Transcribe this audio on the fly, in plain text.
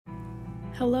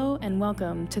Hello and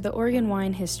welcome to the Oregon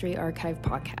Wine History Archive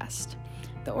podcast.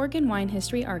 The Oregon Wine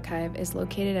History Archive is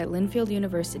located at Linfield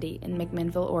University in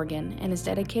McMinnville, Oregon, and is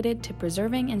dedicated to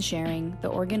preserving and sharing the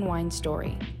Oregon wine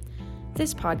story.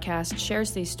 This podcast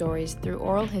shares these stories through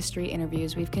oral history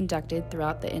interviews we've conducted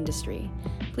throughout the industry.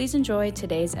 Please enjoy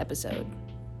today's episode.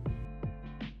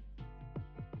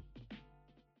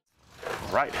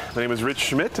 All right, my name is Rich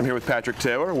Schmidt. I'm here with Patrick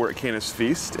Taylor. We're at Cana's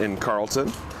Feast in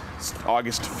Carlton. It's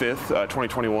August 5th,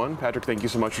 2021. Patrick, thank you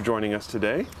so much for joining us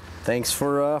today. Thanks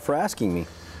for asking me.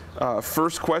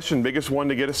 First question, biggest one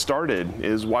to get us started,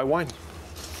 is why wine?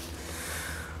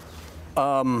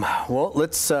 Well,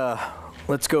 let's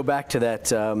go back to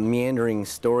that meandering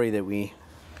story that we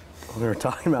were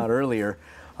talking about earlier.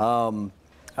 When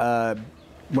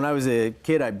I was a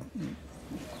kid, I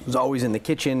was always in the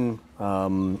kitchen,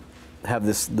 have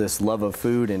this love of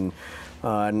food, and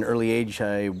at an early age,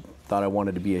 I thought I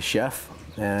wanted to be a chef,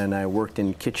 and I worked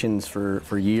in kitchens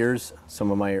for years,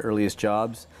 some of my earliest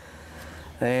jobs.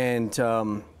 And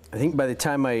I think by the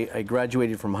time I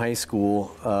graduated from high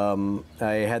school,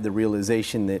 I had the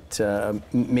realization that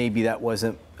maybe that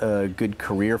wasn't a good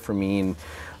career for me, and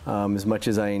as much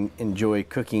as I enjoy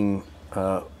cooking,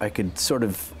 I could sort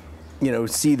of,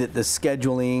 see that the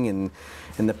scheduling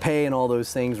and the pay and all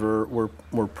those things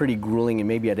were pretty grueling, and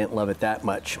maybe I didn't love it that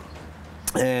much.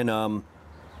 And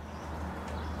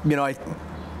I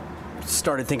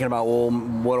started thinking about, well,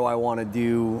 what do I want to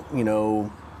do?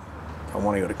 I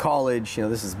want to go to college.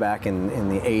 This is back in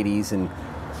the 80s, and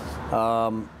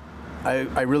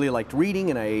I really liked reading,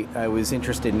 and I was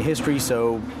interested in history,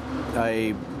 so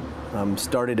I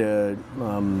started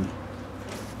an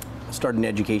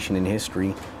education in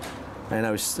history, and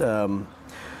I was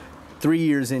 3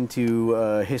 years into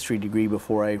a history degree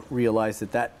before I realized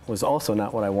that was also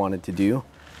not what I wanted to do.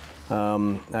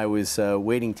 I was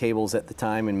waiting tables at the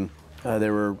time, and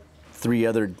there were 3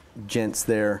 other gents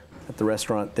there at the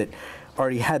restaurant that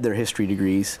already had their history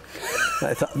degrees.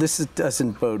 I thought, this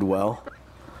doesn't bode well.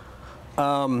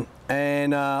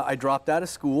 And I dropped out of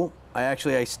school.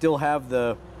 I still have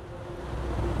the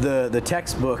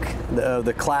textbook,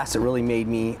 the class that really made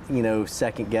me,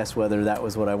 second guess whether that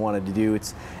was what I wanted to do.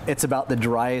 It's about the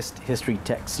driest history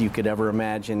text you could ever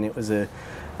imagine. It was a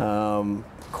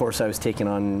course I was taking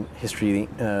on history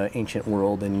of the ancient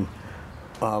world, and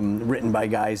written by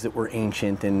guys that were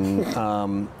ancient, and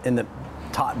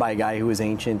taught by a guy who was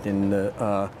ancient, and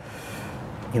the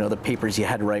papers you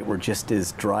had to write were just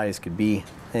as dry as could be.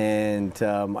 And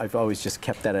I've always just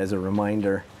kept that as a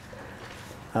reminder.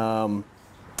 So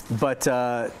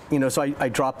I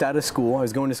dropped out of school. I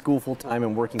was going to school full time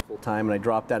and working full time, and I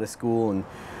dropped out of school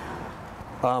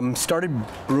and started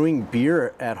brewing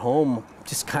beer at home,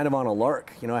 just kind of on a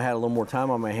lark. I had a little more time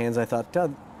on my hands. I thought,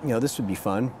 this would be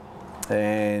fun.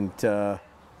 And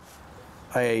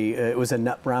it was a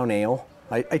nut brown ale.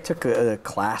 I took a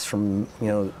class from,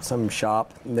 some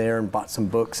shop there, and bought some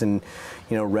books, and,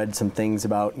 read some things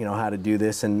about, how to do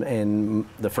this. And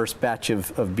the first batch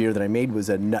of beer that I made was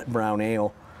a nut brown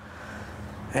ale.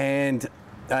 And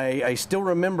I still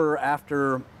remember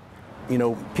after,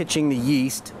 pitching the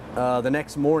yeast, the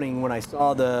next morning when I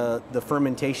saw the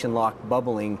fermentation lock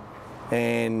bubbling,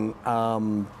 and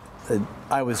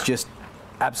I was just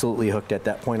absolutely hooked at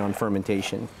that point on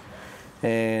fermentation.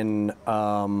 And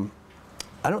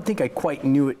I don't think I quite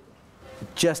knew it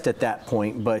just at that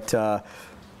point, but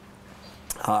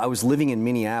I was living in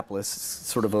Minneapolis,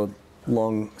 sort of a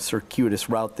long circuitous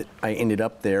route that I ended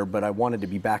up there, but I wanted to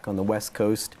be back on the West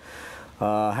Coast.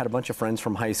 I had a bunch of friends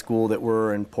from high school that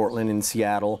were in Portland and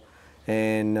Seattle,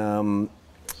 and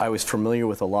I was familiar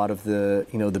with a lot of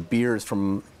the beers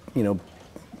from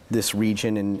this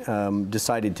region, and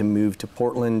decided to move to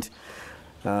Portland,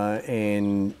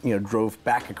 and drove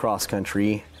back across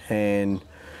country, and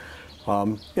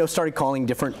started calling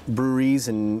different breweries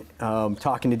and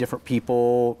talking to different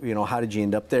people. How did you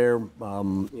end up there?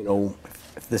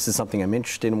 If this is something I'm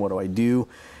interested in, what do I do?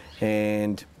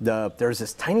 And there's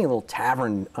this tiny little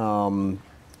tavern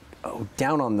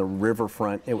down on the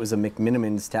riverfront. It was a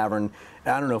McMiniman's Tavern.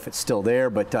 I don't know if it's still there,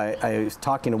 but I was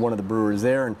talking to one of the brewers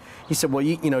there, and he said, well,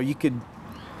 you could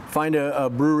find a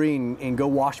brewery and go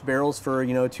wash barrels for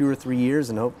 2 or 3 years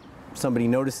and hope somebody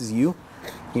notices you,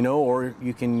 or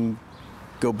you can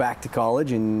go back to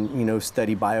college and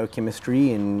study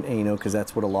biochemistry, and because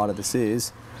that's what a lot of this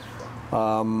is.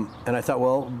 And I thought,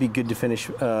 well, it'd be good to finish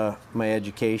my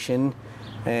education,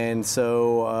 and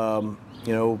so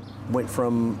went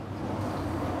from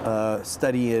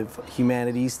study of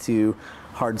humanities to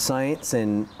hard science,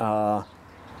 and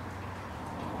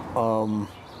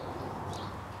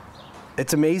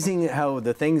it's amazing how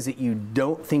the things that you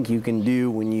don't think you can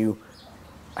do, when you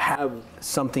have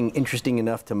something interesting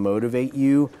enough to motivate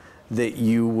you, that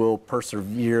you will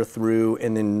persevere through,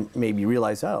 and then maybe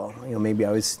realize, oh, maybe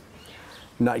I was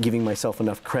not giving myself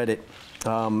enough credit.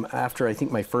 After I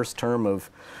think my first term of,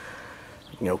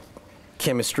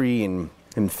 chemistry and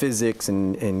physics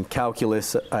and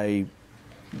calculus, I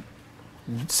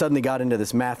suddenly got into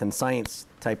this math and science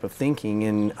type of thinking,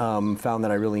 and found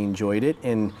that I really enjoyed it,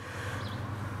 and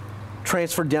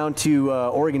transferred down to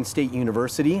Oregon State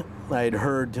University. I had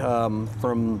heard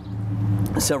from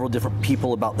several different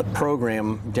people about the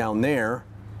program down there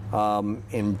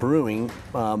in brewing,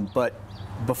 but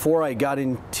before I got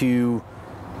into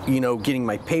getting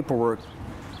my paperwork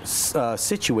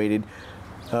situated,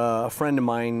 a friend of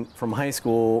mine from high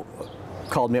school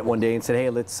called me up one day and said, "Hey,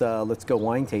 let's go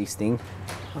wine tasting."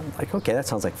 I'm like, "Okay, that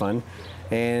sounds like fun."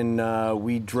 And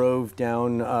we drove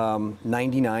down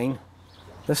 99.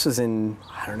 This was in,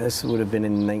 I don't know, this would have been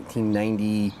in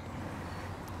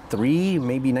 1993,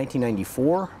 maybe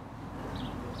 1994.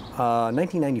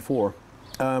 1994.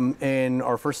 And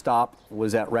our first stop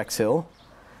was at Rex Hill.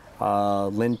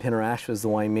 Lynn Pinnerash was the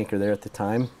winemaker there at the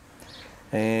time.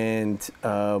 And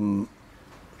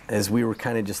as we were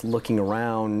kind of just looking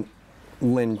around,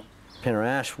 Lynn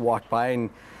Pinnerash walked by, and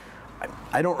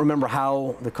I don't remember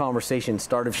how the conversation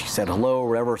started. She said hello or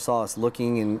whatever, saw us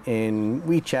looking, and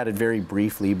we chatted very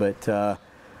briefly, but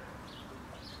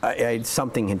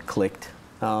something had clicked.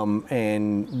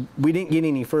 And we didn't get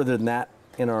any further than that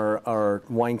in our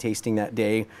wine tasting that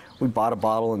day. We bought a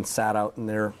bottle and sat out in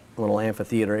their little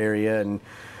amphitheater area,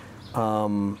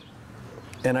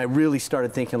 and I really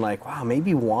started thinking, like, wow,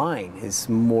 maybe wine is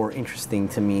more interesting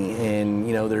to me. And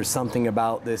there's something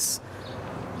about this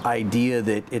idea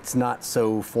that it's not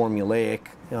so formulaic,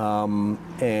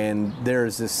 and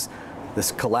there's this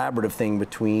collaborative thing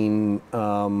between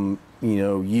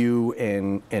you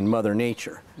and Mother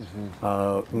Nature.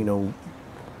 Mm-hmm.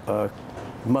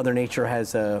 Mother Nature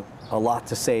has a lot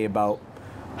to say about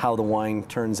how the wine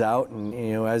turns out, and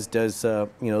as does the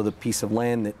piece of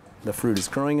land that the fruit is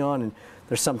growing on. And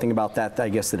there's something about that I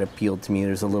guess that appealed to me.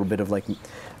 There's a little bit of like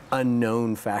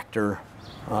unknown factor.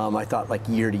 I thought like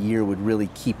year to year would really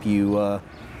keep you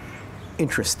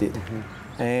interested.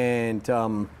 Mm-hmm. And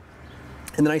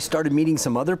then I started meeting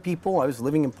some other people. I was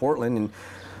living in Portland, and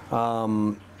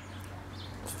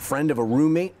friend of a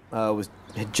roommate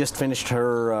had just finished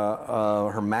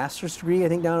her master's degree, I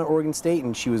think, down at Oregon State,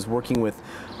 and she was working with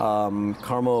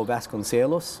Carmo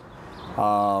Vasconcelos,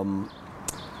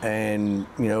 and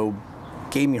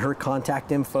gave me her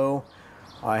contact info.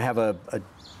 I have a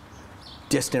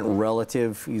distant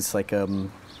relative. He's like a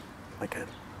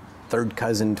third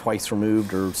cousin twice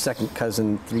removed, or second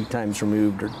cousin 3 times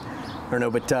removed, or I don't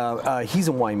know. But he's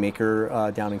a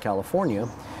winemaker down in California,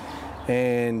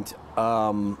 and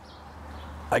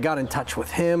I got in touch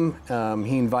with him.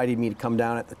 He invited me to come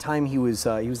down. At the time, he was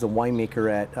the winemaker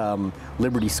at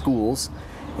Liberty Schools,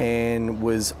 and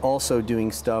was also doing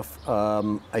stuff,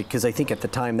 because I think at the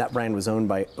time that brand was owned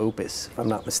by Opus, if I'm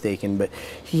not mistaken, but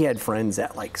he had friends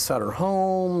at like Sutter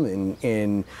Home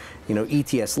and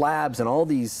ETS Labs and all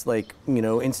these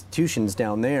institutions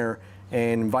down there,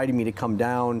 and invited me to come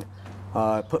down,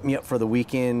 put me up for the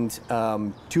weekend,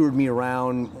 toured me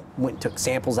around, went and took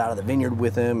samples out of the vineyard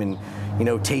with him, and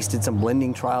tasted some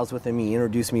blending trials with him. He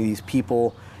introduced me to these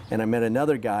people, and I met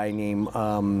another guy named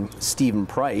Stephen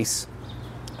Price,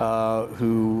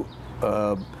 who,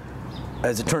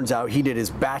 as it turns out, he did his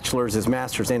bachelor's, his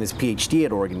master's, and his PhD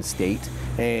at Oregon State,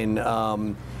 and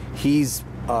he's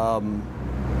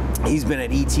been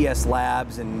at ETS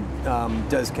Labs and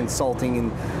does consulting,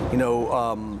 and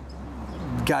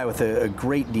guy with a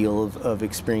great deal of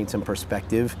experience and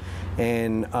perspective.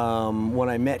 And when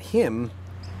I met him,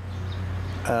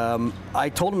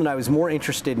 I told him that I was more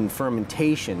interested in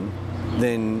fermentation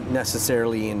than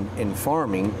necessarily in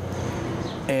farming.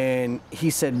 And he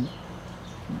said,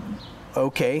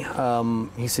 okay.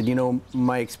 He said,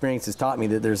 my experience has taught me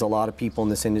that there's a lot of people in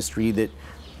this industry that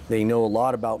they know a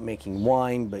lot about making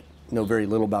wine, but know very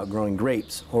little about growing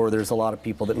grapes. Or there's a lot of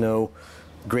people that know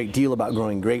a great deal about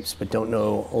growing grapes, but don't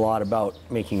know a lot about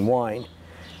making wine.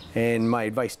 And my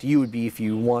advice to you would be, if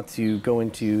you want to go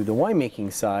into the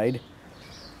winemaking side,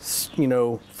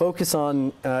 focus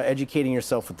on educating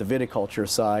yourself with the viticulture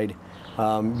side.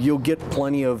 You'll get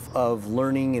plenty of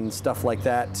learning and stuff like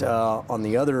that on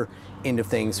the other end of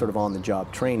things, sort of on the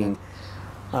job training.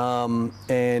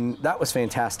 And that was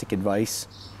fantastic advice.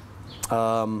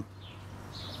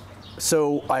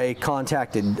 So I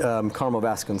contacted Carmo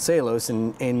Vasconcelos,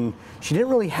 and she didn't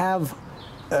really have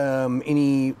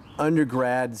any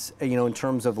undergrads, in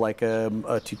terms of like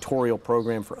a tutorial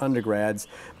program for undergrads,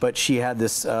 but she had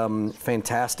this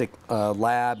fantastic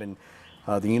lab in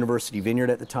the University Vineyard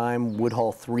at the time,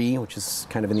 Woodhall 3, which is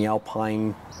kind of in the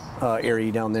Alpine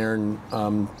area down there in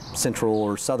central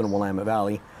or southern Willamette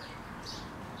Valley.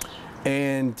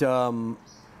 And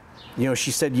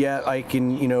she said, yeah, I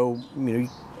can,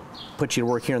 put you to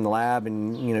work here in the lab,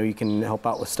 and you can help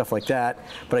out with stuff like that.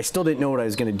 But I still didn't know what I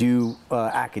was going to do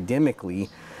academically.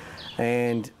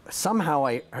 And somehow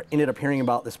I ended up hearing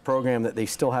about this program that they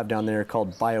still have down there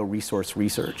called bioresource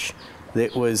research.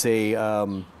 That was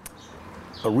a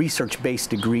research-based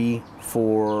degree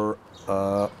for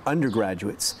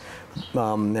undergraduates,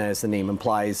 as the name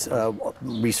implies,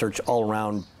 research all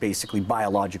around basically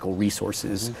biological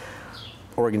resources. Mm-hmm.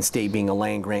 Oregon State being a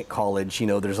land-grant college,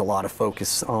 there's a lot of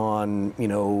focus on,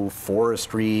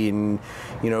 forestry and,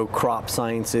 crop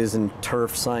sciences and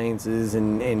turf sciences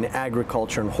and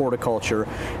agriculture and horticulture.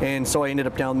 And so I ended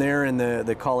up down there in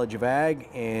the College of Ag,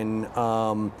 and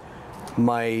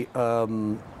my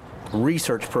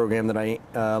research program that I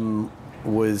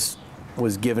was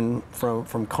given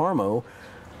from Carmo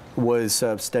was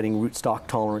studying rootstock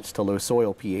tolerance to low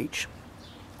soil pH.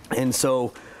 And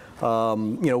so,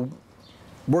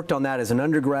 worked on that as an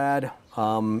undergrad.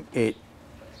 It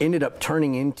ended up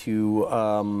turning into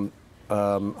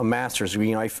a master's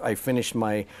degree. I finished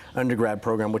my undergrad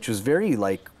program, which was very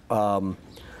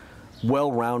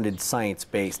well-rounded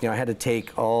science-based. I had to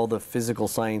take all the physical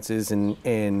sciences and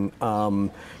a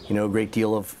great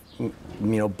deal of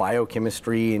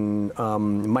biochemistry and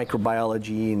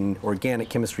microbiology and organic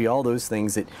chemistry, all those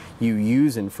things that you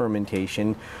use in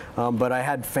fermentation. But I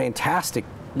had fantastic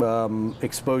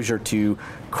exposure to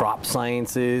crop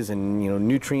sciences and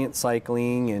nutrient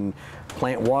cycling and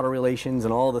plant water relations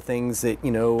and all the things that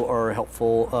are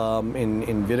helpful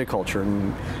in viticulture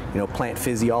and plant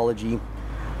physiology.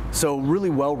 So really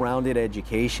well-rounded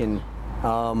education.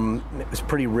 It was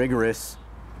pretty rigorous.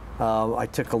 I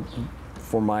took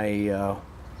for my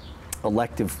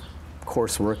elective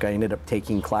coursework, I ended up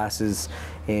taking classes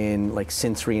in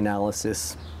sensory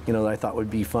analysis, that I thought would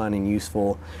be fun and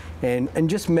useful, and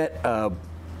just met a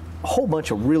whole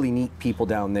bunch of really neat people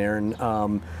down there,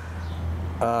 and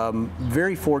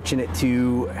very fortunate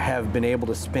to have been able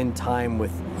to spend time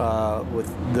with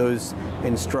those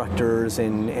instructors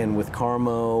and with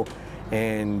Carmo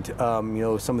and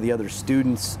some of the other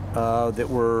students that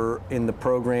were in the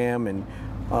program, and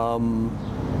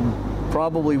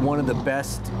probably one of the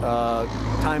best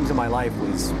times of my life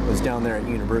was down there at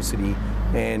university,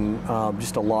 and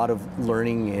just a lot of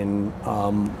learning, and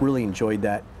really enjoyed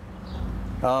that.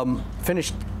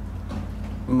 Finished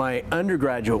my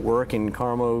undergraduate work, and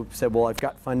Carmo said, well, I've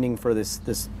got funding for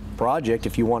this project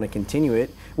if you want to continue it.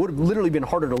 It would have literally been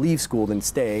harder to leave school than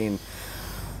stay, and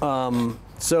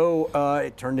so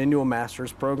it turned into a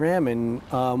master's program, and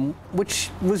which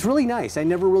was really nice. I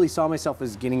never really saw myself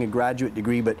as getting a graduate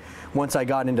degree, but once I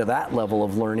got into that level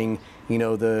of learning,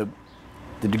 the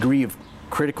degree of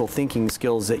critical thinking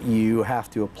skills that you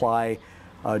have to apply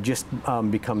just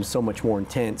becomes so much more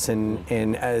intense.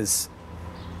 And as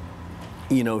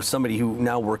somebody who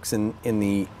now works in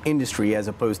the industry as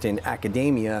opposed to in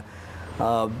academia,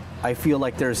 I feel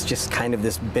like there's just kind of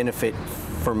this benefit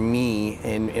for me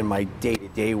in my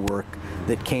day-to-day work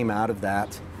that came out of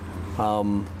that,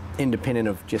 independent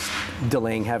of just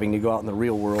delaying having to go out in the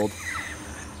real world.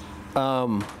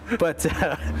 So,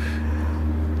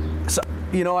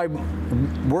 I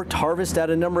worked harvest at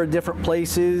a number of different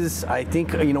places. I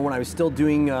think, when I was still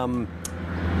doing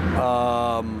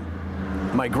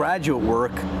my graduate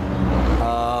work,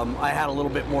 I had a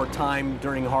little bit more time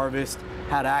during harvest,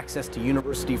 had access to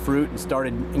university fruit, and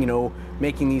started,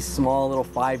 making these small little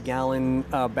 5-gallon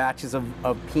batches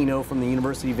of Pinot from the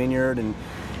University Vineyard, and,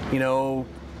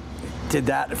 did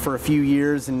that for a few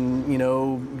years, and,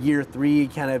 year 3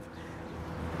 kind of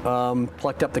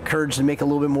plucked up the courage to make a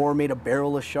little bit more, made a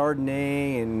barrel of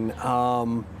Chardonnay, and,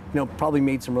 probably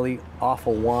made some really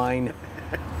awful wine,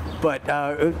 but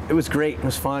it was great, it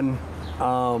was fun.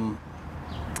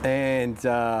 And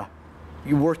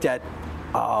you worked at,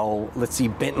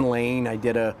 Benton Lane. I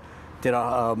did a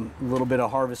little bit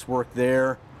of harvest work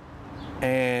there,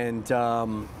 and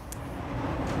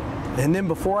then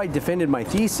before I defended my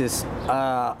thesis,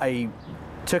 I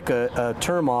took a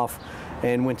term off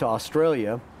and went to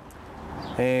Australia,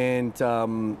 and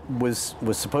was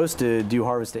supposed to do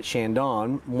harvest at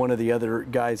Shandong. One of the other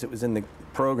guys that was in the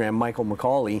program, Michael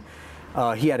McCauley,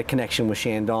 he had a connection with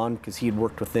Shandong because he had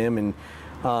worked with them, and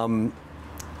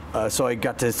so I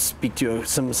got to speak to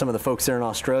some of the folks there in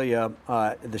Australia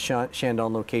at the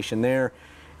Shandong location there,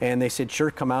 And they said,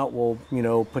 sure, come out. We'll,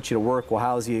 put you to work. We'll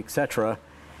house you, etc.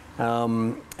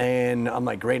 And I'm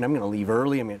like, great. I'm going to leave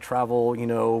early. I'm going to travel,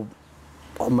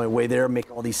 on my way there, make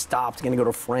all these stops. Going to go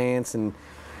to France. And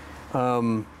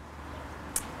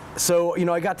so,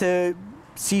 I got to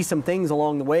see some things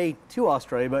along the way to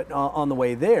Australia. But on the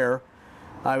way there,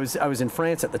 I was in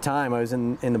France at the time. I was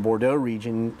in the Bordeaux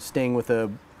region, staying with a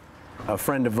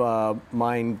friend of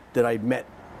mine that I met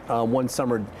one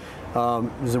summer.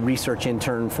 Was a research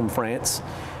intern from France,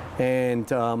 and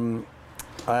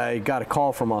I got a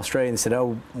call from Australia and said,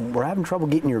 "Oh, we're having trouble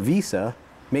getting your visa.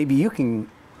 Maybe you can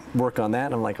work on that."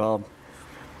 And I'm like, "Oh,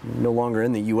 no longer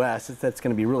in the U.S. That's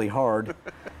going to be really hard."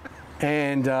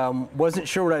 And wasn't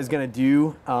sure what I was going to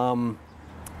do,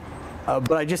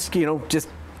 but I just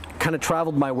kind of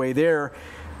traveled my way there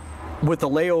with a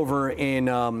layover in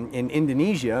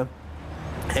Indonesia.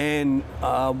 And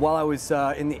while I was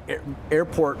in the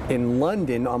airport in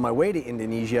London on my way to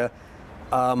Indonesia,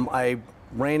 I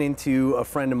ran into a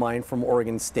friend of mine from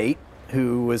Oregon State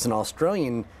who was an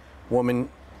Australian woman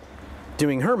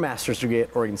doing her master's degree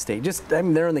at Oregon State.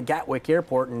 There in the Gatwick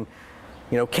airport, and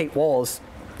Kate Walls,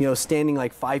 standing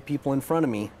like 5 people in front of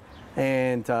me,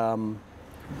 and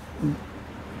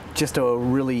just a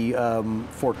really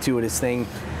fortuitous thing.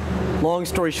 Long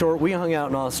story short, we hung out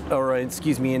in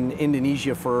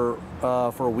Indonesia for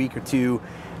a week or two,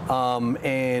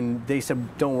 and they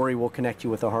said, "Don't worry, we'll connect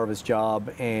you with a harvest job."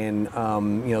 And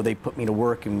they put me to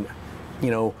work, and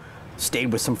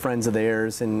stayed with some friends of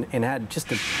theirs, and had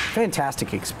just a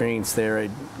fantastic experience there. I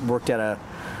worked at a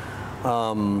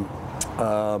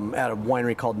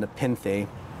winery called Nepenthe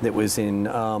that was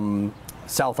in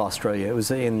South Australia. It was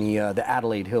in the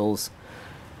Adelaide Hills.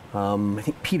 I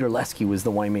think Peter Lesky was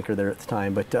the winemaker there at the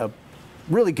time, but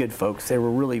really good folks. They were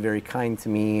really very kind to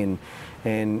me,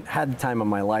 and had the time of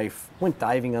my life. Went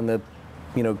diving on the,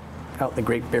 out in the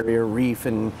Great Barrier Reef,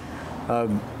 and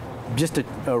just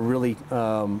a really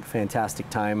fantastic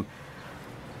time.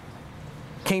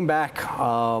 Came back,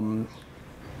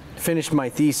 finished my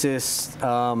thesis,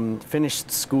 finished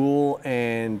school,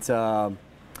 and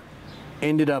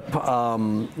ended up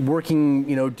working,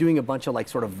 doing a bunch of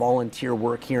sort of volunteer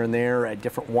work here and there at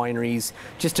different wineries,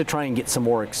 just to try and get some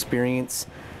more experience.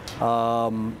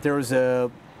 There was a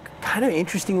kind of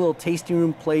interesting little tasting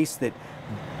room place that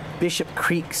Bishop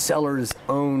Creek Cellars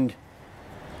owned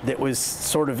that was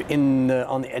sort of on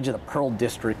the edge of the Pearl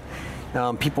District.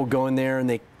 People go in there, and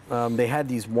they had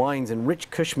these wines, and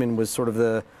Rich Cushman was sort of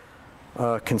the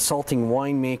consulting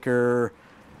winemaker.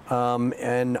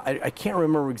 And I can't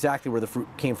remember exactly where the fruit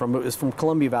came from, but it was from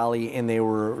Columbia Valley, and they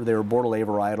were Bordelais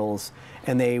varietals,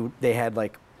 and they had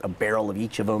like a barrel of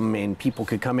each of them, and people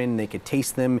could come in and they could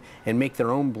taste them and make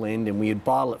their own blend, and we would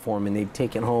bottle it for them, and they'd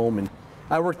take it home. And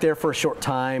I worked there for a short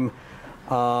time.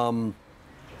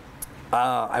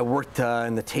 I worked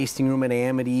in the tasting room at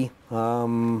Amity.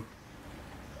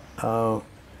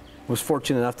 Was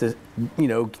fortunate enough to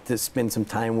to spend some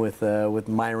time with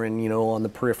Myron on the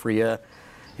periphery.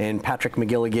 And Patrick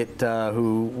McGilligan,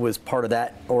 who was part of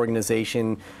that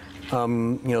organization,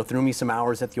 threw me some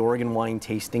hours at the Oregon Wine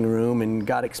Tasting Room, and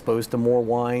got exposed to more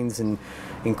wines, and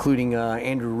including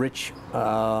Andrew Rich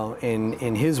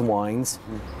in his wines.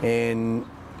 And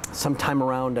sometime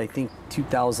around, I think,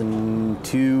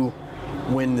 2002,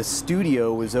 when the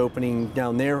studio was opening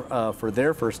down there for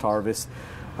their first harvest,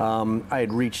 I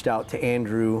had reached out to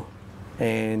Andrew,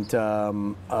 and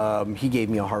he gave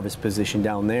me a harvest position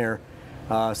down there.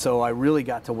 So I really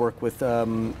got to work with,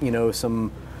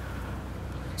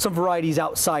 some varieties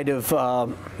outside of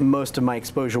most of my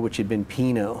exposure, which had been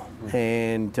Pinot.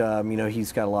 And,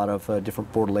 he's got a lot of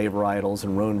different Bordelais varietals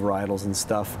and Rhone varietals and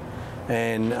stuff.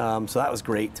 And so that was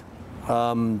great.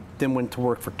 Then went to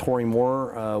work for Tory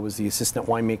Moore, was the assistant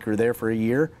winemaker there for a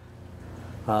year,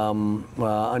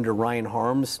 under Ryan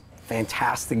Harms.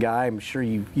 Fantastic guy. I'm sure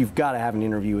you've got to have an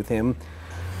interview with him.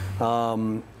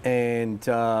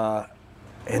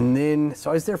 And then, so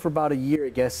I was there for about a year, I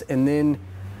guess, and then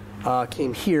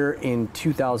came here in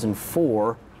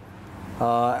 2004,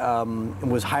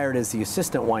 and was hired as the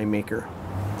assistant winemaker.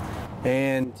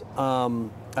 And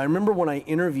I remember when I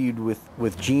interviewed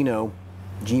with Gino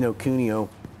Cuneo,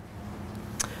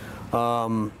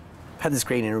 had this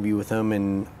great interview with him,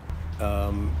 and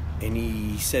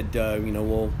he said,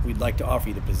 well, we'd like to offer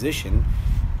you the position.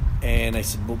 And I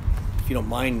said, well, if you don't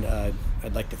mind,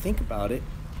 I'd like to think about it.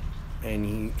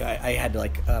 And I had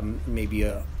maybe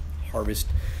a harvest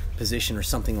position or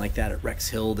something like that at Rex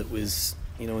Hill that was,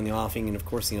 in the offing, and of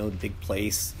course, the big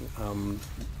place,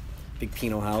 big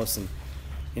Pinot house, and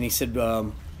he said,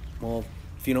 well,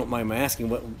 if you don't mind my asking,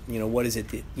 what is it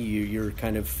that you're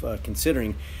kind of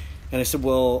considering? And I said,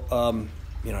 well,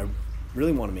 I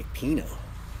really want to make Pinot.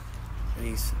 And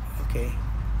he's, okay.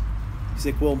 He's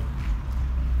like, well,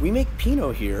 we make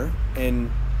Pinot here,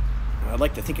 and I'd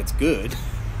like to think it's good.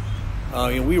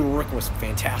 We were working with some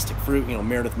fantastic fruit,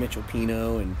 Meredith Mitchell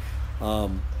Pinot, and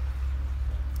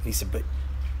he said, but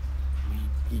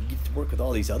you get to work with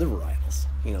all these other varietals,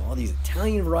 all these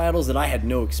Italian varietals that I had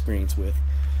no experience with,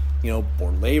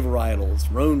 Bordelais varietals,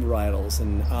 Rhone varietals,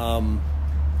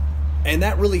 and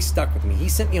that really stuck with me. He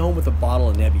sent me home with a bottle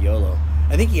of Nebbiolo.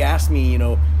 I think he asked me,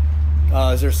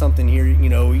 is there something here,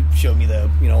 he showed me the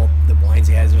wines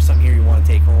he has, is there something here you want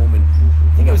to take home? And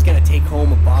I think I was going to take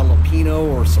home a bottle of Pinot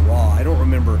or Syrah, I don't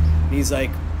remember. And he's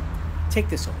like, take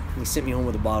this home. And he sent me home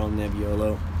with a bottle of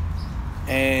Nebbiolo.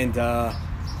 And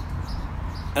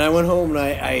I went home and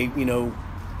I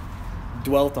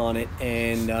dwelt on it,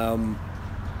 and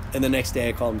the next day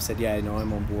I called him and said, yeah,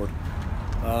 I'm on board.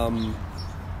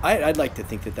 I'd like to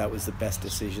think that was the best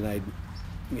decision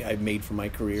I'd made for my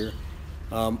career.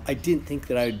 I didn't think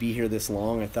that I would be here this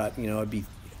long. I thought, I'd be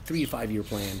 3 to 5 year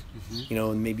plan,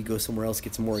 and maybe go somewhere else,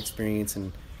 get some more experience,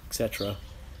 and etc.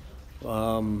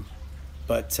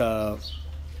 But I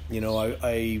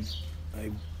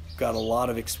got a lot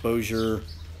of exposure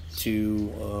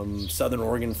to Southern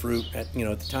Oregon fruit. At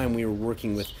the time we were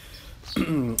working with,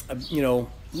 a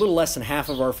little less than half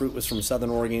of our fruit was from Southern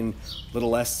Oregon, a little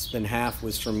less than half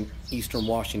was from Eastern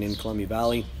Washington, Columbia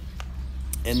Valley,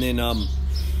 and then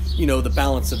the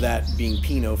balance of that being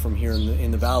Pinot from here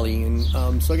in the valley.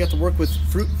 And so I got to work with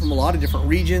fruit from a lot of different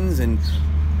regions and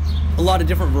a lot of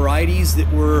different varieties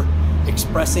that were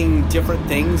expressing different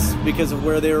things because of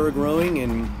where they were growing.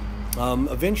 And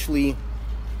eventually,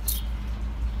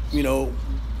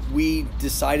 we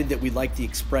decided that we liked the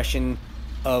expression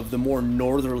of the more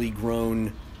northerly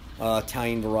grown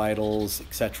Italian varietals,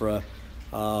 etc.,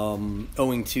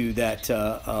 owing to that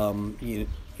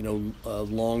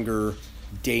longer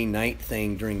day-night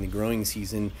thing during the growing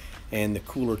season and the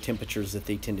cooler temperatures that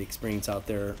they tend to experience out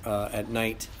there at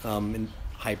night in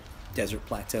high desert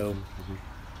plateau. Mm-hmm.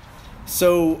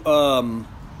 So,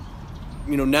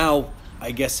 now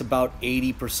I guess about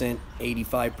 80%,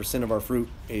 85% of our fruit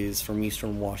is from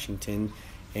Eastern Washington.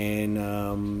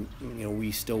 And,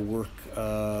 we still work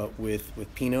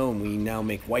with Pinot, and we now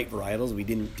make white varietals. We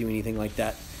didn't do anything like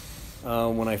that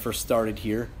when I first started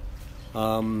here.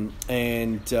 I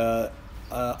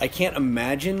can't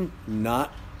imagine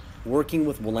not working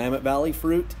with Willamette Valley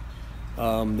fruit.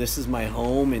 This is my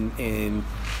home, and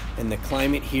the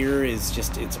climate here is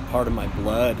just, it's a part of my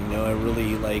blood. I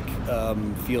really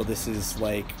feel this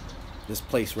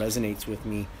place resonates with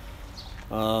me.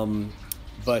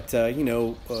 But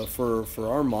for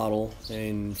our model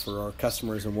and for our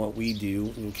customers and what we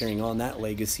do, carrying on that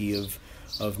legacy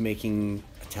of making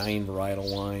Italian varietal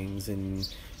wines and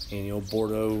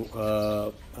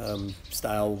Bordeaux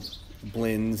style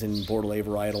blends and Bordelais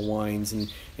varietal wines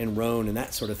and Rhone and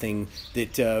that sort of thing,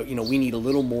 that we need a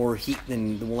little more heat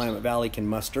than the Willamette Valley can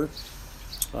muster,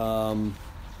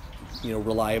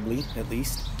 reliably at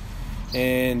least.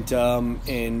 And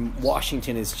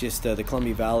Washington is just the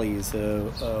Columbia Valley is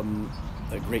a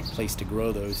great place to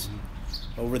grow those.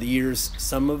 Over the years,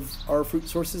 some of our fruit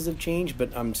sources have changed,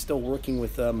 but I'm still working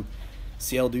with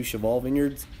Ciel du Cheval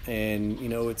vineyards, and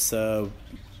it's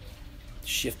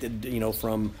shifted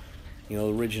from the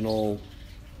original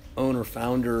owner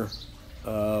founder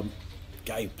guy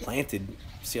who planted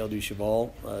Ciel du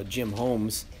Cheval, Jim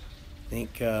Holmes. I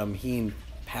think he and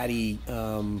Patty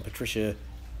Patricia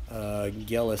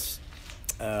Gellis,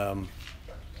 Cana,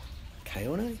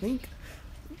 I think,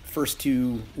 first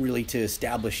two really to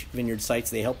establish vineyard sites.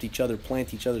 They helped each other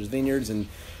plant each other's vineyards, and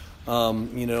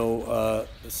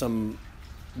some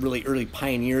really early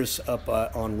pioneers up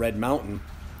on Red Mountain.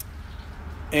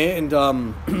 And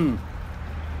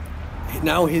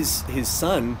now his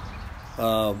son,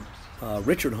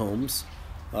 Richard Holmes,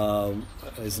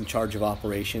 is in charge of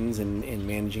operations and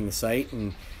managing the site,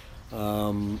 and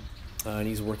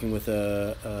he's working with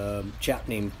a chap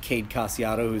named Cade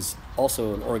Cassiato, who's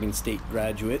also an Oregon State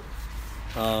graduate,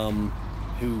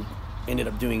 who ended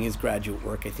up doing his graduate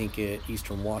work, I think, at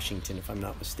Eastern Washington, if I'm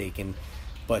not mistaken.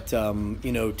 But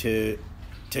to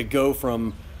go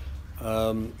from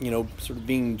sort of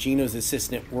being Gino's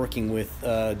assistant, working with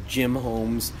Jim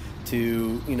Holmes,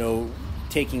 to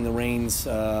taking the reins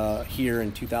here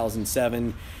in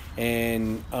 2007,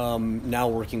 and now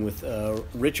working with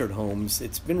Richard Holmes,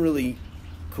 it's been really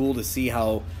cool to see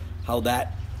how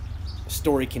that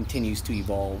story continues to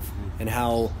evolve, and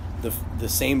how the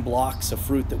same blocks of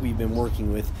fruit that we've been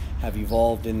working with have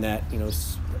evolved in that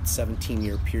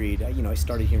 17-year period. I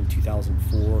started here in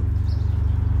 2004.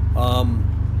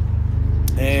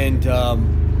 and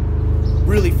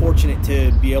really fortunate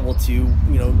to be able to,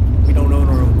 we don't own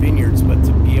our own vineyards, but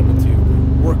to be able to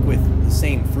work with the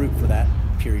same fruit for that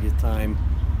period of time.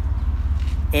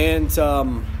 And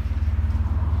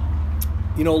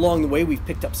along the way, we've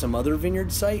picked up some other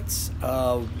vineyard sites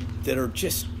that are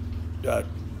just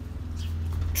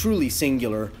truly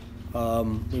singular.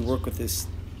 We work with this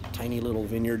tiny little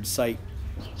vineyard site,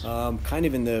 kind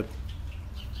of in the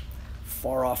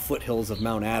far-off foothills of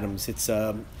Mount Adams.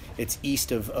 It's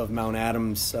east of Mount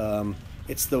Adams.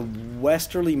 It's the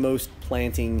westerlymost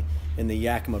planting in the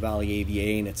Yakima Valley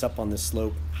AVA, and it's up on the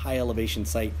slope, high elevation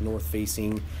site,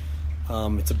 north-facing.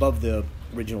 It's above the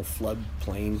original flood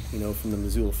plain, from the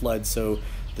Missoula flood. So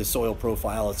the soil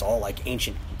profile, it's all like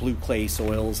ancient blue clay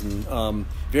soils, and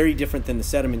very different than the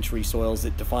sedimentary soils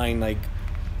that define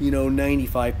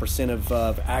 95%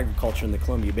 of agriculture in the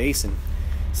Columbia Basin.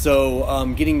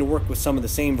 So getting to work with some of the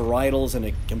same varietals in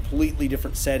a completely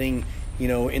different setting,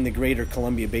 in the greater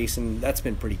Columbia Basin, that's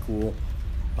been pretty cool.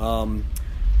 We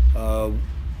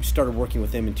started working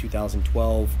with them in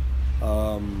 2012.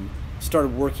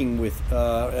 Started working with,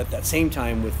 at that same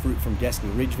time, with fruit from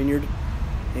Destiny Ridge Vineyard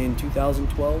in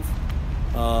 2012,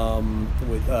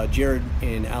 with Jared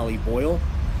and Allie Boyle.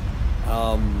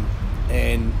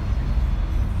 And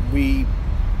we,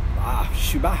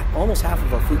 about almost half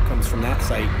of our fruit comes from that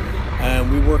site.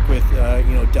 We work with,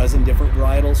 a dozen different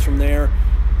varietals from there.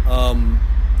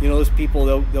 Those people,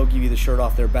 they'll give you the shirt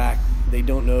off their back. They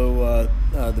don't know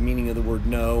the meaning of the word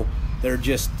no. They're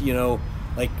just,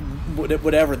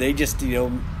 whatever. They just,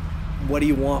 what do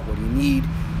you want? What do you need?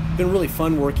 Been really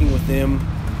fun working with them.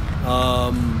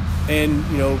 And,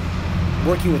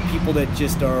 working with people that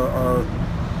just are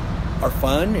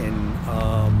fun and,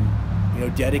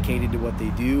 dedicated to what they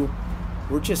do.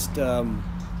 We're just,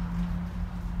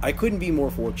 I couldn't be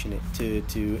more fortunate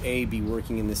to A, be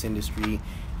working in this industry,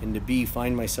 and to B,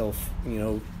 find myself,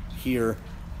 here,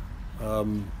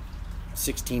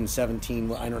 16, 17,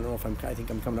 well, I don't know if I think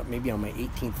I'm coming up maybe on my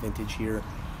 18th vintage here.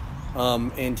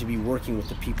 And to be working with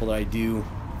the people that I do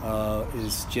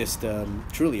is just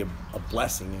truly a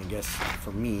blessing, I guess,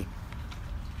 for me.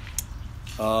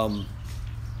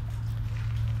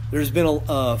 There's been,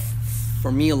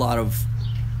 for me, a lot of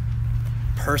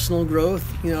personal growth.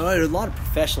 There's a lot of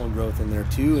professional growth in there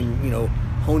too, and,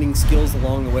 honing skills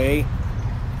along the way.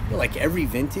 Like every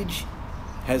vintage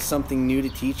has something new to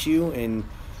teach you, and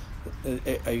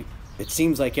it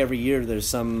seems like every year there's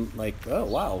some oh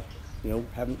wow,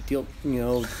 haven't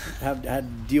had to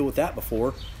deal with that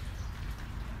before.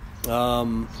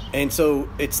 And so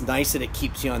it's nice that it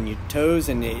keeps you on your toes,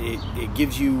 and it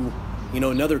gives you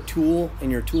another tool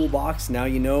in your toolbox. Now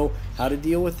you know how to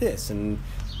deal with this, and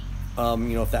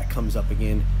if that comes up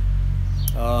again.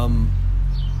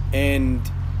 And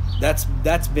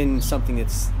that's been something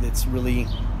that's really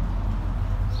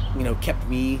kept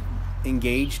me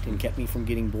engaged and kept me from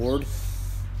getting bored.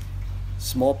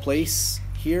 Small place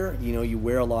here, you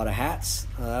wear a lot of hats.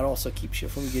 That also keeps you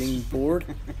from getting bored.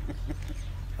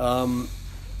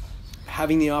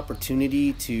 Having the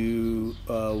opportunity to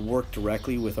work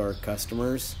directly with our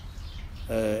customers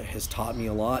has taught me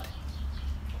a lot,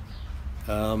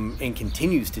 and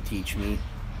continues to teach me.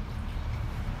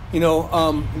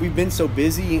 We've been so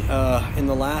busy in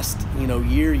the last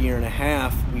year and a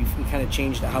half. We kind of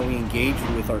changed how we engage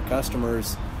with our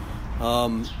customers,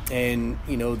 and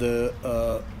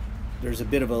there's a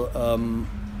bit of a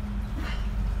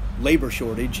labor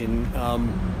shortage,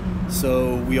 and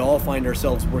so we all find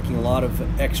ourselves working a lot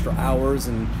of extra hours,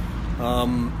 and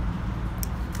I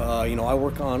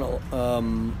work on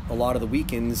a lot of the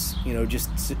weekends, just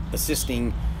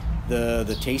assisting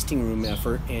the tasting room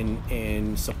effort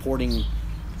and supporting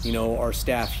our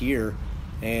staff here.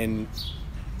 And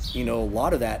a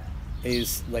lot of that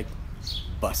is like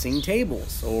bussing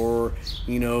tables or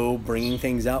bringing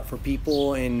things out for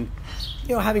people. And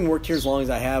having worked here as long as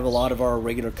I have, a lot of our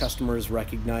regular customers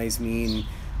recognize me,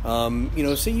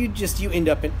 and so you end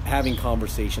up having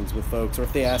conversations with folks, or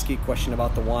if they ask you a question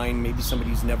about the wine, maybe somebody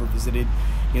who's never visited,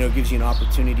 gives you an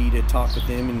opportunity to talk with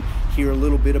them and hear a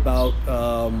little bit about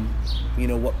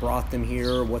what brought them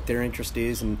here, what their interest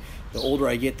is. And the older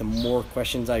I get, the more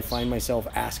questions I find myself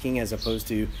asking, as opposed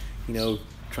to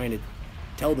trying to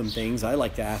tell them things. I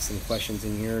like to ask them questions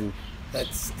in here, and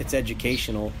it's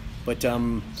educational. But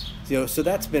so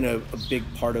that's been a big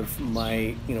part of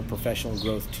my professional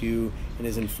growth too, and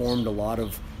has informed a lot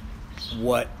of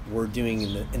what we're doing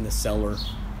in the cellar.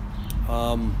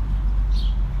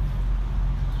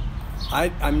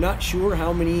 I'm not sure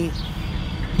how many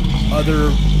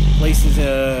other places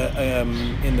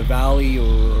in the valley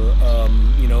or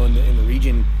in the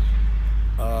region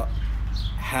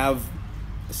have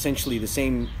essentially the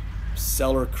same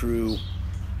cellar crew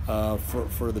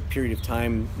for the period of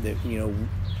time that me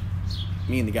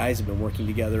and the guys have been working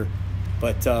together.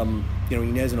 But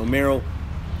Inez and Homero,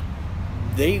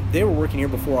 they were working here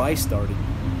before I started,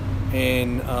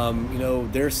 and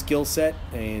their skill set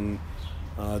and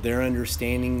their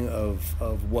understanding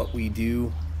of what we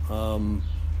do, on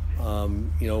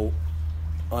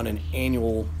an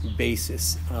annual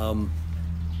basis,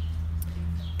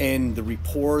 and the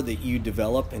rapport that you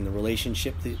develop and the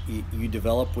relationship that you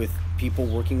develop with people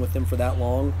working with them for that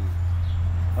long,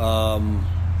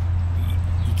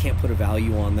 you can't put a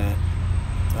value on that.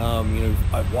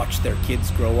 I've watched their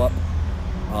kids grow up.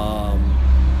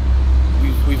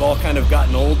 We've all kind of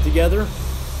gotten old together.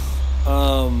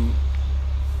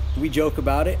 We joke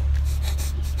about it.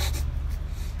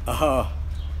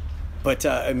 But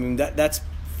that's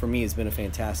for me has been a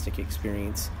fantastic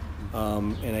experience.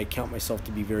 And I count myself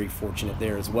to be very fortunate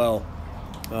there as well.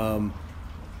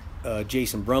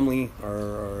 Jason Brumley,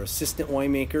 our assistant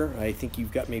winemaker, I think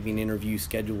you've got maybe an interview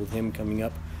scheduled with him coming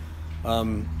up.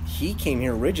 He came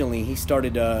here originally. He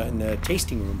started in the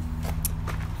tasting room,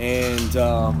 and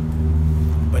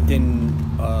but then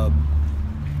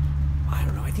I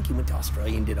don't know. I think he went to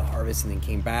Australia and did a harvest, and then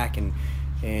came back, and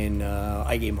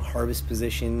I gave him a harvest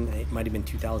position. It might have been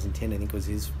 2010. I think was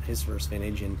his first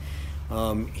vintage, and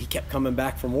he kept coming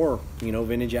back for more.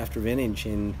 Vintage after vintage,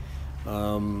 and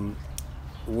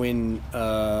when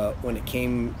it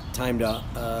came time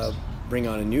to bring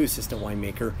on a new assistant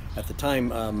winemaker, at the time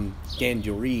Dan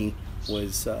Dury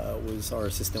was our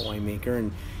assistant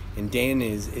winemaker, and Dan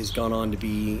is gone on to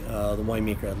be the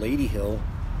winemaker at Lady Hill.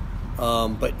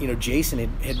 But Jason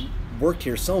had worked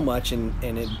here so much and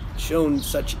had shown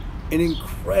such an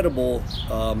incredible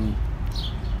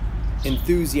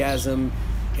enthusiasm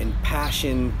and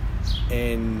passion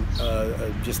and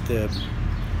just a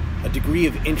degree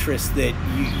of interest that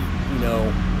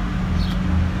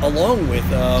along with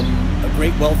a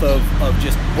great wealth of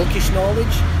just bookish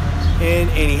knowledge, and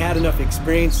he had enough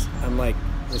experience. I'm like,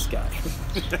 this guy.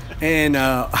 And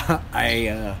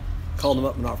I called him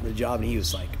up and offered a job, and he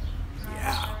was like,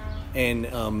 yeah.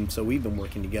 And so we've been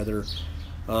working together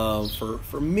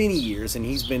for many years, and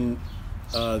he's been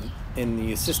in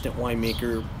the assistant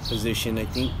winemaker position, I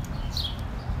think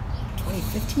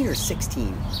 2015 or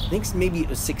 16. I think maybe it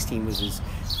was 16 was his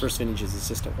first vintage as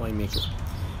assistant winemaker.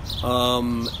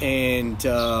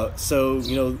 So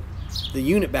the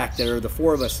unit back there, the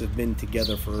four of us have been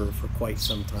together for quite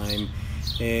some time,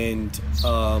 and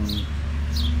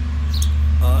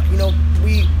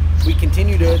we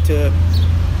continue to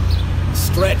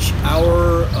stretch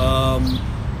our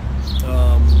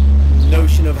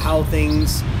notion of how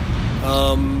things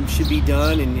should be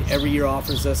done, and every year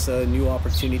offers us a new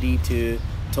opportunity to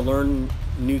learn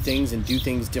new things and do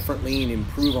things differently and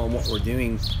improve on what we're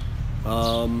doing.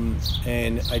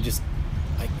 And I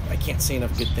can't say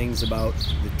enough good things about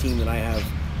the team that I have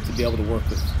to be able to work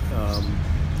with.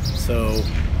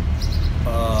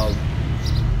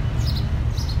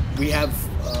 We have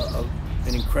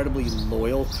an incredibly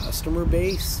loyal customer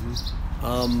base.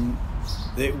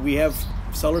 That we have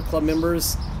cellar club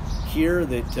members here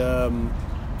that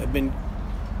have been,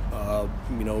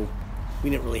 we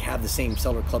didn't really have the same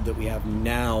cellar club that we have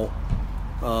now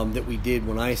that we did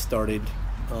when I started,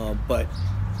 but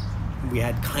we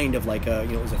had kind of like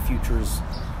it was a futures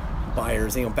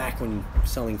buyers, back when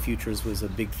selling futures was a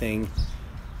big thing,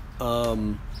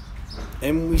 and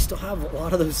we still have a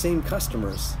lot of those same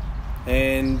customers,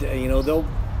 and they'll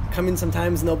come in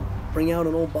sometimes and they'll bring out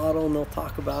an old bottle and they'll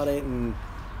talk about it, and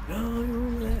I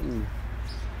remember that, and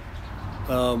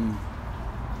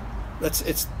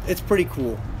it's pretty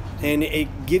cool, and it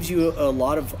gives you a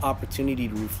lot of opportunity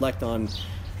to reflect on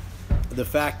the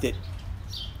fact that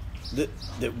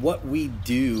what we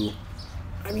do,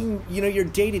 your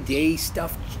day-to-day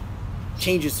stuff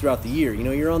changes throughout the year.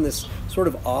 You're on this sort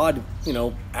of odd,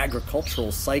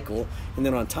 agricultural cycle, and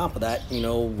then on top of that,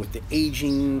 with the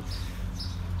aging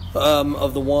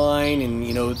of the wine,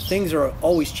 and things are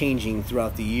always changing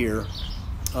throughout the year,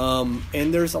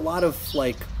 and there's a lot of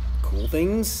cool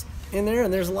things in there,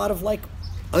 and there's a lot of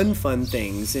unfun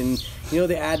things, and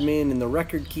the admin and the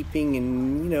record keeping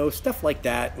and stuff like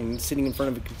that, and sitting in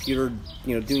front of a computer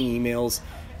doing emails.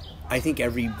 I think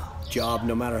every job,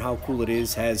 no matter how cool it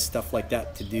is, has stuff like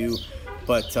that to do,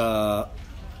 but at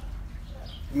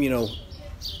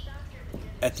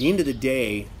the end of the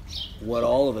day, what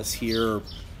all of us here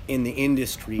in the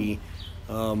industry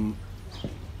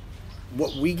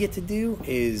what we get to do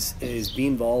is be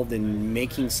involved in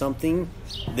making something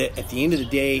that at the end of the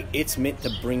day, it's meant to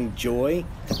bring joy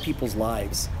to people's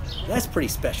lives. That's pretty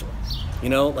special,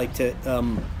 like to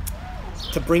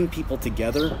bring people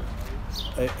together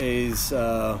is,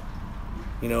 I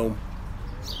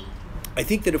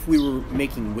think that if we were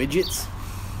making widgets,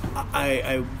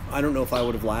 I don't know if I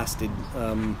would have lasted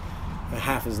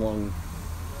half as long.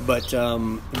 But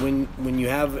when you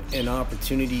have an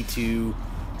opportunity to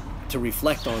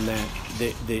reflect on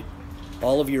that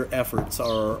all of your efforts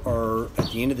are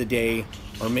at the end of the day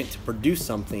are meant to produce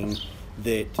something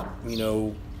that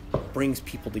brings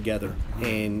people together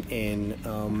and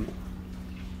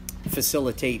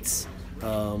facilitates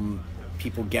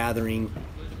people gathering,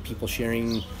 people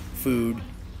sharing food,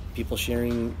 people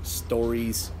sharing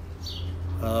stories.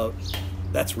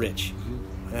 That's rich.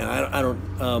 And I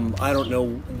don't know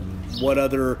what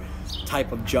other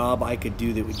type of job I could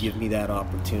do that would give me that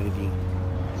opportunity.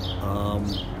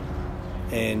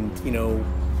 And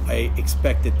I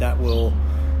expect that will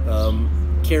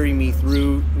carry me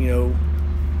through,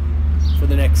 for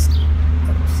the next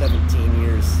 17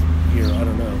 years here. I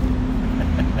don't know.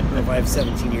 I don't know if I have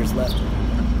 17 years left.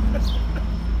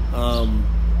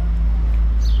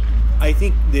 I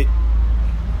think that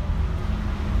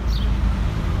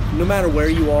no matter where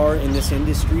you are in this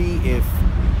industry, if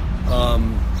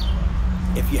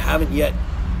you haven't yet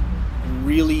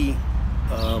really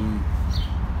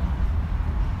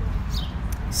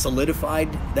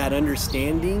solidified that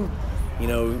understanding,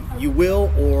 you will,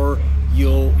 or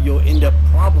you'll end up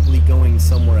probably going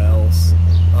somewhere else.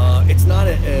 It's not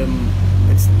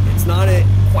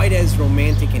quite as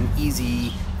romantic and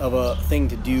easy of a thing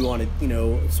to do on a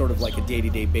sort of like a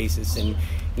day-to-day basis, and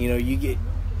you get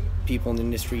people in the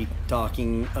industry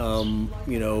talking, I don't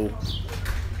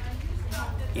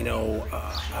know,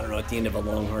 at the end of a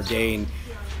long, hard day, and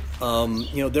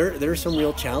there are some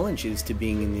real challenges to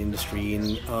being in the industry,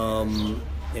 and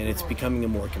it's becoming a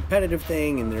more competitive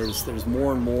thing, and there's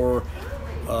more and more,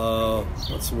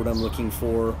 what's the word I'm looking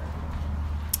for?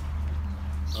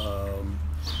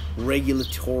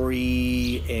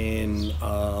 Regulatory and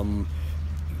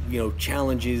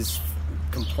challenges,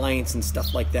 compliance and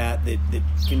stuff like that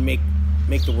can make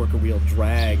the work a real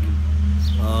drag.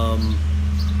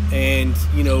 And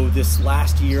this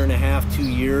last year and a half, 2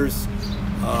 years,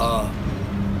 my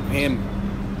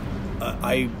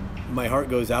heart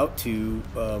goes out to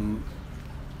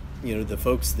the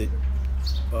folks that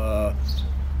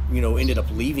ended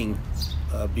up leaving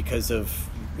because of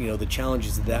the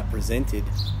challenges that presented.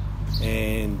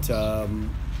 And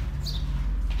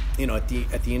at the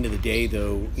end of the day,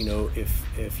 though,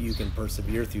 if you can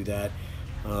persevere through that,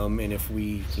 and if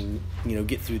we can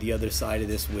get through the other side of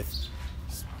this with,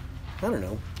 I don't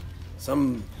know,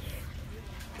 some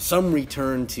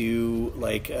return to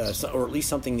or at least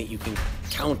something that you can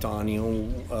count on,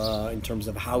 in terms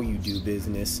of how you do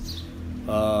business.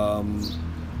 I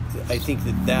think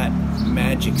that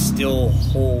magic still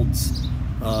holds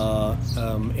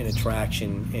an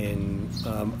attraction, and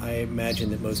I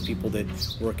imagine that most people that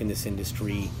work in this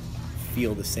industry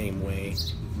feel the same way.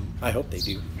 I hope they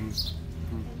do.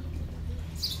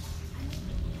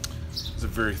 It's a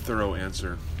very thorough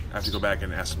answer. I have to go back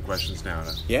and ask some questions now.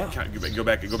 Go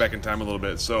back in time a little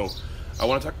bit. So, I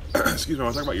want to talk. Excuse me. I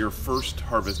want to talk about your first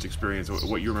harvest experience.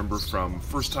 What you remember from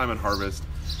first time on harvest.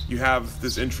 You have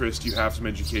this interest. You have some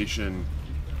education.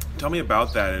 Tell me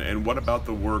about that, and what about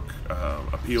the work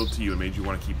appealed to you and made you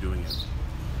want to keep doing it?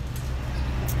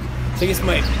 So I guess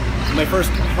my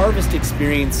first harvest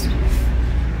experience,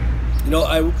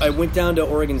 I went down to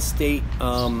Oregon State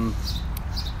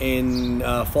in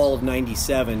fall of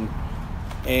 '97,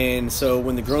 and so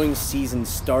when the growing season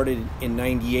started in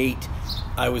 '98,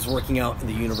 I was working out in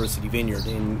the university vineyard,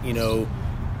 and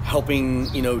helping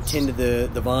tend to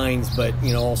the vines, but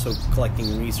also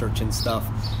collecting research and stuff.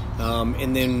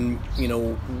 And then,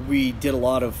 we did a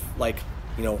lot of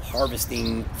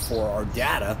harvesting for our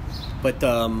data, but,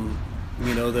 the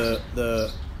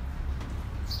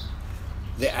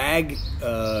ag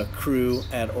crew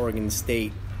at Oregon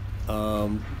State,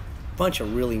 bunch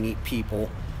of really neat people.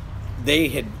 They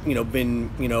had, been,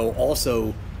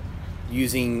 also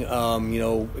using,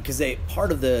 because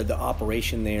part of the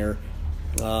operation there,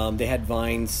 they had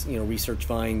vines, research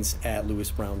vines at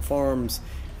Lewis Brown Farms,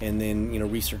 and then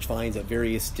research vines at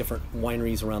various different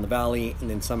wineries around the valley, and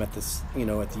then some at this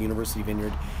at the University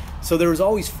Vineyard. So there was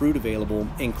always fruit available,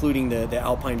 including the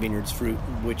Alpine Vineyards fruit,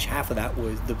 which half of that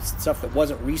was the stuff that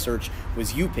wasn't research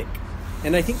was U-pick,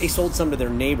 and I think they sold some to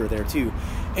their neighbor there too.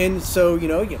 And so I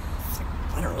don't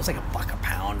know, it was like $1 a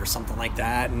pound or something like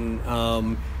that, and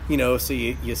so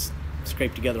you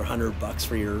scrape together $100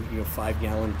 for your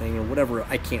 5-gallon thing or whatever.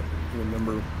 I can't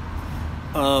remember.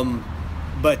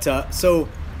 So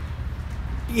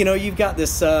you've got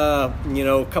this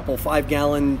couple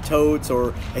 5-gallon totes,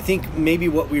 or I think maybe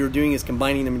what we were doing is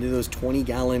combining them into those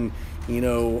 20-gallon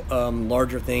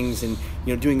larger things, and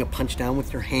doing a punch down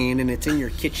with your hand, and it's in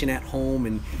your kitchen at home,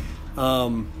 and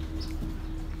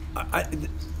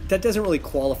that doesn't really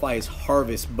qualify as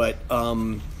harvest, but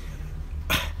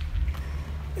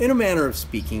in a manner of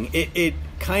speaking, it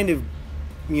kind of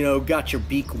got your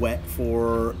beak wet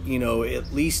for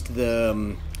at least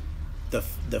the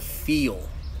feel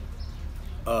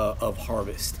of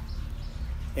harvest,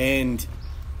 and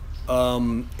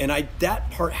that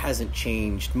part hasn't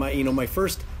changed. My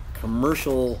first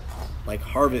commercial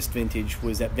harvest vintage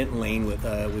was at Vinton Lane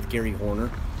with Gary Horner.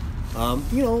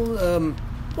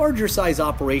 Larger size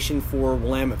operation for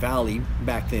Willamette Valley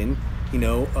back then,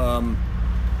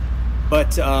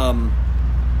 but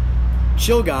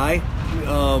chill guy,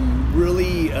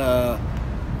 really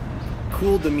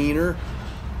cool demeanor,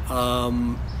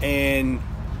 and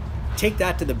take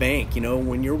that to the bank.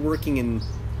 When you're working in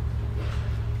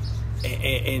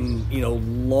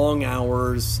long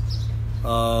hours,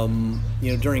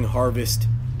 during harvest,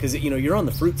 because you're on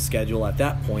the fruit schedule at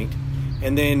that point,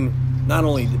 and then not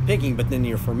only the picking, but then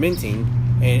you're fermenting,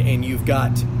 and you've got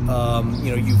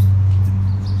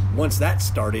once that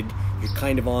started, you're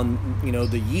kind of on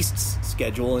the yeast's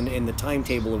schedule and the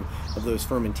timetable of those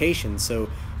fermentations. So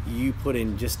you put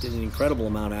in just an incredible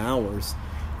amount of hours,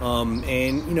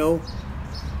 and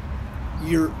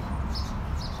you're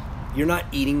not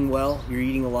eating well. You're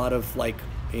eating a lot of you're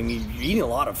eating a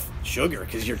lot of sugar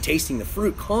because you're tasting the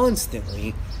fruit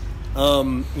constantly.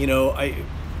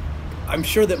 I'm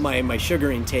sure that my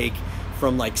sugar intake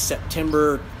from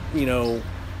September,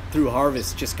 through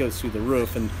harvest just goes through the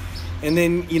roof, and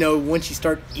then once you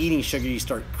start eating sugar, you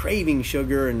start craving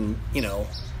sugar, and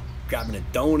grabbing a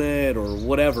donut or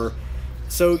whatever.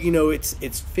 So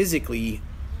it's physically,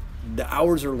 the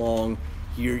hours are long.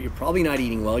 You're probably not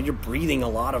eating well. You're breathing a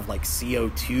lot of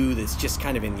CO2 that's just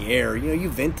kind of in the air. You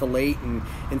ventilate and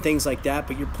things like that,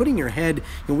 but you're putting your head,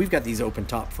 we've got these open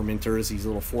top fermenters, these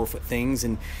little 4-foot things,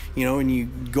 and and you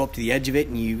go up to the edge of it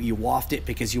and you waft it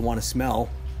because you want to smell.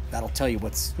 That'll tell you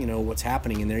what's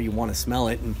happening in there. You want to smell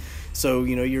it, and so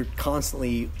you're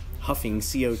constantly huffing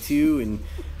CO2,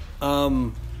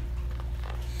 and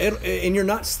you're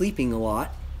not sleeping a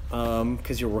lot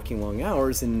because you're working long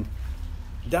hours, and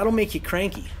that'll make you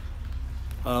cranky.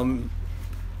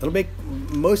 It'll make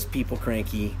most people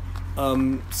cranky.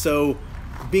 So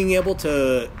being able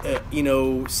to,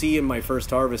 see in my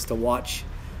first harvest, to watch,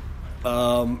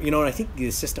 and I think the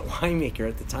assistant winemaker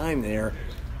at the time there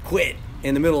quit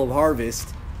in the middle of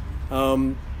harvest.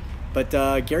 But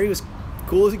Gary was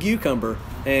cool as a cucumber,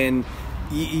 and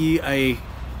I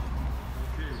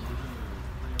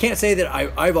can't say that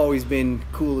I've always been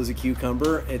cool as a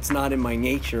cucumber. It's not in my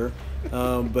nature.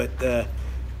 But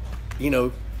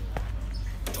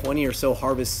 20 or so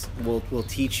harvests will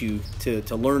teach you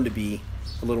to learn to be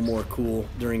a little more cool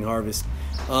during harvest.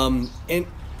 And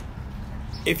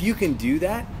if you can do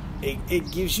that,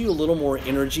 it gives you a little more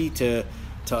energy to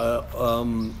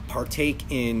partake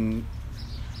in.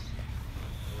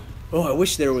 Oh, I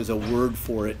wish there was a word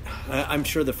for it. I'm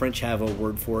sure the French have a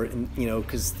word for it, and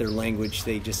because their language,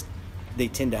 they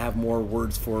tend to have more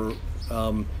words for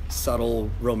subtle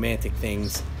romantic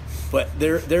things. But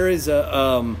there is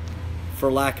a,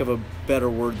 for lack of a better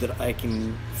word that I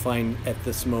can find at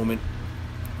this moment,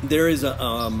 there is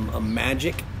a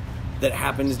magic that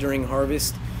happens during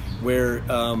harvest where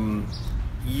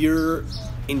you're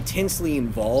intensely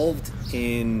involved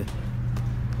in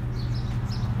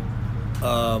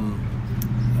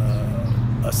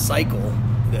a cycle,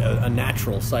 a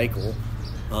natural cycle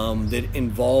that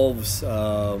involves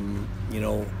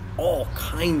all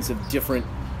kinds of different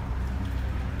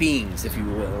beings, if you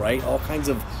will, right? All kinds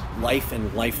of life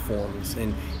and life forms,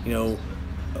 and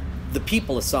the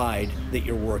people aside that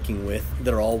you're working with,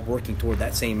 that are all working toward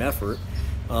that same effort.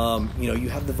 You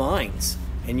have the vines,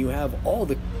 and you have all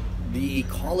the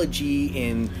ecology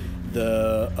and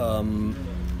the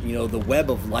the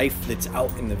web of life that's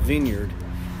out in the vineyard,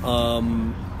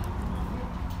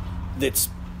 that's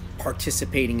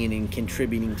participating in and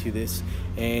contributing to this,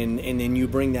 and then you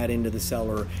bring that into the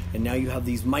cellar, and now you have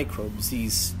these microbes,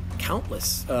 these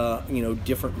countless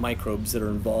different microbes that are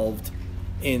involved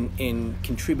in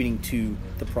contributing to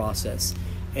the process.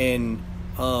 And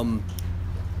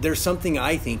there's something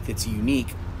I think that's unique.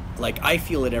 I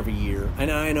feel it every year,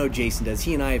 and I know Jason does.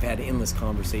 He and I have had endless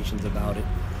conversations about it.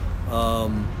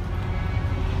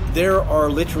 There are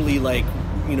literally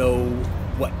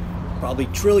probably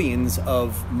trillions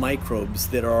of microbes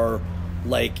that are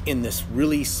like in this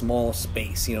really small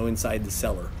space, inside the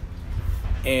cellar.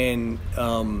 And,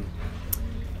 I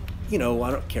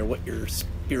don't care what your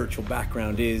spiritual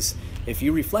background is. If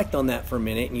you reflect on that for a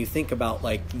minute and you think about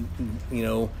like,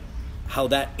 how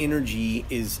that energy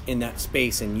is in that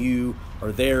space and you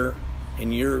are there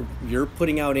and you're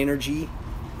putting out energy.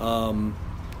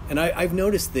 And I've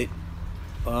noticed that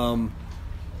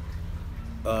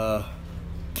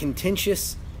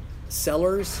contentious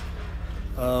cellars,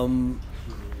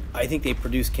 I think they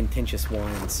produce contentious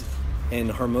wines,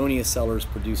 and harmonious cellars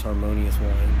produce harmonious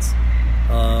wines.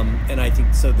 And I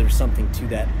think so there's something to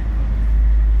that.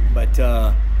 But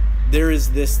there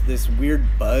is this weird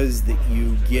buzz that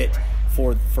you get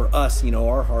for us.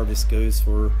 Our harvest goes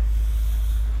for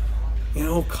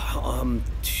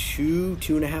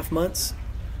 2.5 months,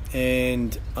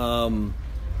 and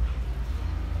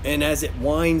as it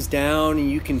winds down and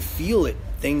you can feel it,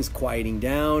 things quieting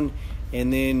down,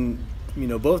 and then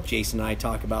both Jason and I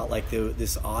talk about like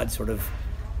this odd sort of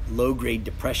low grade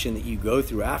depression that you go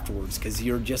through afterwards, because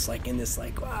you're just like in this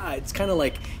like, it's kind of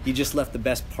like you just left the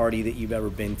best party that you've ever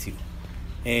been to,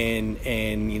 and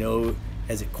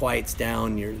as it quiets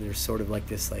down, there's sort of like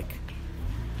this like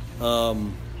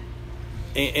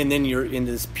and then you're in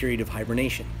this period of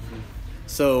hibernation.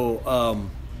 So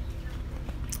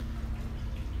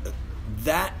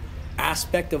that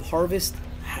aspect of harvest,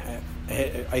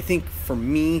 I think for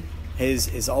me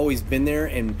has always been there,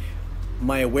 and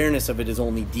my awareness of it has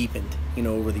only deepened,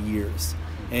 over the years.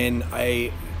 And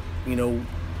I,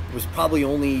 was probably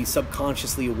only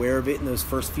subconsciously aware of it in those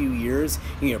first few years.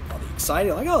 And you're probably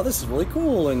excited, like, oh, this is really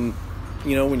cool. And,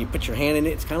 when you put your hand in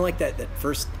it, it's kind of like that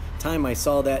first time I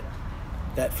saw that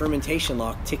fermentation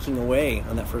lock ticking away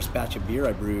on that first batch of beer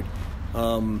I brewed.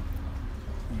 When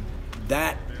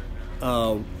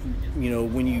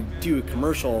you do a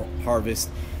commercial harvest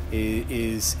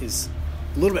is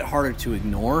a little bit harder to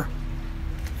ignore.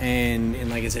 And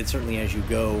like I said, certainly as you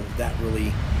go, that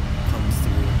really comes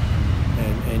through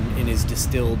and is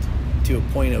distilled to a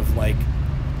point of like,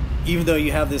 even though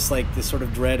you have this sort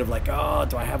of dread of like, oh,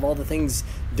 do I have all the things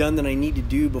done that I need to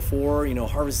do before,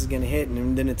 harvest is going to hit,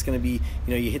 and then it's going to be,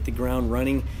 you hit the ground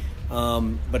running.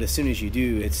 But as soon as you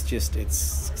do, it's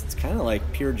kind of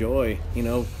like pure joy,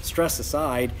 stress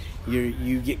aside,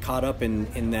 you get caught up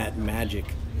in that magic.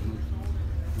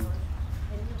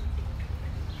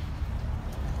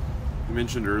 You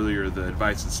mentioned earlier the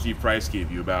advice that Steve Price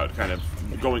gave you about kind of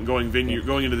going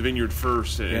into the vineyard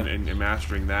first and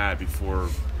mastering that before.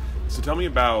 So tell me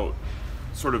about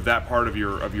sort of that part of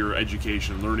your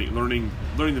education, learning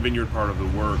the vineyard part of the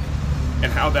work,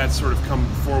 and how that's sort of come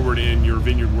forward in your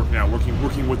vineyard work now,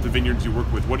 working with the vineyards you work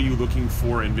with. What are you looking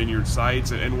for in vineyard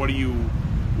sites, and what are you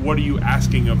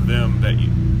asking of them that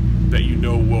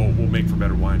will make for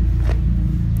better wine?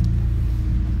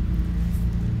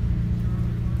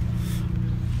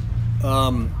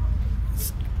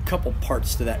 Couple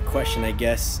parts to that question, I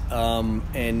guess.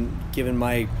 And given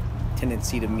my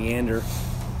tendency to meander,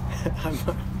 I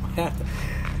might have to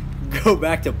go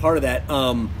back to part of that.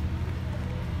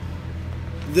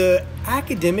 The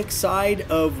academic side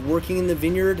of working in the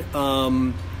vineyard,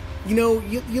 you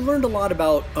learned a lot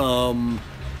about,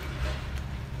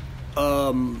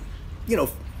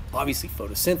 obviously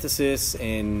photosynthesis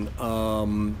and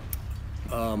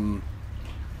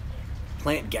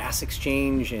plant gas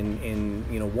exchange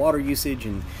and water usage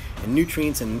and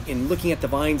nutrients and looking at the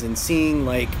vines and seeing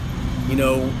like,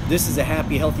 this is a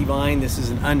happy, healthy vine, this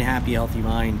is an unhappy, healthy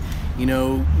vine.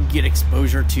 Get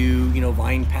exposure to,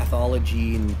 vine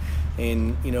pathology and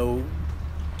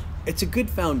it's a good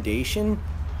foundation.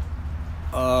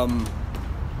 I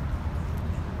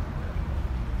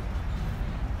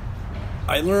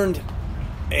learned,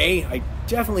 I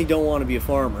definitely don't want to be a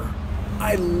farmer.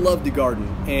 I love to garden,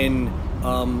 and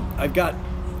I've got,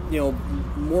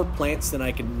 more plants than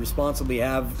I can responsibly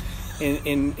have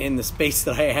in the space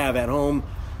that I have at home.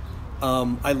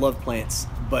 I love plants,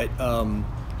 but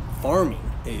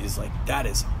farming is like, that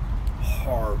is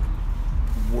hard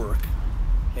work,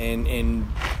 and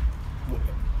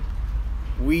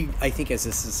we, I think as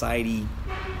a society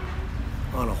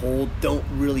on a whole, don't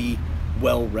really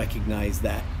well recognize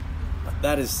that.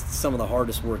 That is some of the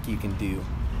hardest work you can do.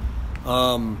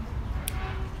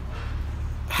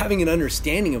 Having an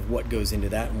understanding of what goes into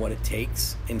that and what it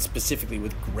takes, and specifically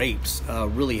with grapes,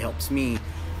 really helps me.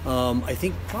 I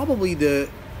think probably the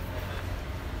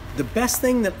best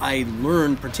thing that I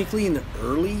learned, particularly in the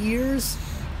early years,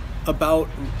 about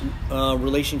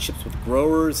relationships with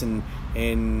growers and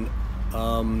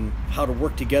how to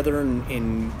work together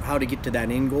and how to get to that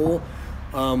end goal,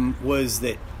 was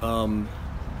that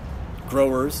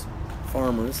growers,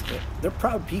 farmers, they're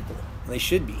proud people. They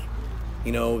should be.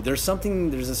 There's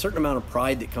a certain amount of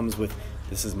pride that comes with,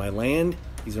 this is my land,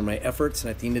 these are my efforts, and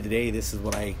at the end of the day, this is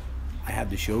what I have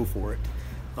to show for it.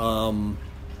 I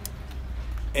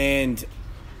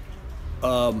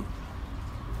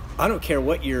don't care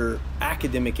what your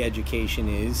academic education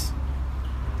is,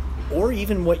 or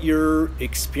even what your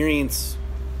experience,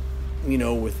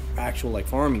 with actual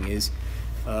farming is.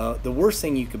 The worst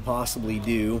thing you could possibly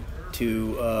do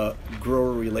to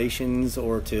grower relations,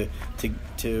 or to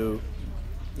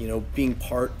being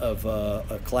part of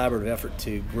a collaborative effort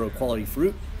to grow quality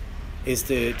fruit, is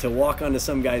to walk onto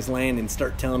some guy's land and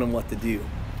start telling him what to do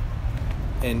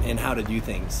and how to do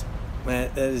things.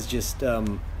 That is just,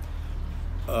 I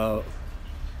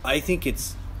think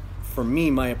it's, for me,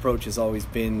 my approach has always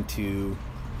been to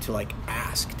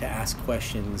ask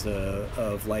questions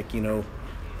of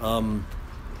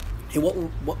hey, what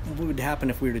would happen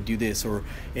if we were to do this, or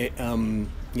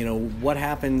what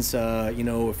happens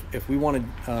if we wanted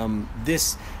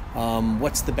this,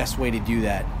 what's the best way to do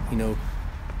that?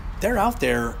 They're out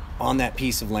there on that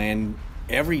piece of land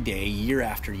every day, year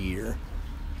after year.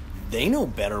 They know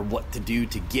better what to do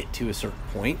to get to a certain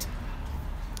point.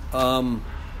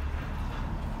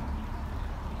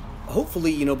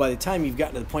 Hopefully, by the time you've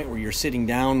gotten to the point where you're sitting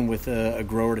down with a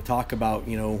grower to talk about,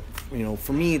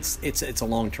 for me, it's a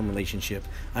long-term relationship.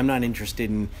 I'm not interested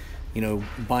in,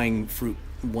 buying fruit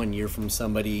one year from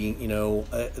somebody.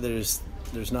 There's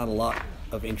not a lot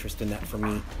of interest in that for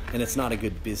me, and it's not a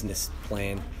good business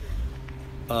plan.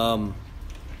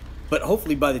 But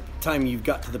hopefully, by the time you've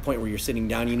got to the point where you're sitting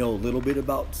down, you know a little bit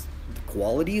about the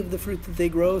quality of the fruit that they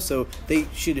grow. So they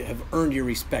should have earned your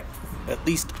respect, at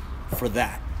least for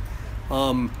that.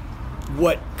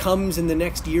 What comes in the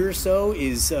next year or so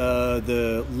is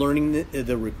the learning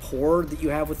the rapport that you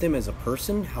have with them as a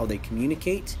person, how they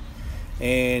communicate,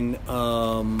 and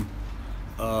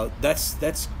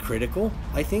that's critical,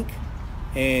 I think.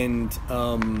 And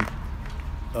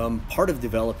part of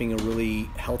developing a really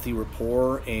healthy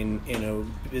rapport and a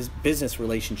business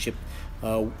relationship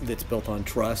that's built on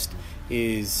trust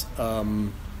is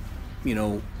more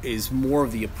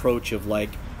of the approach of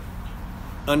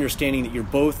understanding that you're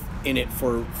both in it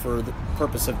for the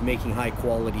purpose of making high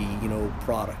quality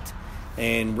product,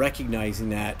 and recognizing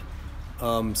that,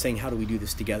 saying, how do we do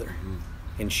this together,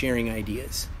 and sharing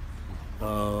ideas.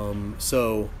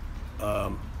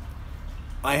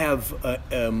 I have a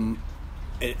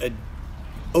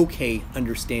okay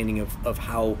understanding of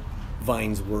how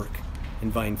vines work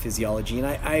and vine physiology, and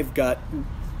I've got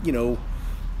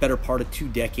better part of 2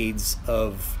 decades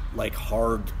of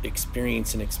hard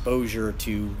experience and exposure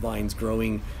to vines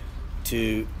growing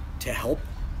to help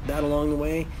that along the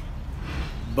way.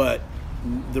 But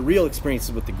the real experience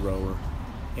is with the grower,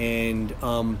 and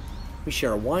we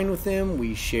share a wine with them,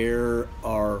 we share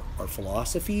our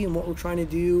philosophy and what we're trying to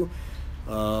do,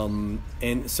 and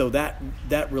so that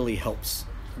really helps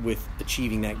with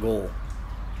achieving that goal,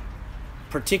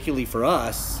 particularly for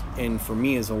us and for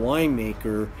me as a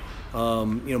winemaker.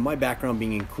 My background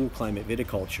being in cool climate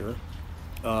viticulture,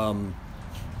 and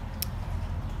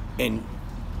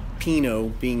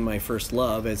Pinot being my first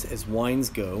love as wines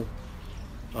go,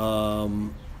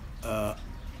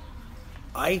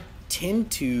 I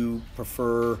tend to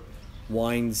prefer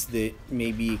wines that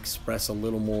maybe express a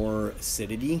little more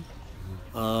acidity.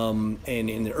 And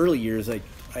in the early years, I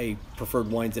preferred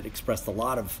wines that expressed a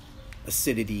lot of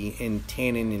acidity and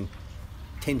tannin and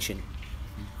tension.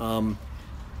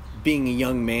 Being a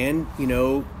young man,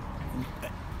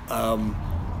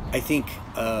 I think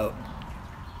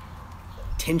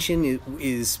tension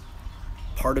is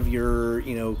part of your,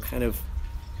 kind of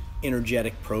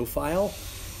energetic profile.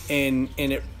 And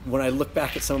when I look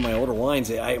back at some of my older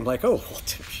wines, I'm like, oh, well,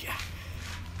 yeah.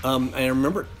 I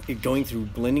remember going through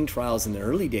blending trials in the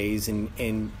early days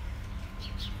and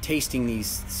tasting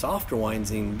these softer wines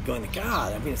and going,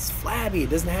 God, it's flabby. It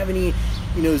doesn't have any,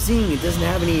 zing. It doesn't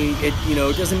have any, it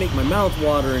doesn't make my mouth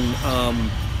water.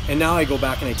 And now I go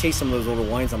back and I taste some of those older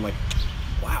wines. I'm like,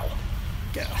 wow,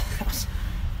 yeah, that's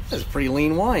a pretty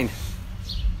lean wine.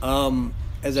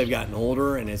 As I've gotten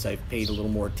older and as I've paid a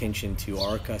little more attention to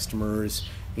our customers,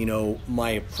 my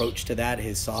approach to that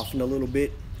has softened a little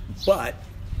bit. But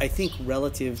I think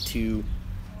relative to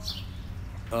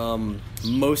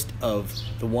most of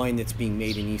the wine that's being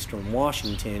made in Eastern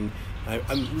Washington, at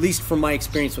least from my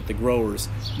experience with the growers,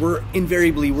 we're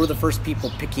the first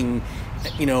people picking,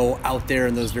 out there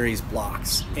in those various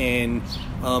blocks. And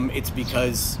it's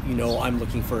because, I'm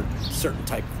looking for a certain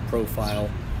type of profile.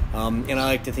 And I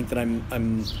like to think that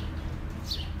I'm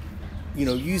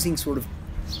using sort of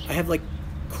have like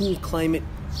cool climate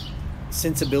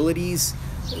sensibilities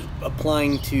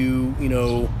applying to, you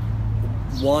know,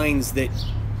 wines that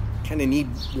kind of need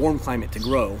warm climate to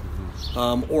grow,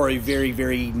 or a very,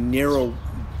 very narrow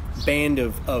band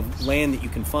of land that you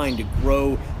can find to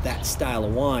grow that style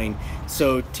of wine.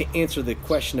 So to answer the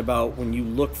question about when you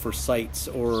look for sites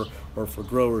or for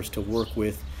growers to work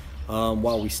with,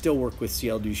 while we still work with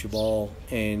Ciel du Cheval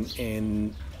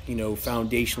and you know,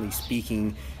 foundationally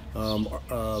speaking,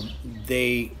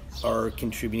 they are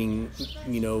contributing,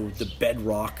 you know, the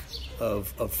bedrock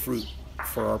of fruit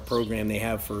for our program. They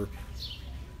have for,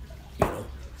 you know,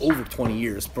 over 20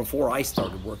 years. Before I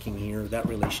started working here, that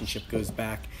relationship goes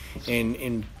back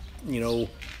and you know,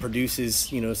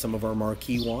 produces, you know, some of our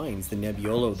marquee wines, the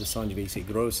Nebbiolo, the Sangiovese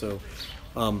Grosso.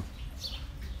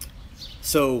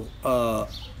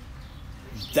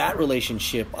 That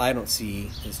relationship I don't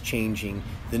see as changing.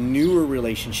 The newer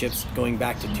relationships going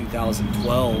back to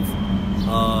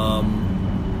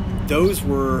 2012, those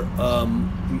were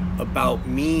about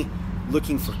me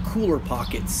looking for cooler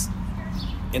pockets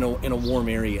in a warm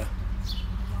area.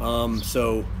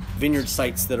 So vineyard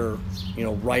sites that are, you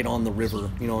know, right on the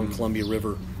river, you know, on Columbia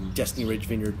River, Destiny Ridge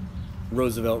Vineyard,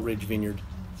 Roosevelt Ridge Vineyard,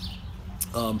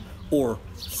 or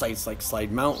sites like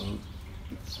Slide Mountain,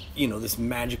 you know, this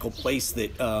magical place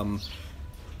that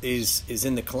is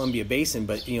in the Columbia Basin,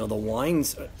 but, you know, the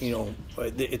wines, you know,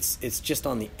 it's just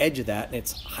on the edge of that, and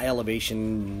it's high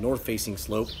elevation, north-facing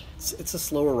slope. It's a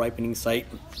slower ripening site,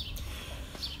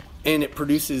 and it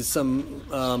produces some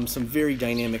very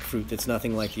dynamic fruit that's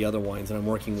nothing like the other wines that I'm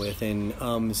working with,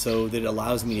 and so that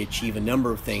allows me to achieve a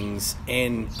number of things,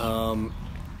 and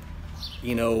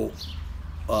you know,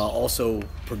 also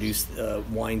produce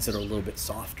wines that are a little bit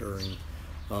softer, and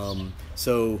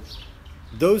so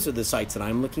those are the sites that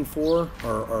I'm looking for,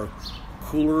 are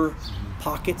cooler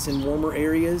pockets in warmer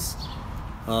areas.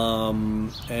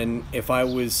 And if I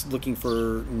was looking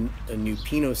for a new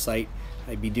Pinot site,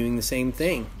 I'd be doing the same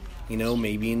thing. You know,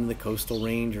 maybe in the coastal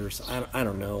range, or I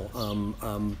don't know.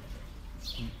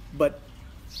 But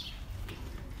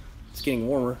it's getting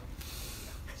warmer.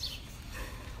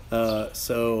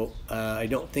 So I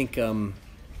don't think, I mean,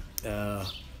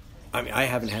 I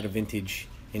haven't had a vintage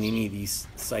in any of these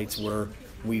sites where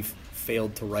we've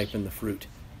failed to ripen the fruit.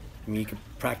 I mean, you could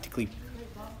practically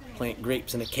plant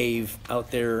grapes in a cave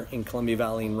out there in Columbia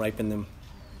Valley and ripen them.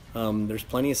 There's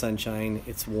plenty of sunshine,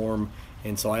 it's warm,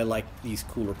 and so I like these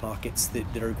cooler pockets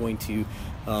that are going to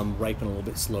ripen a little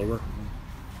bit slower.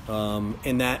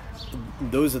 And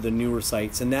those are the newer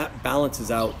sites, and that balances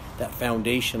out that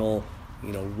foundational,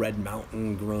 you know, Red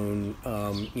Mountain grown,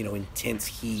 you know, intense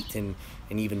heat and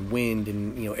even wind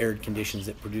and, you know, arid conditions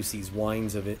that produce these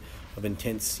wines of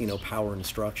intense, you know, power and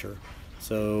structure.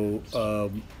 So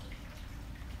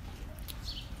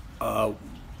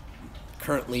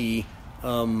currently,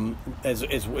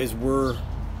 as we're,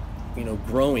 you know,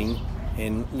 growing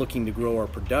and looking to grow our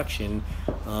production,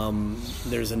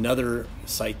 there's another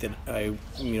site that I,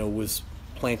 you know, was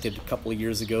planted a couple of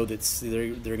years ago that's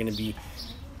they're going to be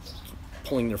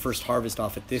pulling their first harvest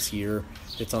off it this year.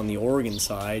 It's on the Oregon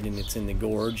side, and it's in the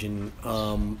gorge, and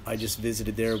I just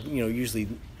visited there. You know, usually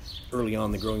early on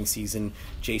in the growing season,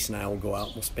 Jason and I will go out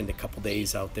and we'll spend a couple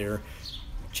days out there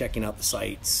checking out the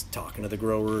sites, talking to the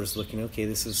growers, looking, okay,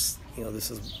 this is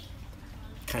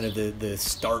kind of the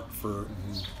start for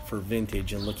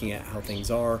vintage, and looking at how things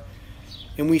are.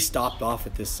 And we stopped off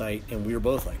at this site, and we were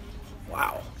both like,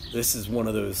 wow, this is one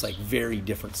of those like very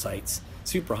different sites.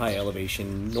 Super high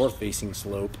elevation, north-facing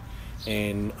slope,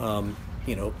 and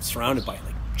you know, surrounded by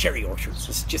like cherry orchards.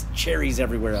 It's just cherries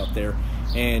everywhere out there,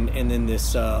 and then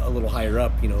this a little higher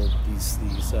up, you know, these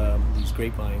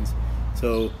grapevines.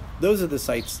 So those are the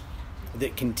sites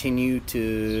that continue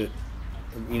to,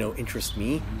 you know, interest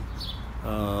me.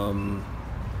 And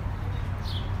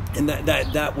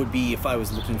that would be if I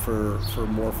was looking for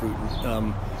more fruit,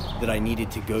 that I needed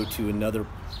to go to another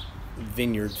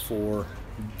vineyard for.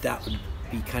 That would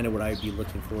be kind of what I'd be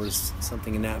looking for, is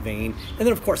something in that vein. And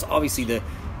then, of course, obviously the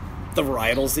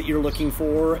varietals that you're looking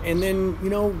for, and then, you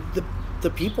know, the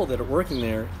people that are working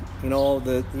there. You know,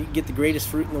 you get the greatest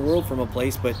fruit in the world from a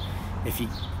place, but if you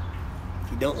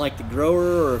don't like the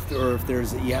grower, or if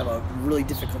you have a really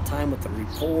difficult time with the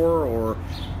rapport, or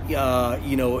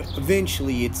you know,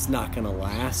 eventually it's not going to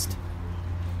last.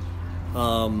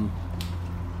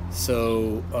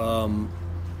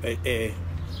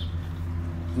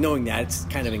 Knowing that, it's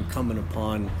kind of incumbent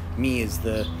upon me as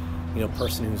the, you know,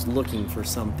 person who's looking for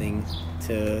something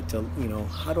to you know,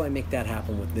 how do I make that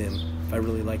happen with them? If I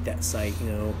really like that site, you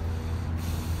know,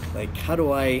 like how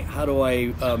do I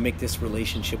make this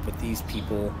relationship with these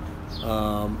people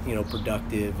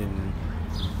productive,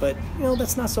 but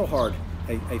that's not so hard.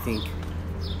 I think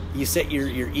you set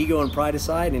your ego and pride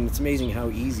aside, and it's amazing how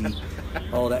easy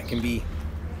all that can be.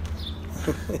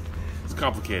 It's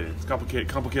complicated. It's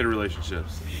complicated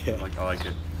relationships. Yeah. I like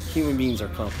it. Human beings are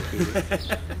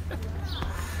complicated.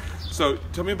 So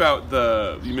tell me about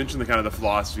you mentioned the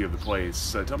philosophy of the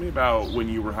place. Tell me about when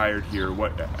you were hired here,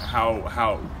 what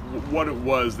it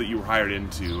was that you were hired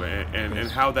into, and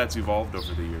how that's evolved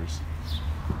over the years.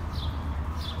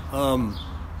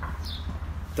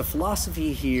 The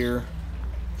philosophy here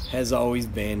has always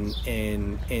been,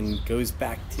 and goes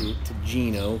back to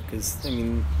Gino, because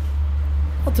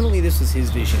ultimately this was his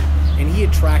vision, and he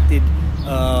attracted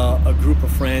a group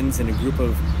of friends and a group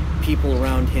of people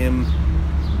around him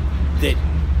that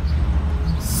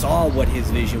saw what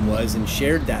his vision was and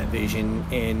shared that vision,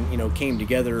 and came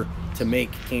together to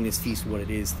make Cana's Feast what it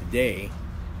is today.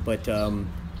 But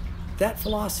that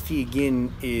philosophy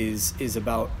again is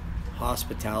about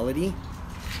hospitality.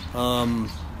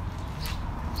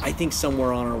 I think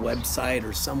somewhere on our website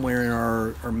or somewhere in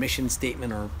our mission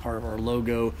statement or part of our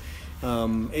logo,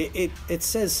 it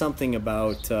says something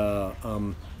about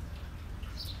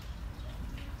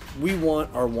we want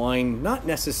our wine not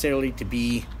necessarily to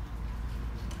be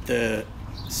the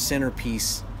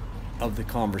centerpiece of the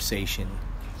conversation.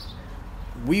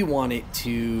 We want it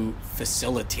to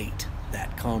facilitate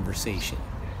that conversation.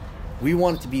 We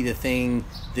want it to be the thing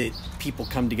that people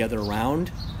come together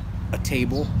around a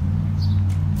table,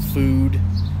 food,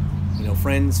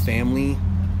 friends, family,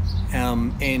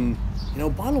 and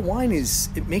bottled wine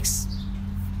it makes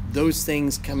those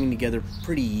things coming together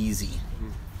pretty easy.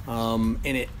 And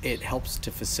it helps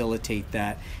to facilitate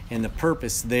that, and the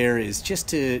purpose there is just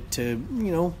to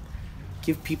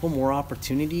give people more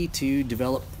opportunity to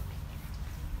develop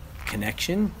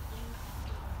connection,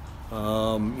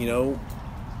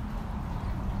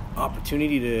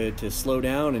 opportunity to slow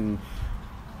down and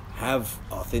have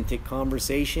authentic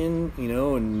conversation,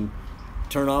 and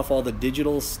turn off all the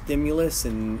digital stimulus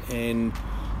and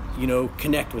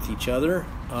connect with each other.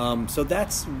 So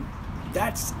that's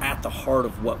at the heart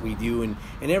of what we do, and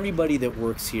everybody that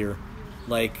works here,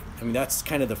 that's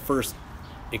kind of the first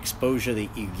exposure that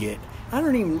you get.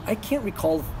 I can't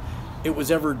recall if it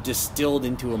was ever distilled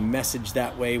into a message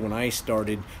that way when I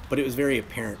started, but it was very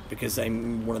apparent, because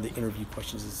one of the interview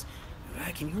questions is,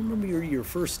 can you remember your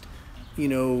first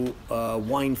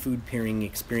wine food pairing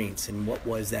experience, and what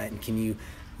was that, and can you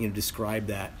describe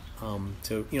that?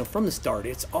 So from the start,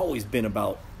 it's always been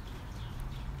about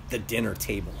the dinner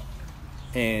table,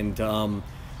 and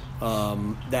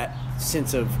that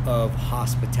sense of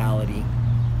hospitality.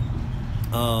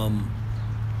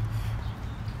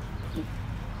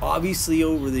 Obviously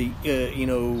over the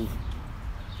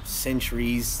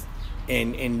centuries,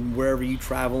 and wherever you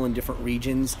travel in different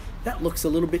regions, that looks a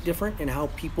little bit different, and how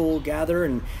people gather,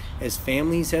 and as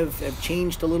families have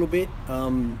changed a little bit,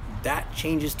 that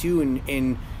changes too,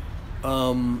 and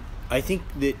I think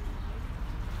that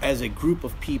as a group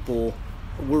of people,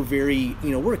 we're very,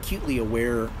 we're acutely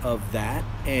aware of that,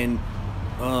 and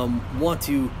want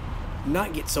to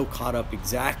not get so caught up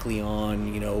exactly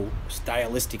on,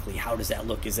 stylistically, how does that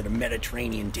look? Is it a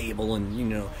Mediterranean table?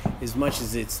 And, as much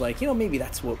as it's maybe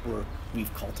that's what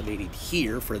we've cultivated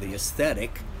here for the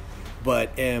aesthetic,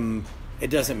 but it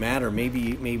doesn't matter.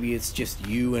 Maybe it's just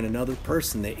you and another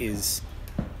person that is,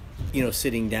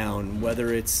 sitting down,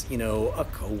 whether it's, a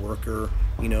coworker,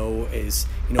 is,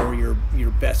 or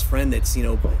your best friend. That's,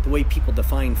 the way people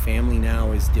define family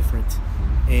now is different,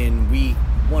 and we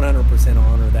 100%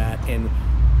 honor that and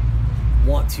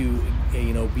want to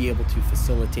be able to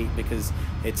facilitate, because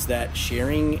it's that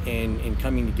sharing and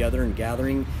coming together and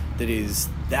gathering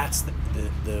that's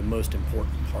the most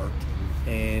important part.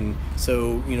 And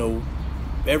so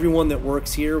everyone that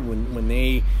works here, when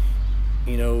they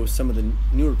some of the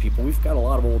newer people, we've got a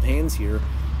lot of old hands here,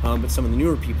 but some of the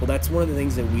newer people, that's one of the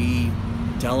things that we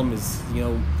tell them is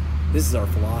this is our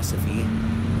philosophy,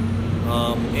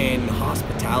 and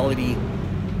hospitality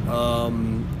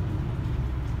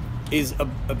is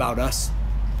about us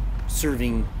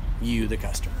serving you, the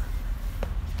customer.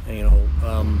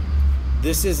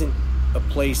 This isn't a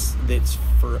place that's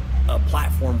for a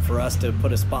platform for us to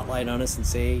put a spotlight on us and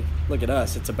say, look at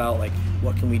us. It's about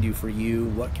what can we do for you?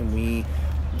 What can we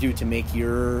do to make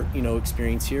your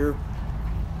experience here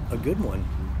a good one?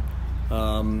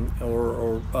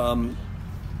 Or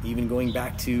even going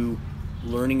back to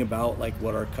learning about like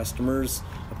what our customers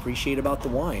appreciate about the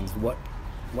wines. What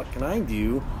can I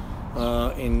do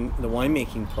in the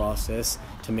winemaking process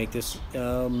to make this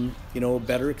a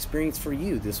better experience for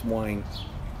you, this wine?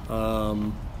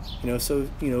 So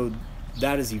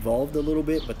that has evolved a little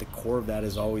bit, but the core of that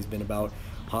has always been about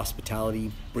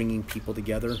hospitality, bringing people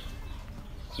together,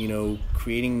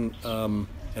 creating an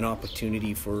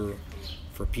opportunity for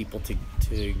people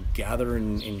to gather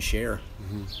and share.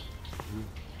 Mm-hmm. Mm-hmm.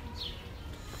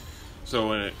 So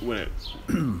when it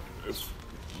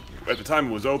at the time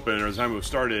it was open, or the time it was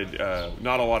started,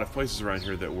 not a lot of places around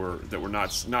here that were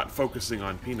not focusing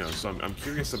on Pinot. So I'm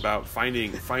curious about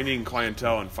finding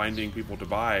clientele and finding people to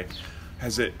buy.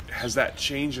 Has that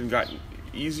changed and gotten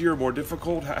easier, more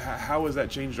difficult? How has that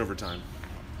changed over time?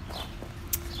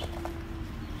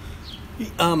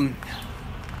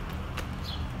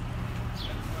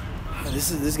 This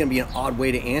is going to be an odd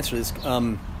way to answer this.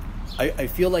 I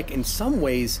feel like in some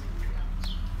ways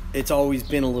it's always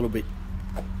been a little bit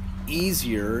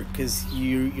easier because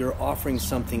you're offering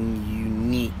something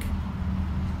unique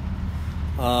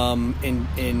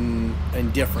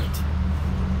and different.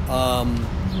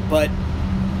 But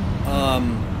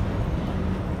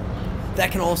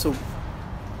that can also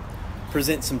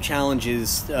present some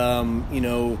challenges,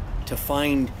 to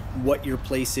find what your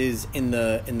place is in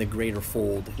the greater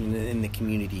fold, in the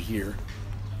community here.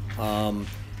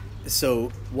 So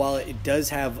while it does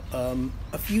have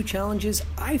a few challenges,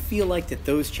 I feel like that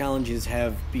those challenges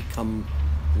have become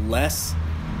less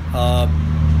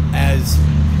as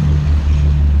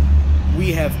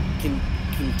we have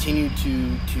continued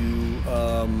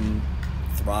to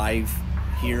thrive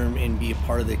here and be a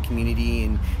part of the community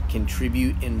and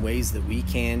contribute in ways that we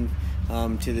can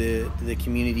to the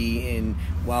community. And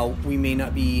while we may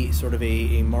not be sort of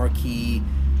a marquee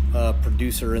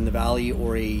producer in the valley,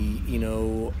 or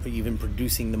even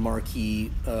producing the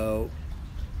marquee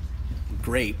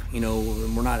grape,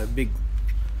 and we're not a big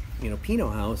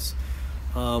Pinot house,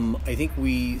 I think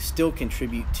we still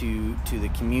contribute to the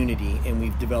community, and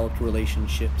we've developed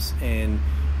relationships and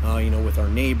with our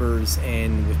neighbors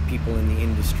and with people in the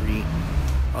industry.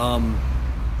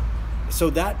 So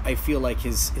that I feel like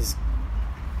has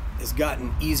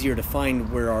gotten easier to find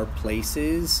where our place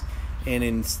is,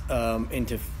 and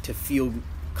to feel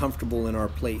comfortable in our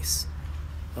place.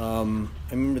 I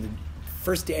remember the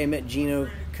first day I met Gino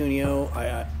Cuneo.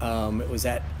 I was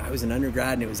an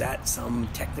undergrad, and it was at some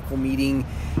technical meeting,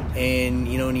 and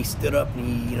and he stood up,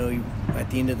 and he at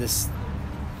the end of this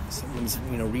someone's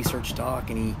research talk,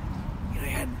 and he I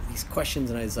had these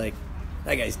questions, and I was like,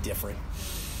 that guy's different.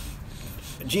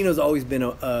 Gino's always been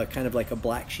a kind of like a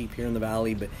black sheep here in the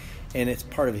valley, and it's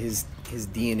part of his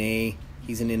DNA.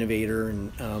 He's an innovator,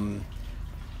 and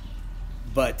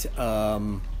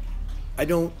I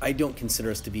don't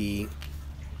consider us to be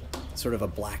sort of a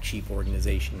black sheep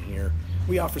organization here.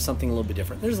 We offer something a little bit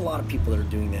different. There's a lot of people that are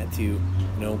doing that too.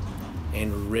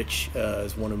 Andrew Rich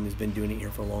is one of them who's been doing it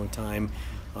here for a long time.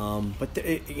 But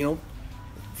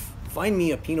find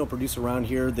me a Pinot producer around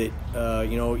here that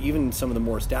even some of the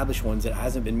more established ones that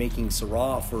hasn't been making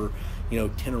Syrah for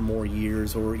 10 or more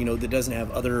years, or that doesn't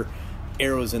have other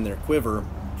arrows in their quiver,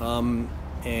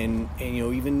 and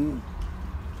even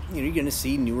you're going to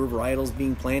see newer varietals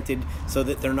being planted so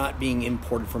that they're not being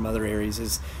imported from other areas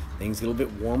as things get a little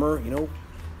bit warmer.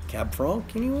 Cab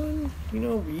Franc, anyone?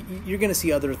 You're going to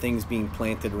see other things being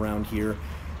planted around here,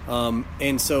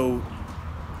 and so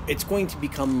it's going to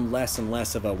become less and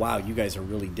less of a wow, you guys are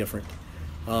really different.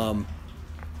 On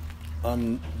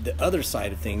the other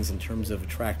side of things, in terms of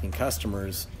attracting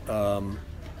customers,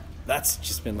 that's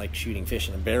just been like shooting fish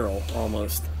in a barrel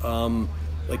almost.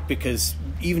 Because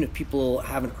even if people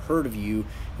haven't heard of you,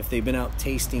 if they've been out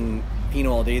tasting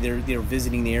Pinot all day, they're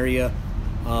visiting the area.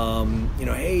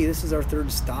 Hey, this is our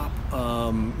third stop.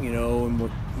 And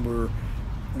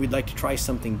we'd like to try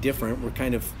something different. We're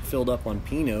kind of filled up on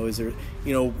Pinot. Is there,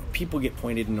 people get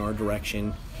pointed in our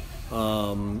direction.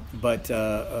 But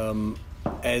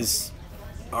as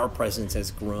our presence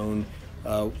has grown,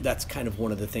 that's kind of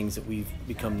one of the things that we've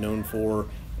become known for,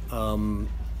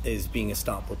 is being a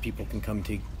stop where people can come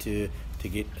to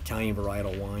get Italian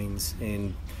varietal wines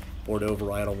and Bordeaux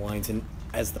varietal wines. And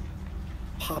as the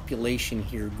population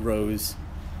here grows,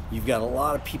 you've got a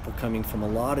lot of people coming from a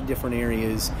lot of different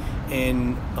areas,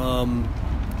 and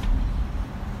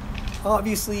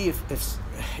obviously, if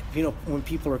when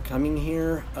people are coming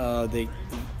here,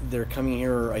 they're coming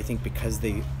here, I think, because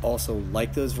they also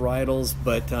like those varietals.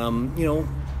 But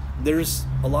there's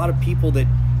a lot of people that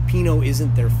Pinot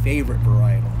isn't their favorite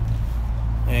varietal,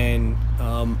 and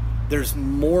there's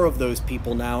more of those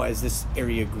people now as this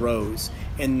area grows,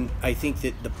 and I think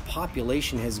that the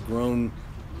population has grown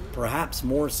perhaps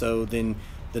more so than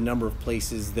the number of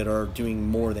places that are doing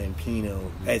more than Pinot,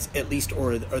 as at least,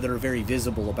 or that are very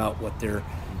visible about what they're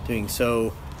doing.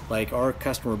 So, like, our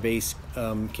customer base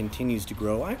continues to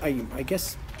grow. I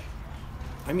guess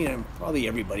I mean, probably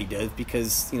everybody does,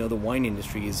 because the wine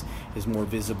industry is more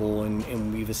visible,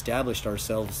 and we've established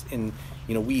ourselves in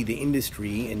the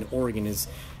industry in Oregon has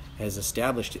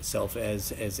established itself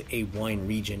as a wine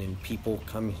region, and people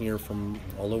come here from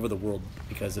all over the world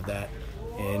because of that,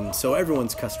 and so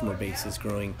everyone's customer base is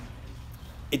growing.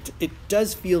 It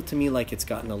does feel to me like it's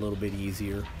gotten a little bit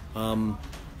easier,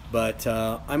 but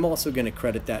I'm also going to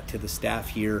credit that to the staff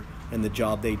here and the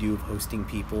job they do of hosting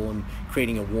people and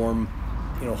creating a warm,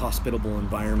 hospitable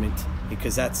environment,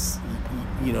 because that's,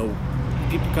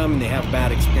 people come and they have a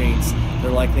bad experience,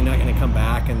 they're likely not going to come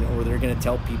back, or they're going to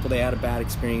tell people they had a bad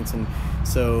experience. And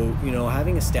so,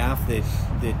 having a staff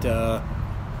that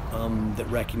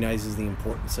recognizes the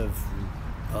importance of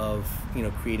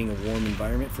creating a warm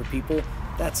environment for people,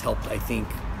 that's helped, I think,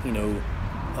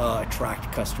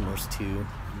 attract customers too,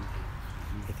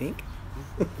 I think.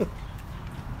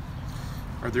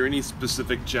 Are there any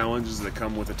specific challenges that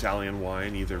come with Italian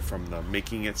wine, either from the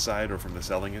making it side or from the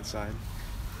selling it side?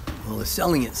 Well, the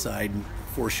selling it side,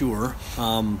 for sure.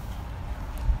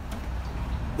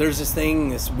 There's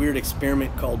this weird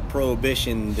experiment called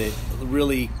Prohibition that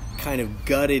really kind of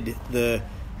gutted the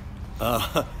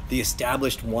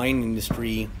established wine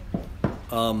industry,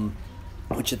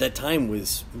 which at that time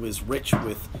was rich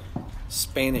with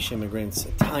Spanish immigrants,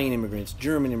 Italian immigrants,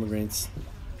 German immigrants,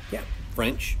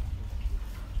 French.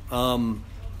 And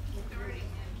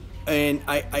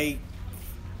I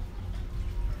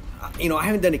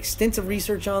haven't done extensive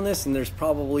research on this, and there's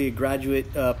probably a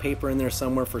graduate paper in there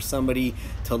somewhere for somebody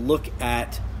to look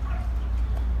at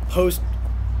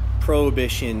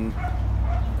post-Prohibition.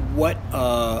 What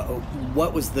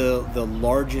was the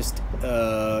largest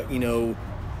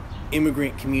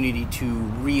immigrant community to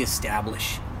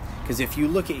reestablish? Because if you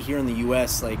look at here in the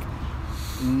U.S., like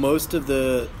most of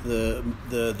the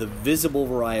visible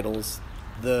varietals,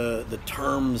 the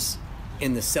terms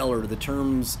in the cellar, the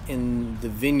terms in the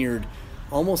vineyard,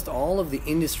 almost all of the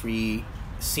industry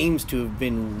seems to have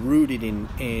been rooted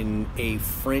in a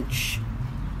French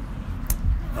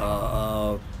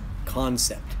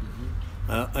concept.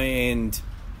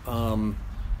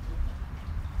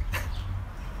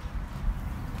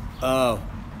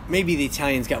 Maybe the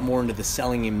Italians got more into the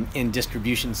selling and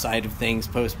distribution side of things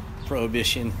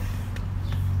post-Prohibition.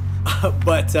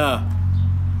 But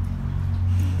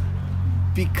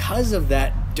because of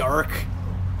that dark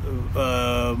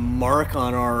mark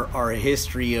on our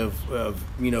history of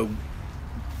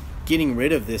getting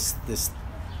rid of this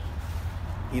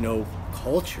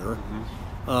culture,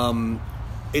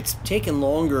 it's taken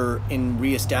longer in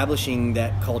reestablishing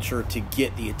that culture to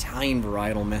get the Italian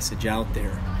varietal message out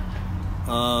there.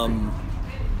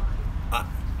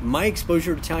 My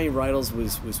exposure to Italian varietals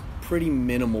was pretty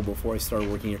minimal before I started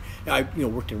working here. I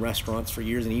worked in restaurants for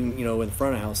years, and even in the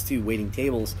front of house too, waiting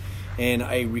tables. And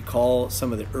I recall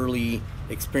some of the early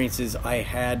experiences I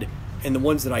had, and the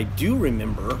ones that I do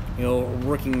remember,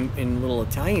 working in little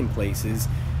Italian places,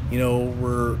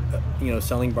 were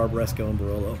selling Barbaresco and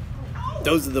Barolo.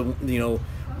 Those are the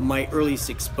my earliest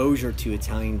exposure to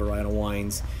Italian varietal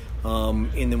wines.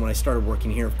 And then when I started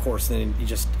working here, of course, then you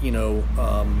just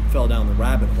fell down the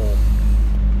rabbit hole.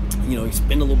 You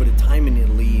spend a little bit of time in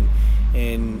Italy,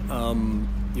 and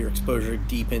your exposure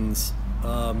deepens.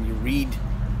 You read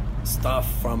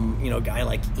stuff from a guy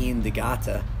like Ian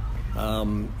DeGatta.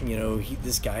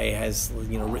 This guy has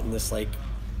written this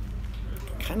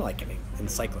kind of like an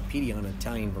encyclopedia on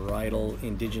Italian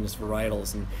indigenous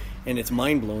varietals, and it's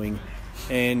mind blowing.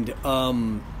 And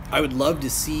I would love to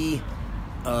see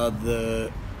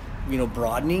the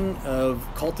broadening of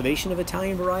cultivation of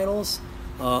Italian varietals.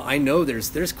 I know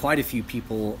there's quite a few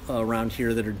people around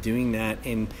here that are doing that,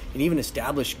 and even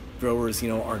established growers,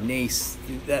 Arnace,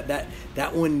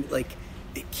 that one,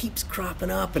 it keeps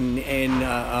cropping up, and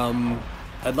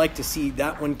I'd like to see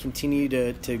that one continue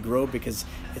to grow, because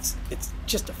it's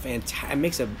just it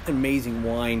makes an amazing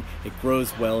wine. It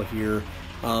grows well here,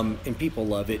 and people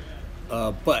love it.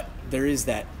 But there is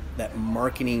that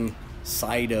marketing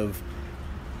side of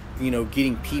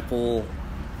getting people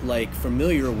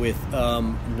familiar with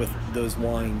those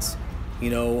wines.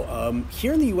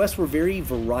 Here in the U.S. we're very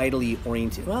varietally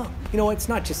oriented. Well, it's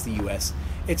not just the U.S.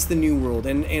 It's the New World,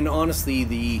 and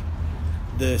honestly,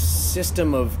 the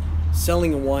system of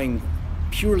selling a wine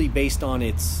purely based on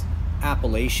its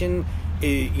appellation,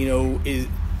 is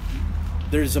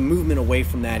there's a movement away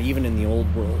from that, even in the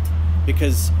Old World,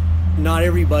 because not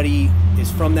everybody is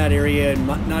from that area, and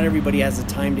not everybody has the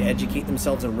time to educate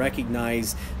themselves and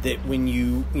recognize that when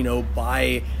you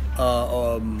buy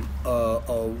a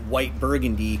white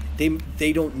Burgundy,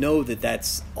 they don't know that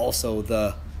that's also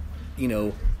the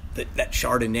that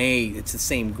Chardonnay. It's the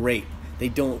same grape. They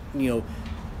don't,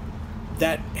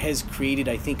 that has created,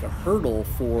 I think, a hurdle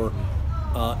for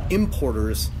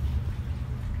importers,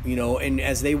 and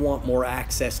as they want more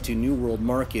access to New World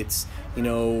markets,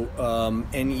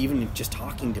 and even just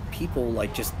talking to people,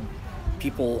 like just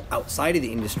people outside of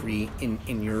the industry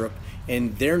in Europe,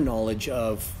 and their knowledge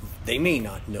of, they may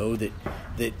not know that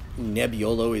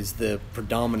Nebbiolo is the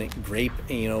predominant grape,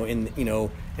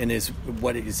 and is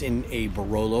what it is in a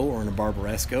Barolo or in a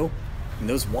Barbaresco. And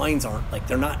those wines aren't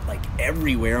they're not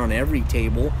everywhere on every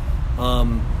table.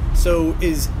 So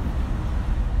as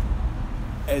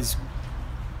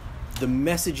the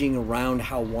messaging around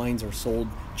how wines are sold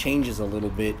changes a little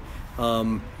bit,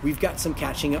 we've got some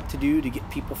catching up to do to get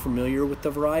people familiar with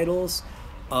the varietals.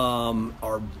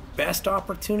 Our best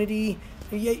opportunity,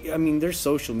 there's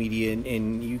social media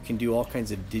and you can do all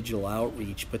kinds of digital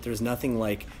outreach, but there's nothing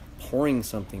like pouring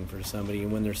something for somebody,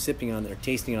 and when they're sipping on it or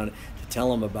tasting on it, to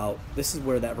tell them about, this is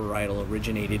where that varietal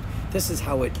originated, this is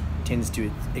how it tends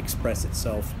to express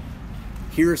itself.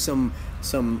 Here are some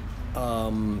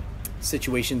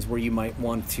situations where you might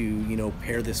want to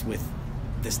pair this with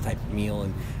this type of meal,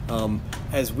 and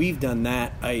as we've done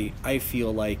that, I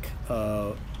feel like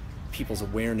people's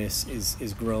awareness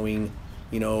is growing.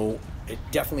 It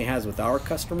definitely has with our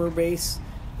customer base,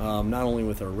 not only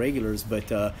with our regulars, but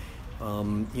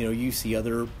you see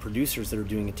other producers that are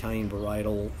doing Italian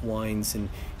varietal wines, and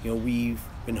we've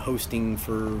been hosting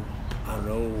for, I don't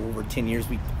know, over 10 years.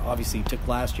 We obviously took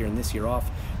last year and this year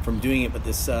off from doing it, but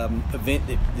this event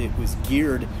that was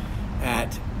geared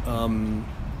at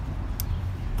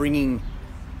bringing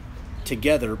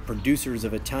together producers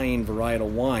of Italian varietal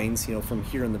wines, from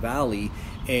here in the valley,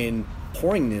 and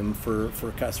pouring them for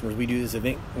customers. We do this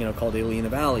event, called Italy in the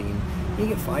Valley, and you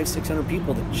get 500-600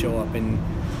 people that show up, and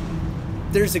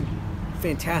there's a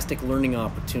fantastic learning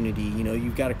opportunity.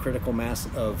 You've got a critical mass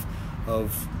of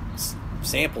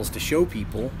samples to show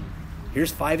people.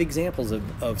 Here's 5 examples of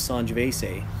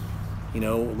Sangiovese. A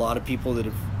lot of people that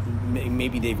have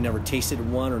maybe they've never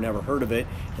tasted one or never heard of it,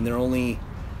 and their only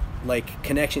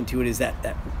connection to it is that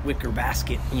wicker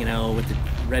basket, with the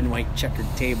red and white checkered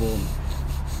table.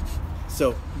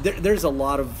 So there's a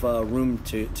lot of room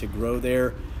to grow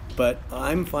there, but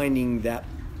I'm finding that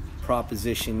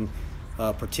proposition,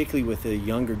 particularly with the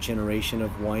younger generation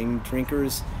of wine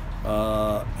drinkers,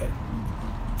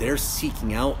 they're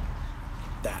seeking out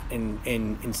that, and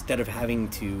instead of having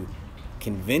to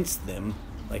convince them,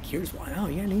 here's why,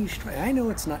 you should try. I know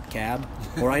it's not Cab,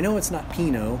 or I know it's not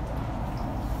Pinot.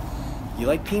 You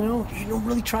like Pinot? You don't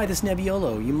really try this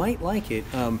Nebbiolo. You might like it.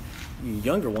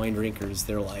 Younger wine drinkers,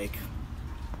 they're like,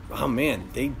 oh man,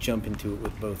 they jump into it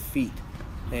with both feet.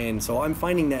 And so I'm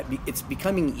finding that it's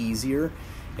becoming easier,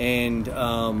 and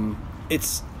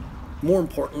it's, more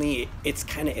importantly, it's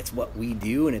what we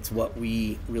do, and it's what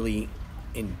we really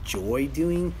enjoy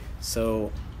doing.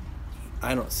 So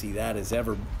I don't see that as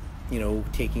ever,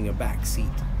 taking a back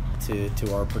seat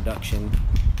to our production.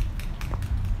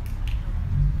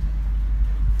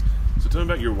 So tell me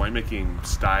about your winemaking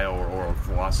style or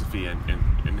philosophy and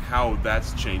how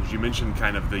that's changed. You mentioned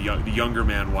kind of the younger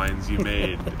man wines you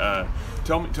made.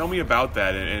 Tell me about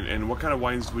that, and what kind of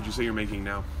wines would you say you're making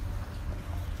now?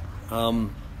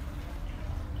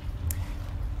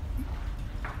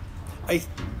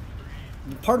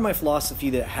 Part of my philosophy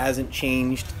that hasn't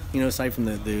changed, aside from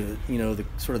the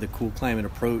sort of the cool climate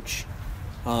approach,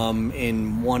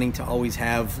 and wanting to always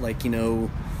have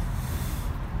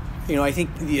I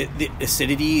think the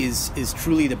acidity is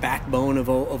truly the backbone of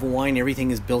a wine.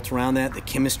 Everything is built around that. The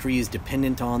chemistry is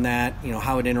dependent on that.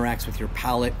 How it interacts with your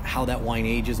palate, how that wine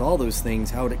ages, all those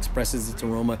things, how it expresses its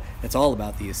aroma. It's all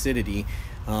about the acidity.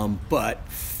 But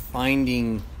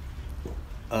finding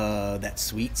that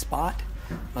sweet spot,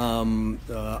 I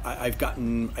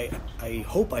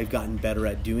hope I've gotten better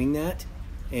at doing that,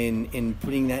 and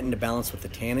putting that into balance with the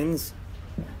tannins.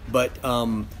 But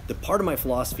the part of my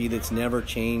philosophy that's never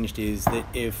changed is that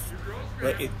if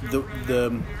the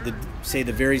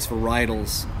various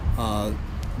varietals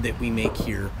that we make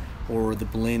here, or the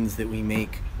blends that we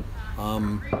make, a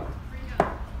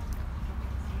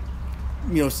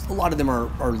lot of them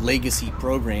are legacy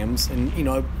programs, and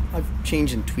I've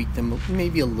changed and tweaked them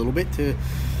maybe a little bit to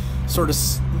sort of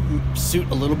suit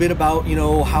a little bit about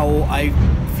how I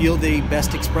feel they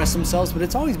best express themselves. But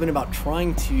it's always been about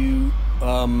trying to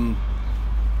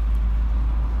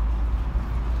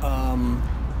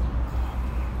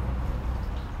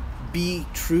be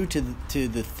true to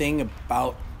the thing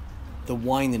about the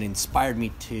wine that inspired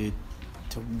me to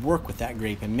work with that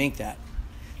grape and make that.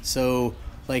 So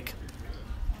I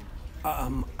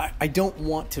don't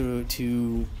want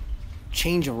to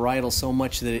change a varietal so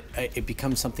much that it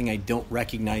becomes something I don't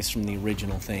recognize from the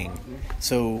original thing.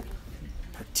 So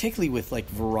particularly with like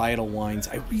varietal wines,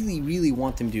 I really, really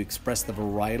want them to express the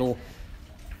varietal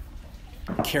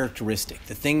characteristic,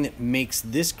 the thing that makes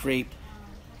this grape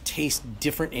taste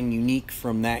different and unique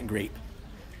from that grape.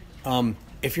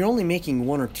 If you're only making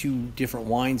one or two different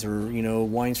wines, or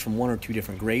wines from one or two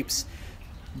different grapes,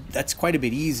 that's quite a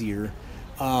bit easier.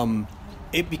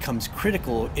 It becomes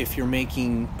critical if you're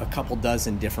making a couple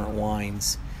dozen different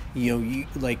wines. You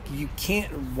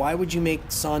can't. Why would you make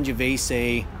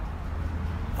Sangiovese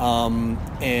and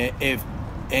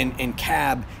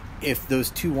Cab if those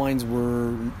two wines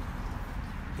were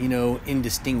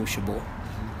indistinguishable?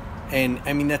 And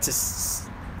I mean that's a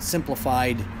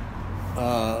simplified.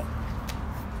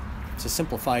 It's a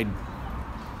simplified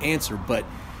answer, but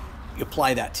you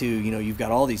apply that to, you've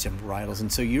got all these different varietals,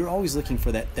 and so you're always looking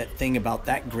for that thing about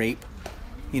that grape,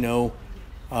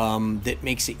 that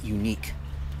makes it unique.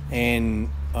 And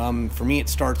for me, it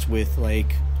starts with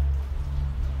like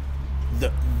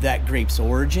that grape's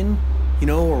origin,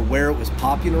 or where it was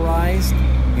popularized,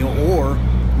 or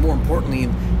more importantly,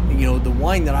 the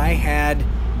wine that I had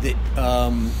that,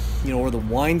 or the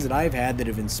wines that I've had that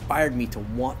have inspired me to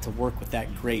want to work with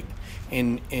that grape,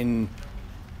 and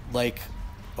like,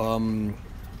 I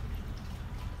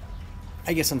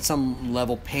guess on some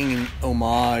level paying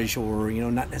homage, or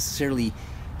not necessarily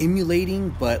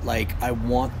emulating, but like I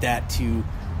want that to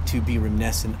be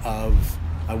reminiscent of.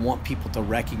 I want people to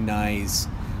recognize,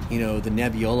 the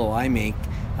Nebbiolo I make.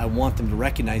 I want them to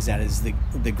recognize that as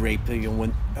the grape.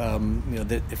 When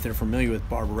if they're familiar with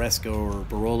Barbaresco or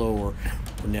Barolo or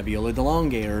Nebbiolo de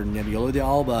Longe or Nebbiolo de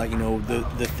Alba,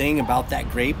 the thing about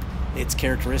that grape, its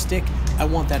characteristic, I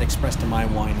want that expressed in my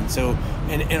wine. And so,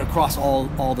 and across all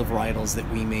the varietals that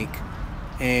we make,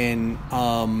 and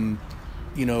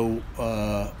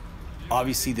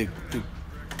obviously the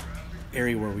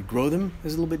area where we grow them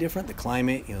is a little bit different. The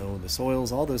climate, the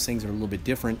soils, all those things are a little bit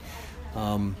different.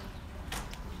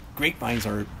 Grapevines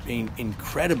are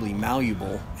incredibly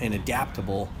malleable and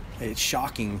adaptable. It's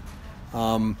shocking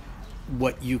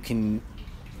what you can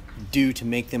do to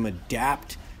make them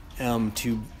adapt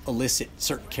to elicit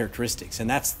certain characteristics, and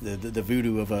that's the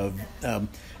voodoo of a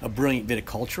brilliant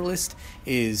viticulturalist,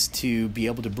 is to be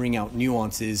able to bring out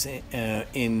nuances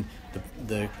in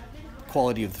the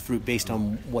quality of the fruit based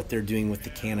on what they're doing with the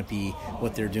canopy,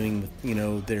 what they're doing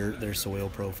with their soil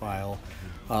profile.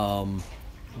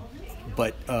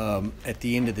 But at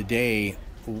the end of the day,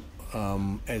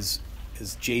 as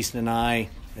Jason and I,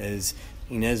 as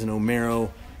Inez and Homero,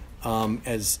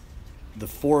 as the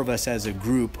four of us as a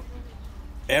group,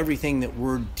 everything that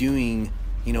we're doing,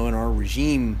 in our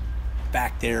regime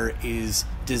back there is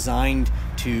designed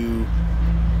to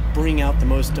bring out the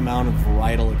most amount of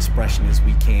varietal expression as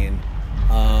we can.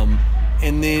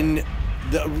 And then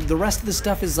the rest of the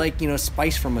stuff is like,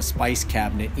 spice from a spice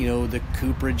cabinet, the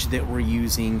cooperage that we're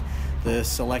using, the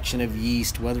selection of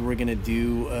yeast, whether we're going to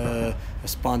do a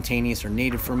spontaneous or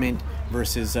native ferment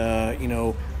versus, hey,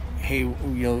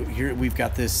 here we've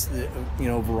got this,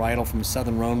 varietal from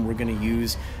Southern Rhone. We're going to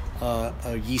use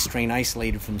a yeast strain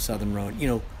isolated from Southern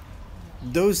Rhone.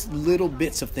 Those little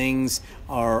bits of things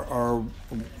are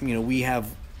we have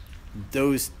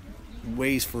those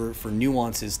ways for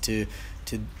nuances to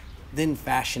then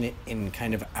fashion it in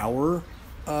kind of our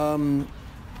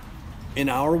in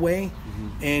our way,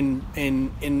 and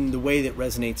in the way that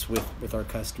resonates with our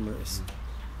customers.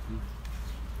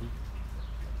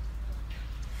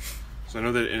 So I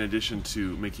know that in addition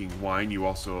to making wine, you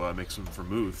also make some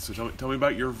vermouth. So tell me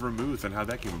about your vermouth and how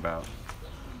that came about.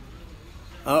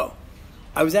 Oh,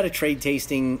 I was at a trade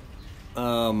tasting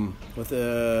with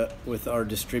our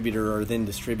distributor, our then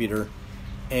distributor,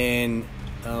 and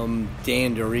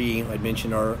Dan Dury, I'd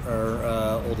mentioned our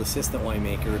old assistant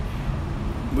winemaker.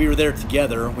 We were there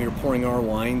together. We were pouring our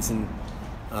wines, and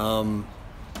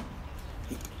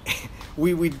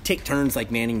we'd take turns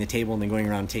like manning the table and then going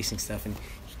around tasting stuff. And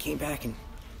he came back and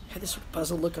had this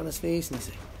puzzled look on his face, and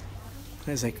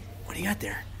I was like, "What do you got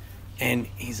there?" And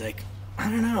he's like, "I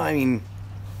don't know. I mean,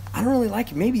 I don't really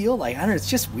like it. Maybe you'll like it. I don't know. It's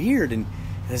just weird." And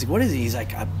I was like, "What is it?" He's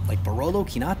like, "Like Barolo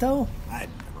Chinato." I'd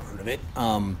never heard of it.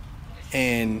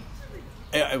 And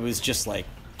it was just like,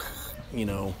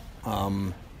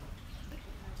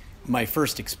 my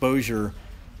first exposure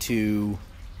to.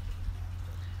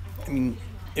 I mean,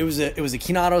 it was a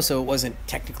Chinato, so it wasn't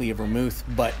technically a vermouth,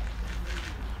 but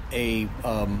an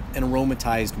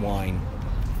aromatized wine.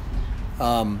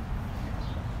 And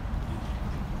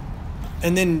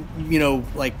then,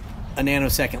 like a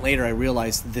nanosecond later, I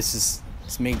realized that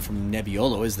it's made from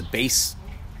Nebbiolo as the base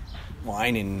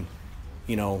wine, and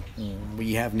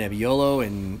we have Nebbiolo,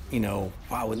 and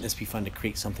wow, wouldn't this be fun to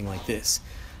create something like this?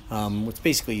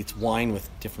 It's wine with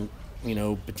different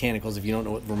botanicals. If you don't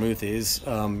know what vermouth is,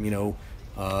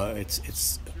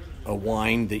 it's a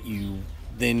wine that you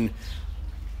then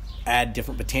add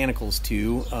different botanicals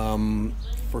to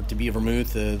for it to be a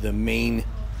vermouth. The main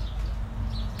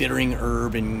bittering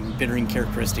herb and bittering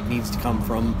characteristic needs to come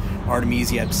from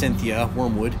Artemisia absinthe,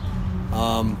 wormwood.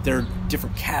 There are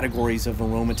different categories of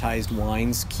aromatized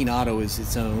wines. Canato is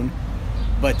its own.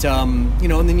 But, and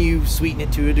then you sweeten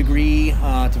it to a degree,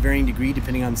 to varying degree,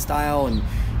 depending on style. And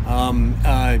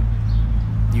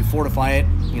you fortify it,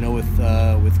 with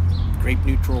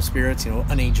grape-neutral spirits,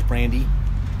 unaged brandy.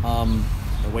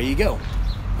 Away you go.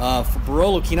 For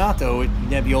Barolo Canato,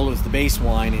 Nebbiolo is the base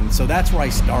wine. And so that's where I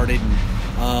started.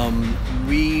 And,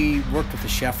 we worked with a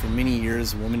chef for many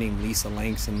years, a woman named Lisa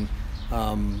Langston.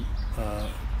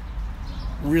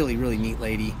 Really, really neat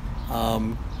lady,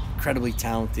 incredibly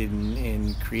talented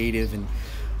and creative, and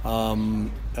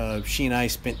she and I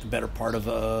spent the better part of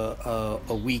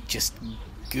a week just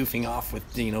goofing off with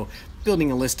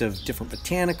building a list of different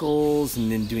botanicals,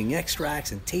 and then doing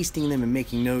extracts and tasting them and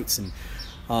making notes,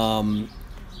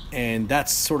 and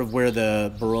that's sort of where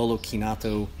the Barolo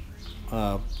Canato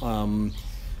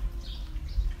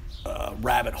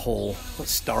rabbit hole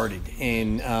started,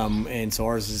 and so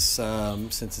ours is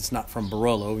since it's not from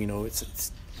Barolo,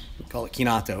 it's we call it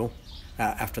Canato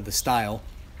after the style,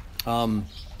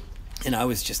 and I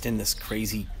was just in this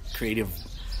crazy creative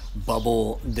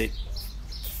bubble that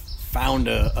found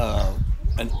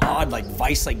an odd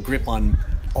vice-like grip on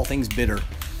all things bitter,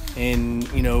 and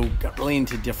got really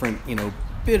into different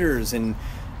bitters and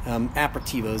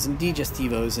aperitivos and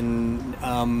digestivos, and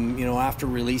after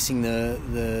releasing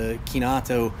the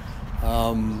Canato,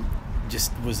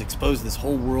 just was exposed to this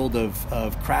whole world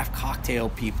of craft cocktail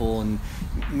people, and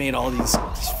made all these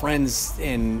friends,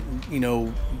 and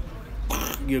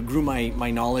grew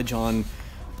my knowledge on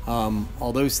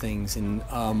all those things, and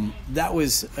that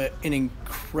was an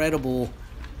incredible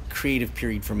creative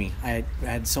period for me. I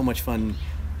had so much fun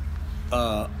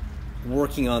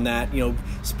working on that,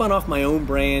 spun off my own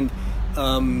brand,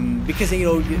 because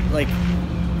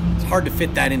it's hard to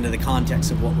fit that into the context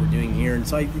of what we're doing here. And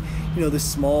so I, this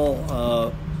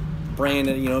small brand,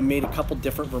 made a couple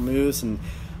different vermouths, and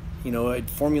I'd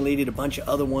formulated a bunch of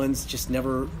other ones, just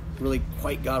never really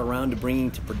quite got around to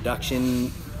bringing to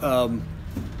production.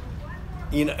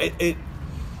 It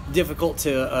difficult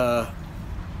to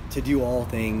do all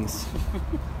things.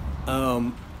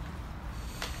 It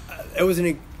was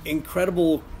an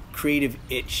incredible creative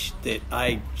itch that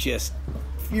I just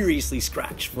furiously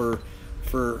scratched for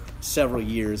several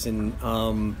years, and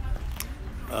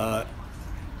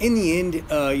in the end,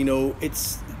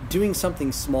 it's doing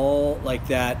something small like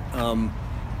that.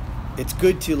 It's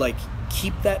good to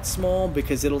keep that small,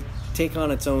 because it'll take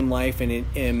on its own life, and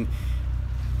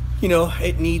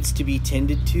it needs to be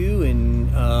tended to,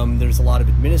 and there's a lot of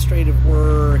administrative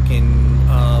work, and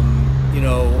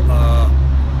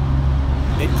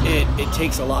it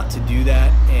takes a lot to do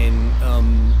that, and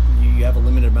you have a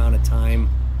limited amount of time.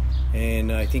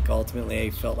 And I think ultimately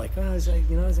I felt like, as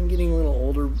I'm getting a little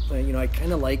older, I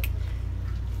kind of like,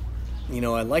 I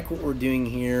like what we're doing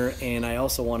here, and I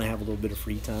also want to have a little bit of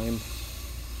free time.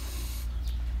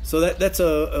 So that's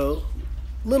a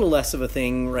little less of a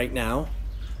thing right now,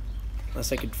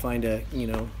 unless I could find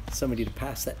somebody to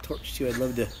pass that torch to. I'd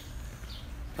love to.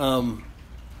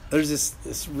 There's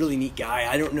this really neat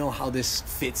guy. I don't know how this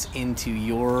fits into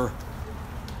your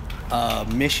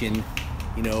mission,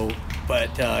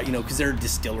 but because they're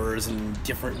distillers and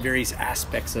different various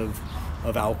aspects of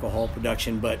alcohol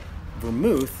production, but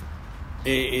vermouth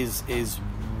is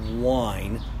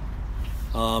wine,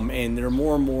 and there are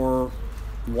more and more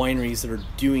wineries that are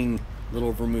doing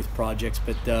little vermouth projects.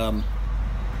 But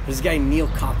there's a guy, Neil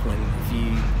Coughlin. If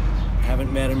you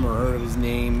haven't met him or heard of his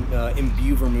name,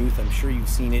 Imbue Vermouth, I'm sure you've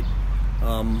seen it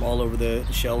all over the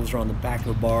shelves or on the back of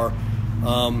the bar.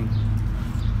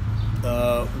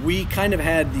 We kind of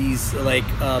had these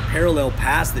parallel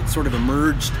paths that sort of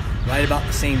emerged right about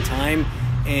the same time,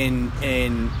 and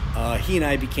he and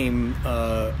I became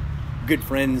good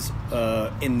friends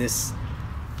in this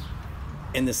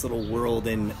little world,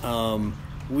 and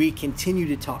we continue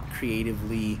to talk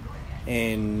creatively.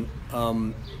 And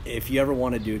if you ever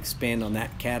wanted to expand on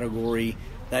that category,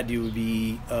 that dude would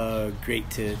be great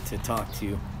to talk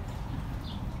to.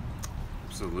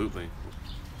 Absolutely.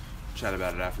 Chat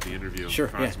about it after the interview. Sure.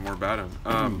 Find some more about him.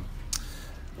 I want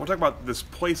to talk about this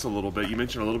place a little bit. You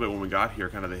mentioned a little bit when we got here,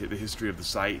 kind of the history of the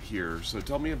site here. So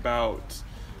tell me about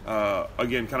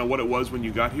again, kind of what it was when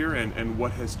you got here, and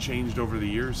what has changed over the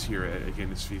years here at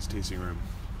Cana's Feast Tasting Room.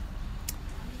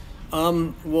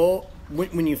 Well,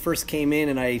 when you first came in,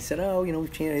 and I said, oh,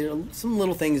 we've changed some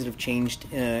little things that have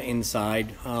changed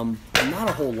inside. Not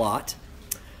a whole lot.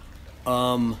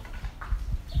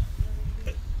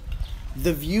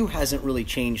 The view hasn't really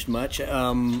changed much.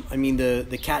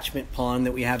 The catchment pond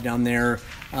that we have down there,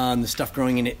 the stuff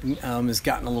growing in it has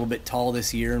gotten a little bit tall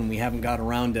this year, and we haven't got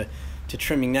around to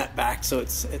trimming that back, so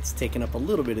it's taken up a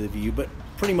little bit of the view, but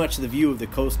pretty much the view of the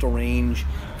coastal range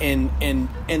and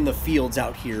the fields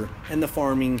out here and the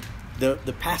farming,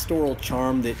 the pastoral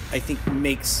charm that I think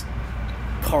makes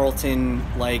Carlton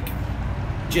like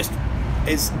just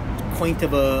as quaint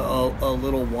of a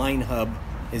little wine hub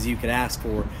as you could ask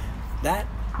for.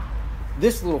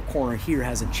 This little corner here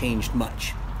hasn't changed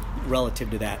much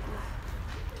relative to that.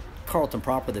 Carlton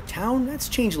proper, the town, that's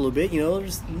changed a little bit.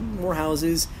 There's more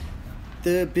houses.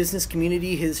 The business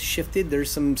community has shifted.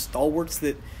 There's some stalwarts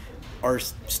that are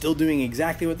still doing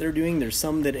exactly what they're doing. There's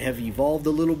some that have evolved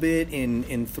a little bit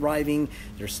and thriving.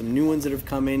 There's some new ones that have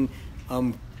come in.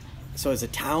 So as a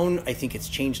town, I think it's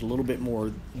changed a little bit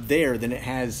more there than it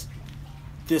has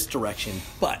this direction.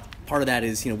 But part of that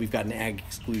is, we've got an ag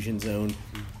exclusion zone.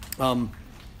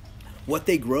 What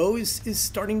they grow is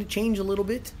starting to change a little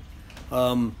bit.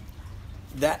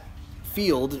 That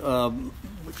field,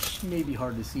 which may be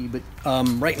hard to see, but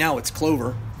right now it's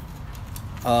clover.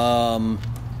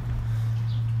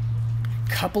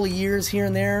 Couple of years here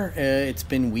and there, it's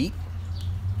been wheat,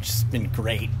 which has been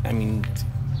great.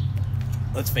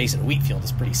 Let's face it, a wheat field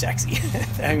is pretty sexy.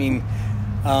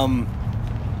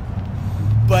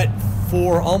 But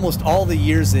for almost all the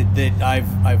years that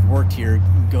I've worked here,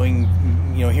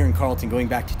 here in Carlton, going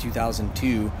back to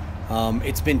 2002,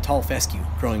 it's been tall fescue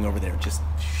growing over there, just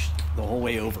the whole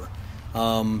way over.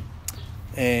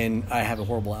 And I have a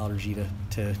horrible allergy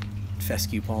to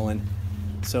fescue pollen.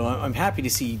 So I'm happy to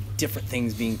see different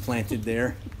things being planted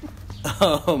there.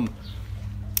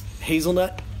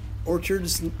 Hazelnut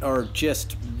orchards are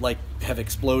just have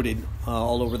exploded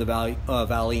all over the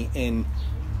valley, and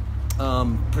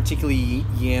particularly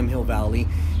Yamhill Valley.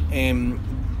 And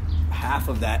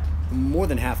more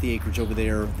than half the acreage over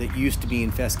there that used to be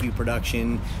in fescue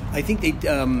production, I think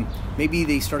maybe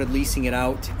they started leasing it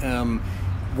out.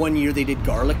 One year they did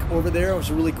garlic over there. It was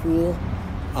really cool.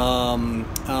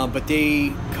 But they,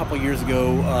 a couple years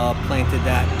ago, planted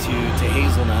that to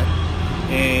hazelnut.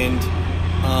 And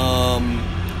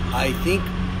I think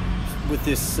with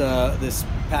this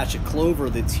patch of clover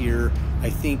that's here, I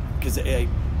think, because if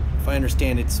I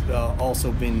understand, it's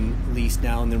also been leased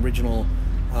now, and the original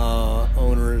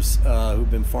owners who've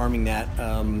been farming that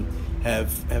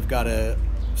have got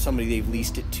somebody they've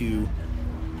leased it to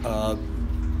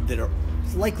that are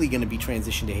likely going to be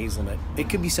transitioned to hazelnut. It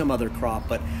could be some other crop,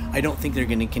 but I don't think they're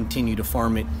going to continue to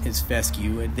farm it as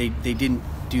fescue. They didn't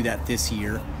do that this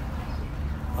year.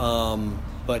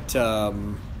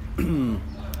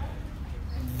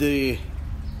 The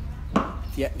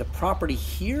property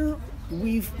here,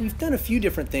 we've done a few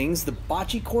different things. The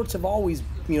bocce courts have always,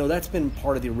 that's been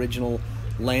part of the original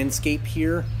landscape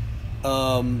here.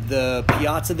 The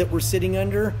piazza that we're sitting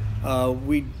under,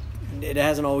 it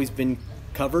hasn't always been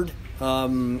covered.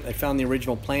 I found the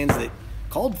original plans that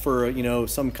called for,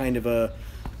 some kind of a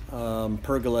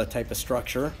pergola type of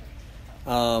structure.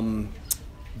 But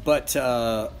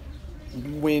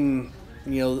when,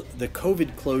 the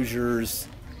COVID closures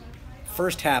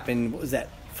first happened, what was that,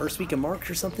 first week of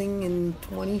March or something in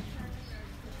 20?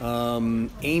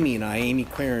 Amy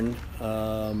Quern,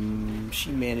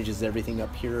 she manages everything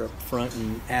up here up front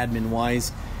and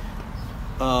admin-wise.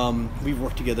 We've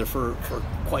worked together for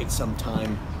quite some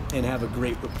time and have a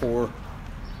great rapport.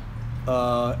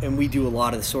 And we do a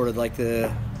lot of sort of like the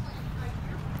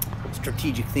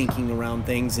strategic thinking around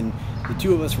things. And the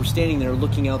two of us were standing there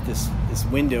looking out this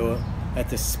window at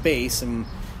this space and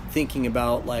thinking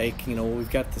about we've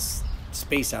got this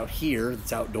space out here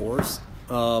that's outdoors.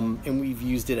 And we've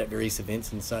used it at various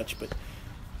events and such, but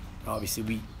obviously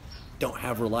we don't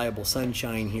have reliable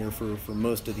sunshine here for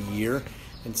most of the year.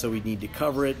 And so we need to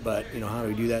cover it, but how do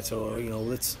we do that? So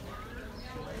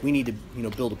we need to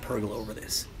build a pergola over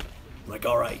this. I'm like,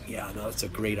 all right, yeah, no, that's a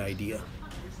great idea.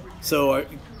 So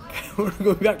we're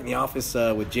going back in the office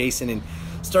with Jason and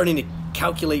starting to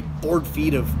calculate board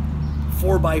feet of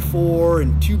 4x4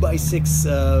 and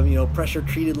 2x6 pressure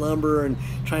treated lumber and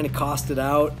trying to cost it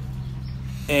out.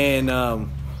 And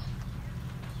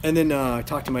then I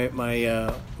talked to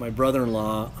my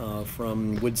brother-in-law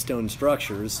from Woodstone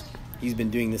Structures. He's been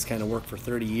doing this kind of work for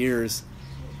 30 years.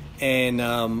 And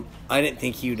I didn't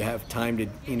think he would have time to,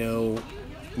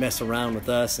 mess around with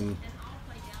us, and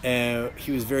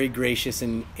he was very gracious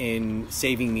in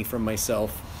saving me from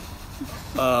myself,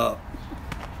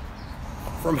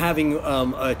 from having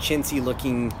a chintzy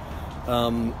looking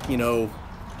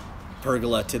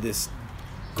pergola to this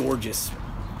gorgeous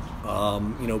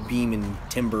beam and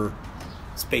timber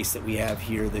space that we have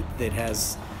here that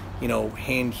has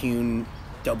hand hewn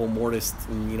double mortise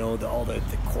and all the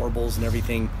corbels and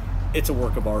everything. It's a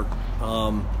work of art,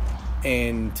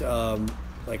 and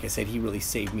like I said, he really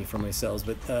saved me from myself.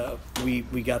 But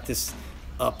we got this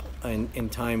up in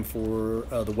time for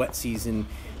the wet season,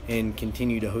 and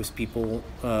continue to host people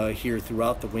here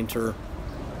throughout the winter.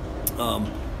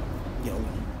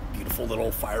 Beautiful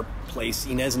little fireplace.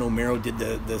 Inez and Omero did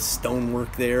the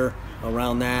stonework there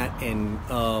around that, and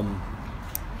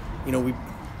we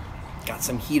got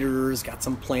some heaters, got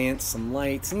some plants, some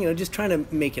lights, and just trying to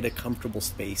make it a comfortable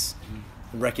space,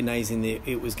 recognizing that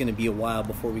it was going to be a while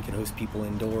before we could host people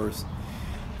indoors.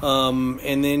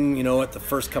 And then at the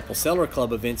first couple Cellar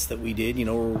Club events that we did,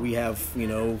 where we have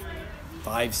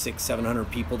 500, 600,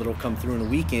 700 people that'll come through in a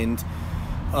weekend.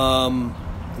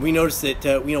 We noticed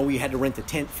that we had to rent the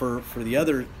tent for the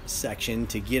other section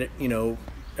to get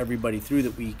everybody through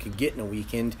that we could get in a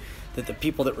weekend. That the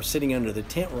people that were sitting under the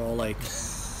tent were all like,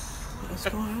 "What's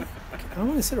going on? I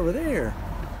want to sit over there."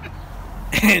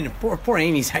 And poor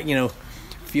Amy's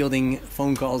fielding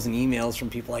phone calls and emails from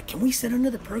people like, "Can we sit under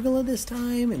the pergola this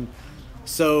time?" And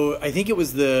so I think it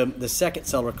was the second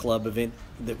Cellar Club event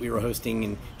that we were hosting,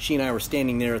 and she and I were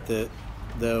standing there at the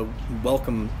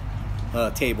welcome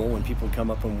table when people would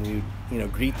come up and we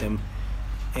would greet them,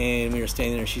 and we were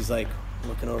standing there. She's like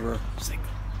looking over. She's like,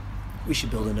 "We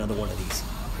should build another one of these.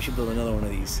 We should build another one of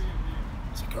these."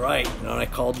 I was like, "All right." And I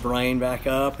called Brian back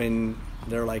up, and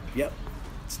they're like, "Yep,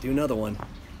 let's do another one."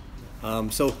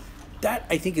 So that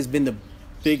I think has been the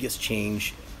biggest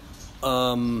change.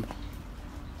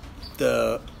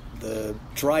 The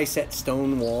dry set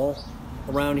stone wall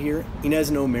around here, Inez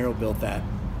and Omero built that.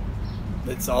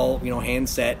 It's all hand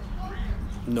set,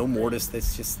 no mortise.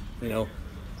 That's just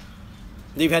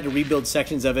they've had to rebuild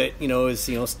sections of it.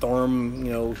 As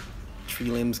storm tree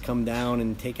limbs come down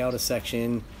and take out a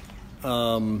section.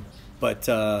 But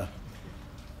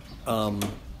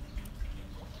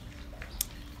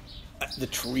the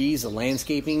trees, the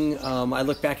landscaping. I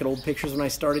look back at old pictures when I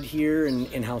started here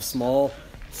and how small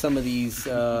some of these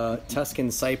Tuscan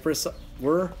cypress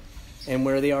were and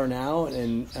where they are now.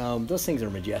 And those things are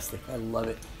majestic. I love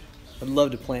it. I'd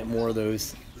love to plant more of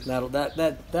those.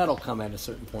 That'll come at a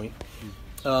certain point.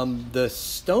 The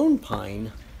stone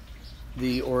pine,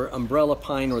 or umbrella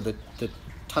pine, or the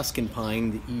Tuscan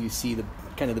pine that you see, the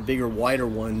kind of the bigger, wider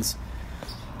ones.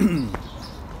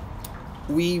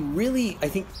 We really, I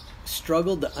think,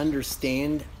 struggled to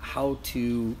understand how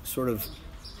to sort of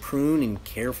prune and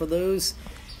care for those.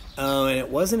 And it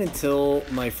wasn't until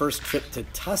my first trip to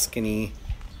Tuscany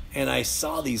and I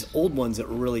saw these old ones that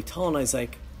were really tall, and I was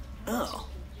like, oh,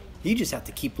 you just have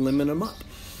to keep limbing them up.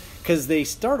 Because they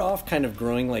start off kind of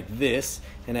growing like this,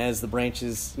 and as the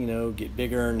branches, get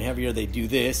bigger and heavier, they do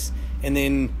this, and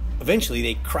then eventually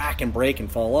they crack and break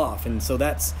and fall off. And so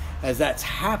that's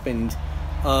happened,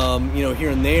 here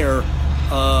and there.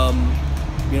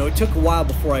 It took a while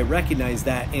before I recognized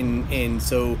that, and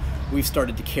so we've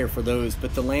started to care for those.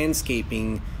 But the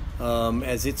landscaping,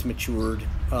 as it's matured,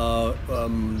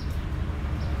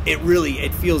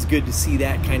 it feels good to see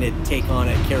that kind of take on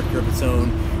a character of its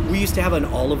own. We used to have an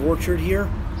olive orchard here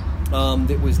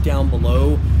that was down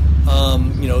below.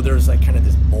 There's like kind of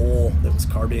this bowl that was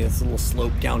carved in. It's a little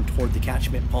slope down toward the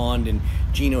catchment pond, and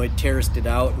Gino had terraced it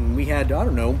out, and we had, I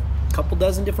don't know, a couple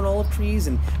dozen different olive trees,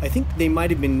 and I think they might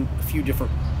have been a few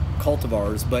different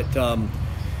cultivars, but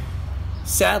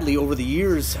sadly over the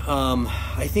years,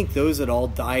 I think those had all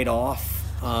died off,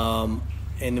 and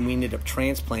then we ended up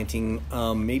transplanting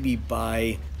maybe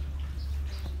by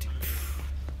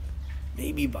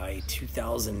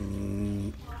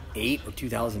 2008 or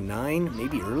 2009,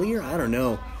 maybe earlier, I don't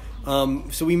know.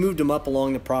 So we moved them up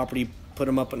along the property, put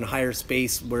them up in a higher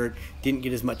space where it didn't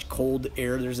get as much cold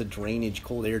air. There's a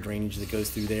cold air drainage that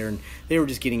goes through there, and they were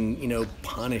just getting,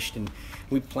 punished. And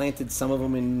we planted some of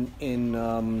them in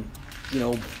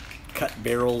cut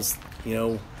barrels,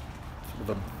 sort of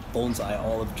a bonsai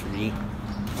olive tree.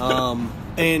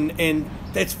 And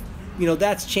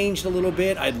that's changed a little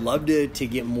bit. I'd love to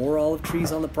get more olive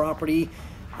trees on the property.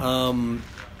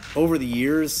 Over the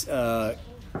years,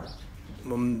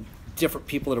 different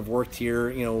people that have worked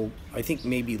here, I think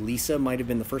maybe Lisa might have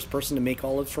been the first person to make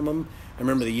olives from them. I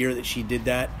remember the year that she did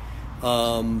that.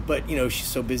 But she's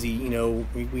so busy.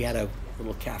 We had a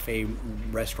little cafe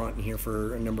restaurant in here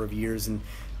for a number of years, and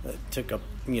took up,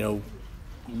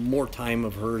 more time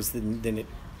of hers than it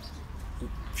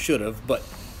should have. But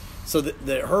so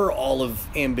her olive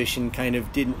ambition kind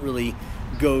of didn't really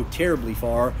go terribly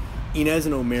far. Inez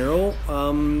and Omero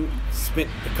spent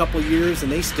a couple years,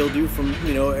 and they still do from,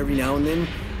 every now and then.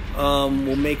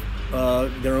 Will make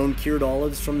their own cured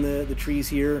olives from the trees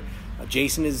here.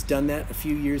 Jason has done that a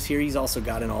few years here. He's also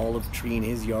got an olive tree in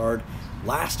his yard.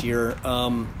 Last year,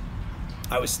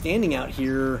 I was standing out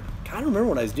here. I don't remember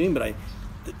what I was doing, but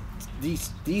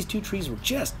these two trees were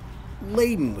just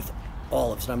laden with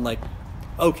olives, and I'm like,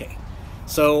 okay.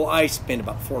 So I spent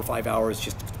about 4 or 5 hours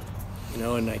just,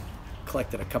 and I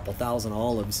collected a couple thousand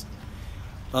olives,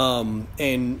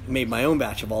 and made my own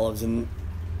batch of olives, and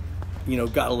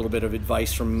got a little bit of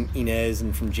advice from Inez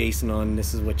and from Jason on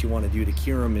this is what you want to do to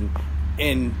cure them,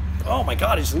 and oh my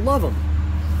God, I just love them.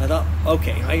 I thought,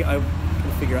 okay, I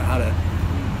can figure out how to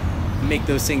make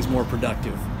those things more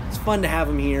productive. It's fun to have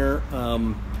them here,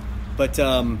 but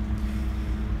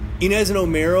Inez and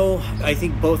Omero, I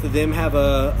think both of them have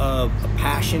a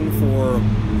passion for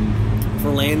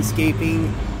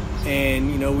landscaping,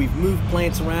 and we've moved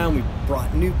plants around, we've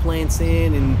brought new plants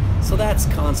in, and so that's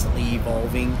constantly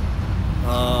evolving.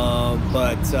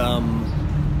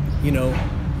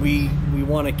 We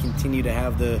want to continue to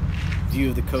have the view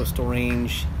of the coastal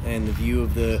range and the view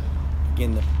of the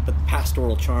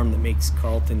pastoral charm that makes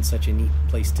Carlton such a neat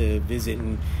place to visit.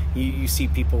 And you see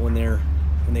people when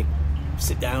they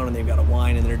sit down and they've got a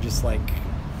wine, and they're just like,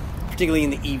 particularly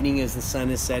in the evening as the sun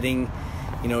is setting,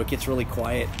 it gets really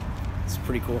quiet. It's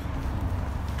pretty cool.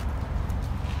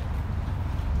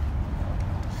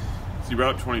 You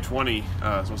brought up 2020, so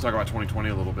let's talk about 2020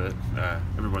 a little bit.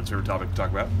 Everyone's favorite topic to talk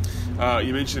about.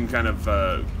 You mentioned kind of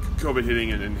COVID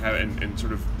hitting and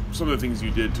sort of some of the things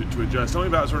you did to adjust. Tell me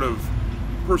about sort of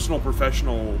personal,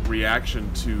 professional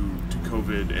reaction to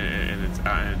COVID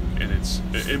and its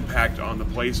impact on the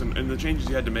place and the changes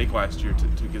you had to make last year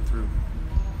to get through.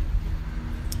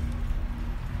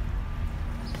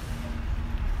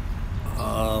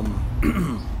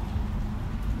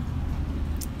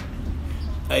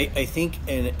 I think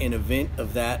an event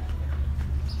of that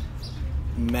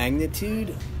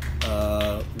magnitude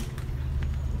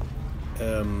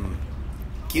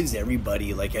gives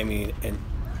everybody,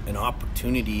 an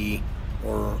opportunity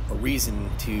or a reason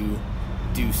to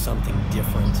do something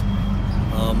different.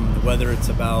 Whether it's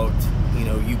about,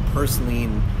 you personally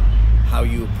and how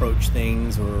you approach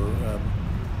things, or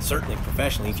certainly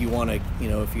professionally, if you want to,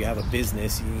 if you have a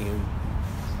business,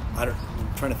 I'm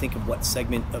trying to think of what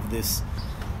segment of this,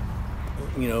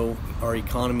 our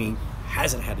economy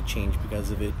hasn't had to change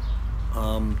because of it.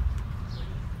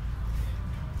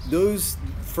 Those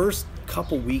first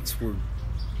couple weeks were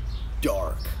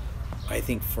dark, I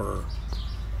think, for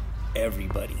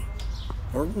everybody.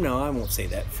 Or no, I won't say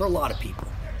that. For a lot of people.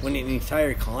 When an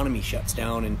entire economy shuts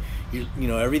down and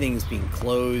everything's being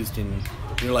closed, and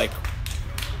you're like,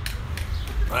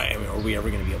 are we ever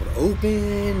going to be able to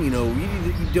open?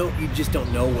 You just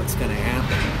don't know what's going to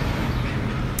happen.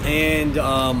 And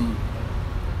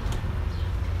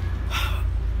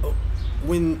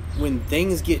when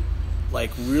things get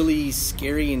really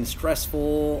scary and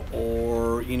stressful,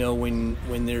 or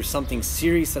when there's something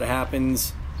serious that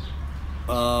happens,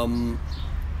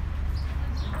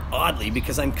 oddly,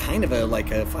 because I'm kind of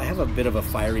I have a bit of a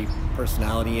fiery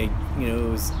personality.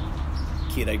 As a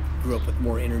kid, I grew up with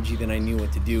more energy than I knew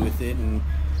what to do with it, and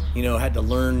had to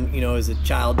learn, as a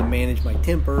child, to manage my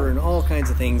temper and all kinds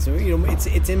of things.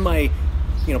 It's in my,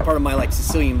 part of my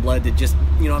Sicilian blood to just,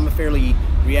 I'm a fairly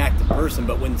reactive person.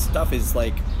 But when stuff is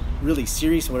really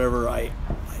serious or whatever, I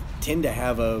tend to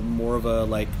have a more of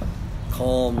a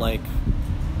calm,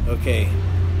 okay.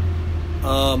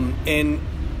 And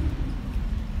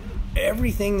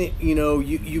everything that,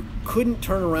 you couldn't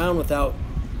turn around without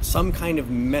some kind of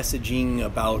messaging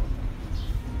about,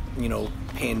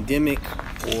 pandemic,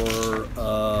 or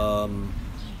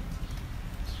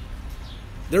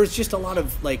there's just a lot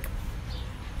of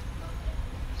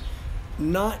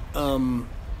not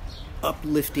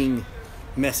uplifting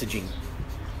messaging,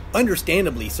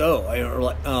 understandably so.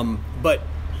 But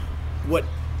what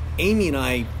Amy and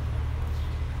I,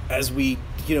 as we,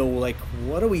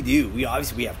 what do? We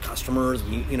obviously have customers.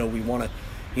 We want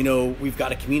to, we've got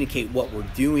to communicate what we're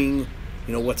doing.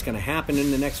 What's going to happen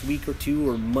in the next week or two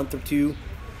or month or two.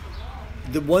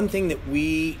 The one thing that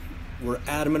we were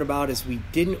adamant about is we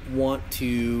didn't want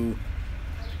to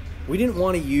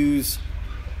use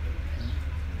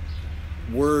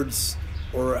words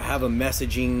or have a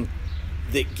messaging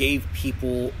that gave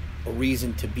people a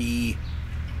reason to be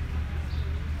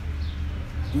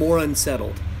more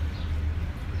unsettled.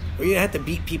 or you didn't have to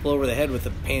beat people over the head with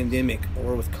a pandemic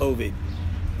or with COVID.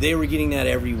 They were getting that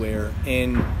everywhere.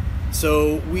 And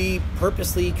so we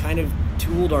purposely kind of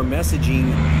tooled our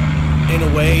messaging in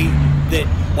a way that,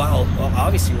 while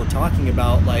obviously we're talking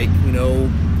about like, you know,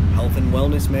 health and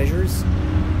wellness measures,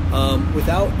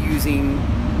 without using,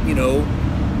 you know,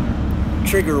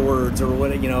 trigger words or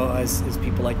what, you know, as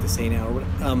people like to say now.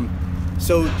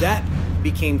 So that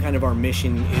became kind of our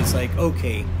mission, is like,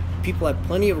 okay, people have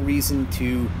plenty of reason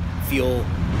to feel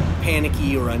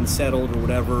panicky or unsettled or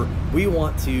whatever. We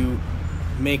want to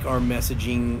make our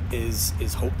messaging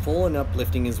as hopeful and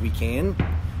uplifting as we can.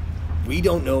 We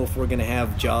don't know if we're going to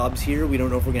have jobs here. We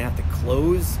don't know if we're going to have to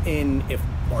close and if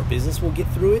our business will get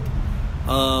through it.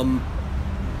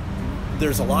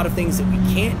 There's a lot of things that we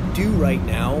can't do right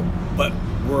now, but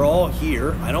we're all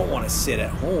here. I don't want to sit at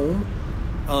home.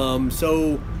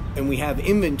 And we have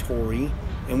inventory,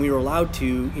 and we were allowed to,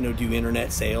 you know, do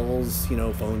internet sales, you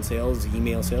know, phone sales,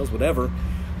 email sales, whatever.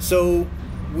 So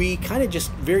we kind of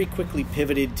just very quickly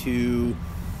pivoted to,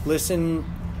 listen,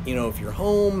 you know, if you're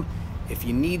home, if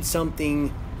you need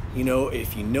something, you know,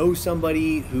 if you know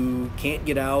somebody who can't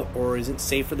get out or isn't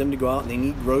safe for them to go out and they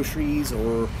need groceries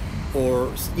or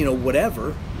you know,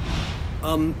 whatever,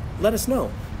 let us know.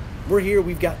 We're here,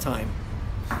 we've got time.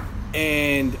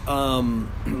 And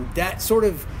that sort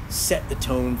of set the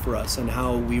tone for us on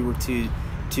how we were to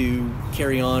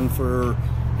carry on for,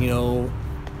 you know,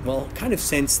 well, kind of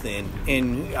since then.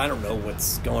 And I don't know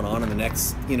what's going on in the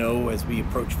next, you know, as we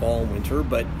approach fall and winter,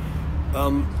 but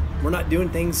we're not doing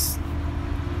things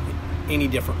any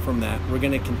different from that. We're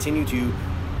going to continue to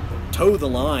toe the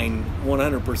line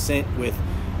 100% with,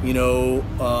 you know,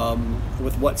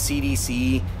 with what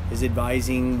CDC is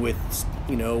advising, with,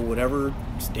 you know, whatever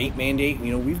state mandate,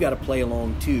 you know, we've got to play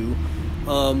along too.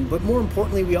 But more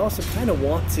importantly, we also kind of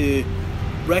want to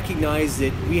recognize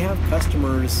that we have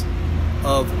customers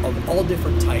of all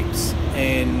different types.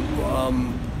 And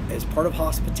as part of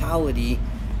hospitality,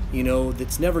 you know,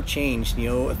 that's never changed. You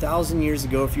know, 1,000 years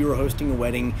ago, if you were hosting a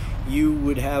wedding, you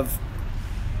would have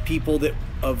people that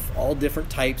of all different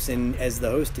types, and as the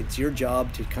host, it's your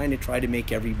job to kind of try to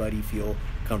make everybody feel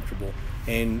comfortable.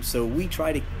 And so we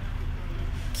try to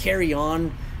carry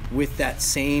on with that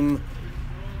same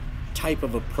type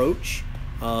of approach,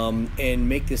 and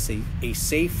make this a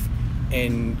safe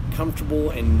and comfortable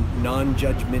and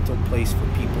non-judgmental place for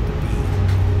people to be.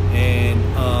 And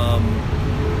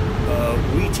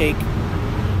we take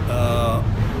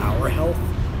our health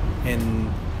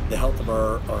and the health of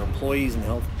our employees and the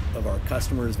health of our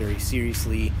customers very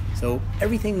seriously. So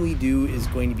everything we do is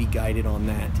going to be guided on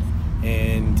that.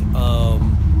 And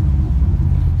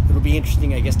it'll be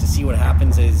interesting, I guess, to see what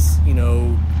happens as, you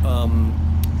know,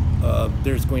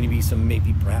 there's going to be some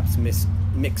maybe perhaps mixed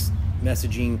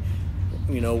messaging,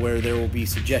 you know, where there will be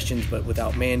suggestions but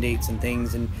without mandates and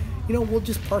things. And, you know, we'll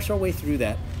just parse our way through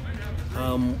that.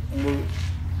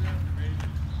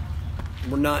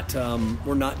 We're not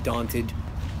daunted,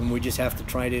 and we just have to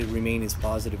try to remain as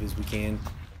positive as we can.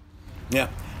 Yeah.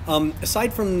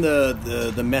 Aside from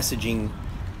the messaging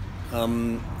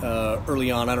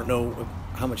early on, I don't know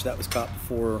how much that was caught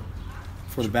before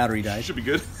the battery died. Should be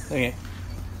good. Okay.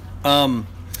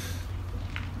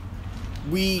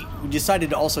 We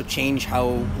decided to also change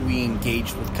how we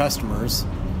engaged with customers.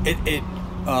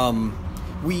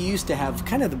 We used to have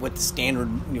kind of what the standard,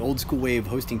 the old school way of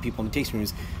hosting people in the tasting room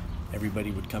is. Everybody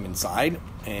would come inside,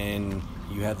 and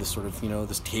you had this sort of, you know,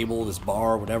 this table, this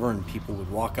bar, whatever, and people would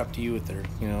walk up to you with their,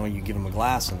 you know, you give them a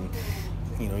glass, and,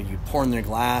 you know, you pour in their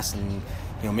glass, and,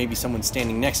 you know, maybe someone's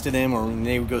standing next to them, or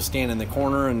they would go stand in the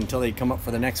corner until they come up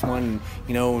for the next one, and,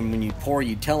 you know, and when you pour,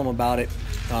 you tell them about it,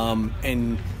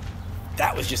 and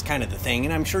that was just kind of the thing.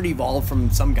 And I'm sure it evolved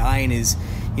from some guy in his,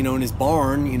 you know, in his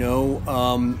barn, you know,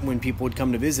 when people would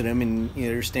come to visit him, and, you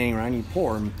know, they're standing around, you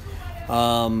pour them.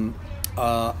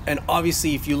 And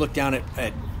obviously, if you look down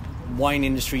at wine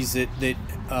industries that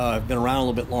have been around a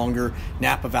little bit longer,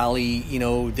 Napa Valley, you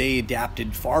know, they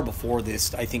adapted far before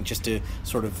this, I think, just to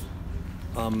sort of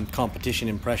competition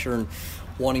and pressure and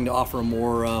wanting to offer a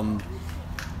more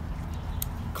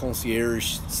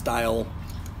concierge style.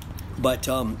 But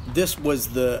this was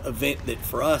the event that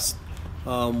for us,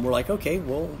 we're like, okay,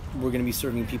 well, we're going to be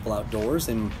serving people outdoors,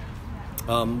 and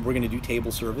we're going to do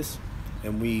table service.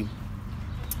 And we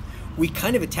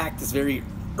kind of attacked this very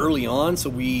early on, so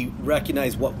we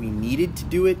recognized what we needed to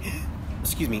do it.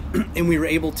 Excuse me. And we were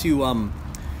able to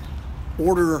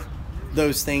order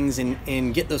those things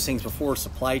and get those things before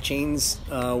supply chains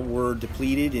were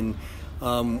depleted, and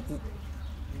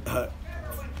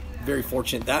very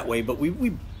fortunate that way. But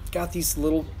we got these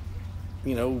little,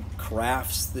 you know,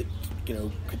 crafts that, you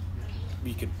know, could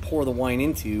you could pour the wine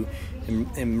into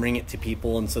and bring it to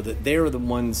people, and so that they're the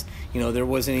ones, there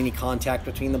wasn't any contact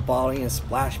between the bottle and a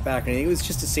splashback or anything. It was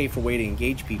just a safer way to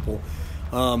engage people.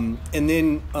 And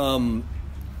then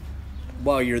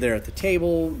while you're there at the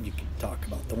table, you can talk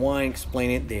about the wine,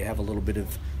 explain it. They have a little bit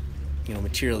of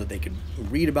material that they could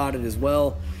read about it as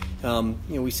well.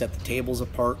 We set the tables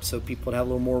apart so people would have a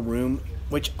little more room,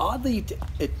 which oddly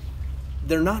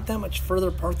they're not that much further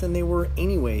apart than they were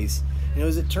anyways.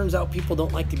 As it turns out, people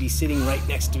don't like to be sitting right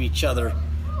next to each other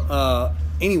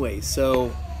anyways.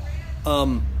 So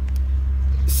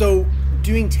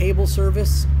doing table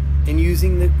service and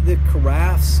using the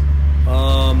carafes,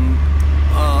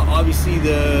 obviously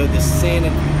the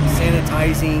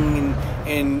sanitizing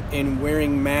and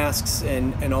wearing masks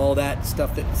and all that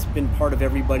stuff that's been part of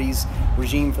everybody's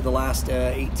regime for the last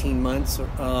 18 months.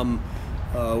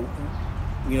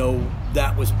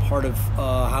 That was part of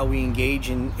how we engage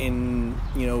and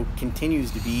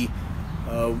continues to be.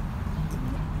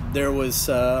 There was,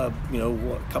 a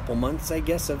couple months, I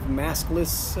guess, of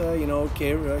maskless,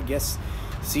 I guess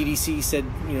CDC said,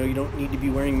 you don't need to be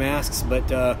wearing masks,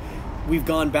 but we've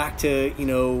gone back to,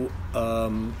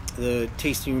 the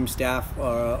tasting room staff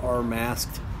are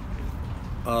masked,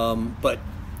 but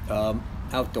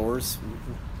outdoors,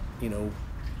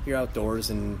 you're outdoors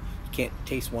and you can't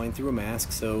taste wine through a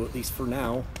mask. So at least for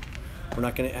now, we're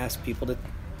not going to ask people to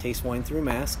taste wine through a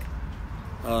mask.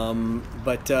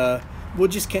 But we'll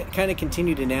just kind of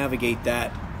continue to navigate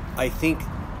that. I think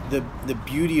the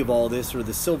beauty of all this, or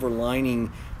the silver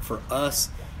lining for us,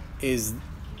 is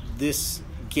this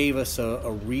gave us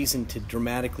a reason to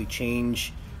dramatically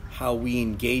change how we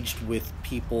engaged with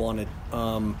people on a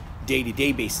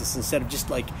day-to-day basis, instead of just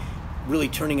like really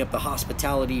turning up the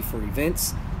hospitality for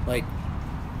events. Like,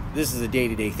 this is a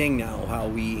day-to-day thing now, how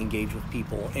we engage with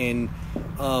people, and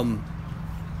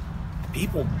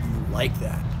people like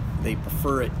that. They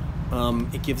prefer it.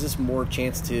 It gives us more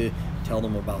chance to tell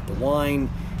them about the wine.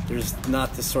 There's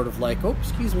not this sort of like, oh,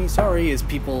 excuse me, sorry, as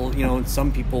people,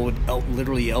 some people would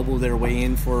literally elbow their way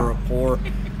in for a pour.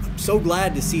 I'm so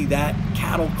glad to see that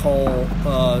cattle call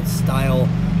style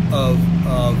of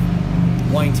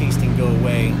wine tasting go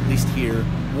away, at least here.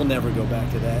 We'll never go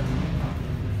back to that.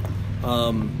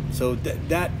 So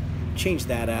that changed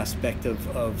that aspect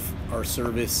of our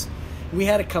service. We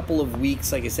had a couple of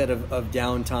weeks, like I said, of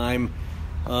downtime.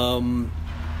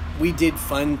 We did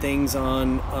fun things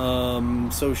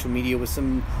on social media with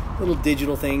some little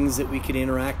digital things that we could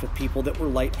interact with people that were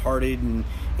lighthearted and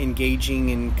engaging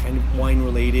and kind of wine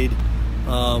related,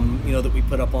 that we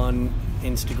put up on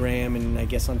Instagram and I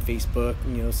guess on Facebook,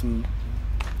 some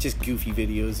just goofy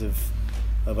videos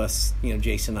of us,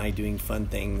 Jason and I doing fun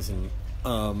things. And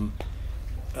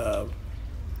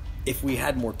if we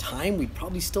had more time, we'd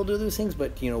probably still do those things,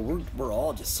 but we're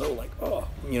all just so like,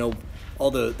 all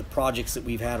the projects that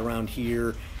we've had around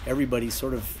here, everybody's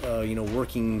sort of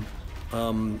working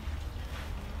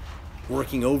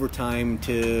overtime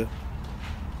to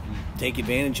take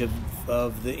advantage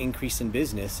of the increase in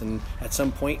business, and at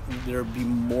some point there'll be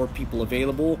more people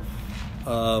available,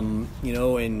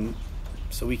 and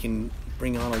so we can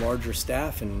bring on a larger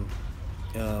staff and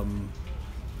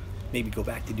maybe go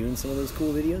back to doing some of those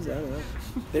cool videos. I don't know.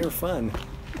 They were fun.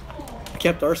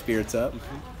 Kept our spirits up.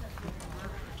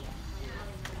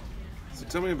 So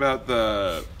tell me about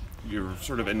your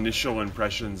sort of initial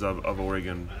impressions of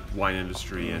Oregon wine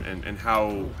industry and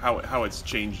how it's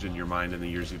changed in your mind in the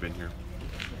years you've been here.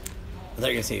 I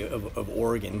thought you were going to say of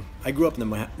Oregon. I grew up in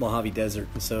the Mojave Desert,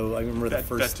 and so I remember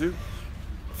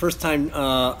first time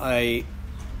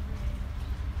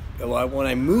when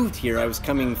I moved here, I was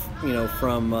coming,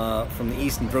 from the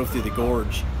east and drove through the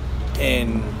gorge,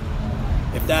 and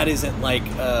if that isn't like,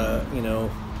 a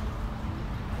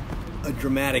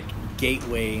dramatic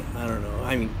gateway, I don't know.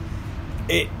 I mean,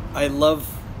 I love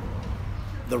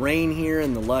the rain here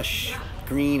and the lush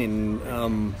green,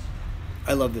 and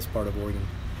I love this part of Oregon.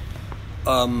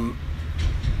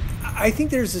 I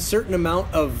think there's a certain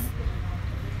amount of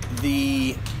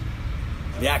the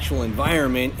actual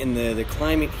environment and the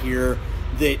climate here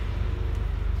that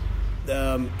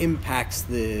impacts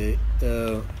the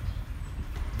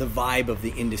vibe of the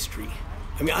industry.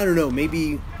 I mean, I don't know,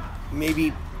 maybe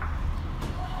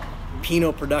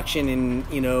Pinot production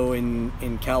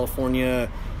in California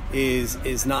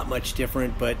is not much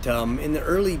different, but in the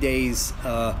early days,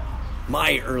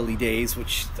 my early days,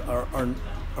 which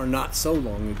are not so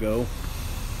long ago,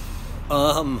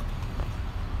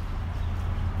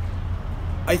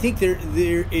 I think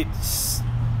it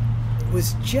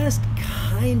was just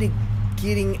kind of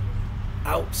getting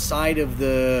outside of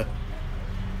the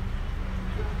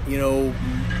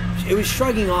it was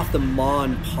shrugging off the ma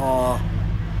and pa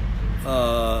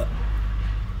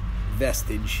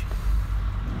vestige,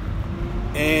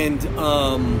 and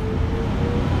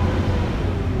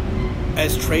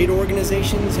as trade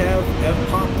organizations have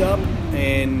popped up,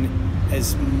 and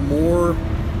as more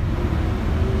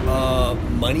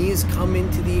money has come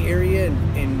into the area,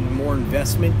 and more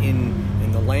investment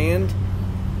in the land,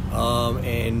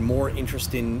 and more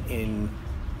interest in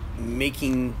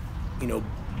making,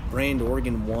 brand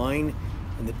Oregon wine,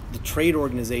 and the trade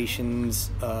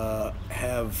organizations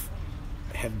have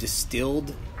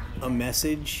distilled a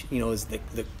message, as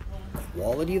the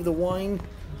quality of the wine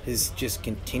just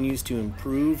continues to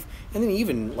improve, and then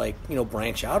even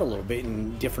branch out a little bit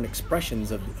in different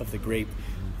expressions of the grape,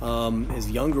 as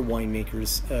younger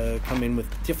winemakers come in with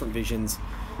different visions.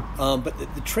 But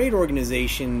the trade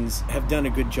organizations have done a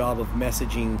good job of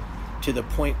messaging to the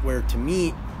point where, to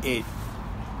me, it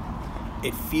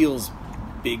feels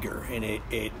bigger, and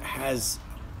it has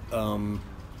a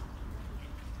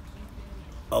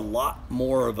lot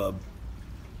more of a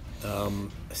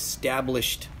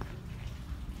established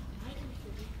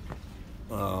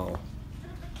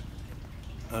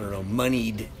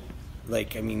moneyed,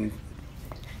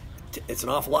 it's an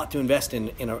awful lot to invest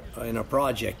in a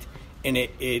project, and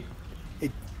it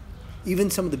even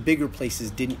some of the bigger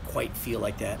places didn't quite feel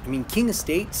like that. King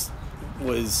Estates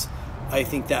was, I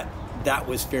think that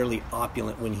was fairly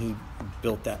opulent when he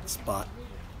built that spot.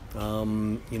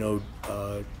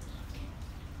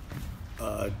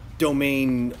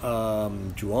 Domaine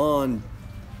Juan,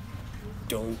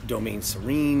 Domaine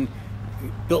Serene,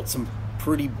 built some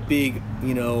pretty big,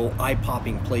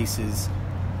 eye-popping places.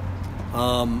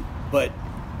 But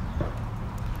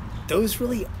those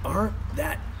really aren't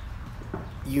that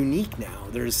unique now.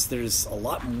 There's a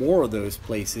lot more of those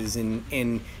places,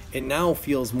 and it now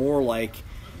feels more like,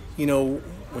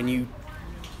 when you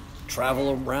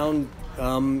travel around,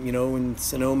 in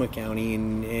Sonoma County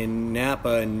and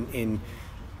Napa, and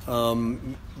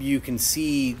you can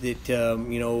see that,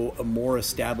 a more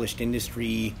established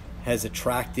industry has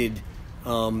attracted,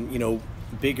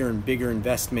 bigger and bigger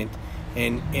investment,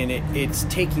 and it's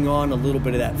taking on a little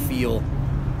bit of that feel.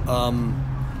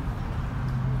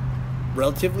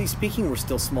 Relatively speaking, we're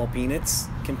still small peanuts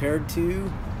compared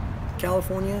to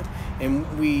California, and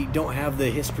we don't have the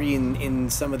history in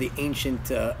some of the ancient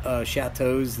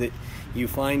chateaus that you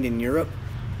find in Europe.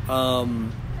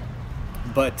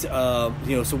 But so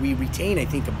we retain, I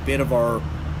think, a bit of our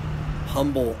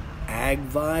humble ag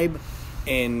vibe,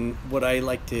 and what I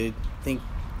like to think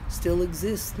still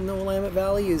exists in the Willamette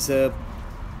Valley is a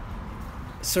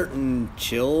certain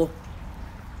chill,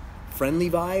 friendly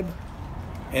vibe.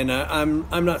 And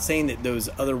I'm not saying that those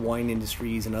other wine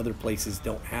industries and other places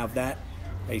don't have that.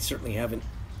 I certainly haven't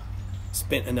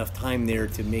spent enough time there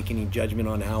to make any judgment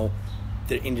on how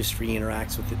the industry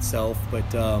interacts with itself, but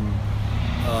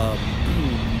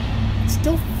it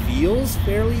still feels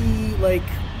fairly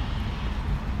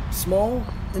small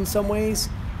in some ways.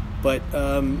 But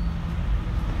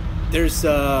there's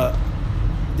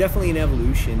definitely an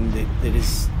evolution that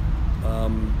is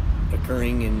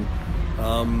occurring, and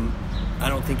I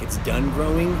don't think it's done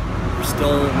growing. There's still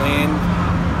land.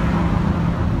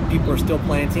 People are still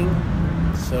planting.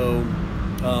 So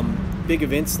big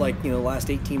events like, the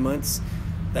last 18 months,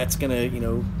 that's going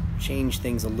to, change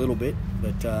things a little bit.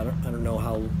 But I don't know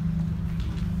how,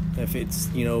 if it's,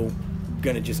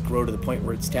 going to just grow to the point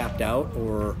where it's tapped out,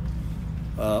 or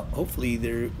hopefully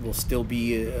there will still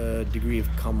be a degree of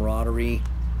camaraderie.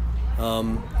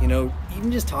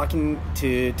 Even just talking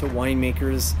to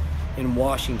winemakers in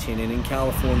Washington and in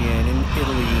California and in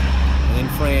Italy and in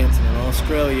France and in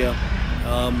Australia,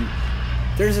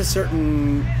 there's a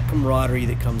certain camaraderie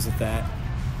that comes with that.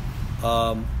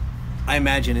 I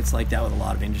imagine it's like that with a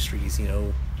lot of industries.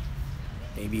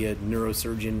 Maybe a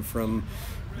neurosurgeon from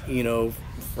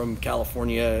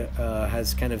California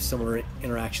has kind of similar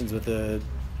interactions with a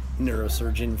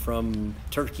neurosurgeon from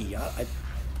Turkey. I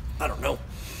don't know.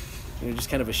 Just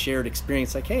kind of a shared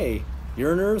experience. Like, hey,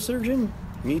 you're a neurosurgeon?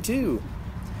 Me too.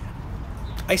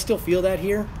 I still feel that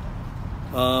here,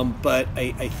 but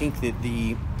I think that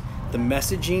the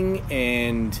messaging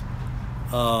and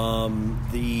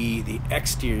the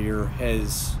exterior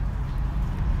has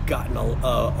gotten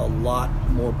a lot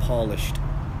more polished.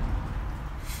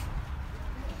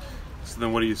 So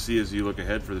then, what do you see as you look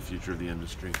ahead for the future of the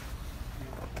industry?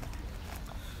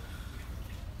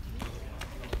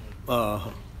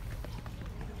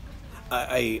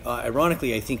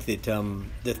 Ironically, I think that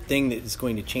the thing that is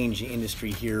going to change the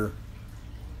industry here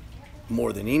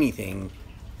more than anything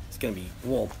is going to be,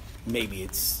 maybe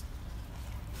it's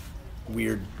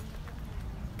weird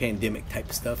pandemic type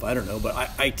of stuff. I don't know, but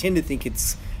I tend to think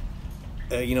it's,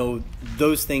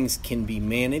 those things can be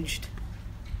managed.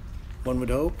 One would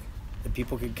hope that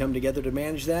people could come together to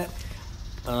manage that.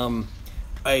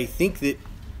 I think that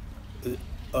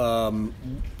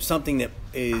something that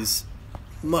is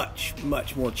much,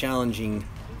 much more challenging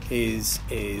is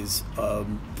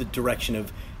the direction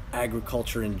of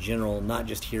agriculture in general, not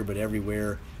just here but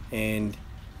everywhere. And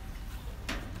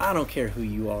I don't care who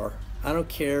you are. I don't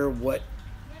care what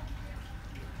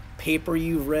paper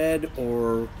you've read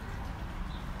or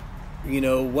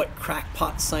what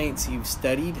crackpot science you've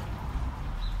studied.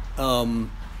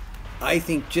 I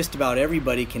think just about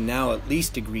everybody can now at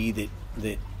least agree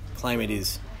that climate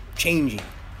is changing.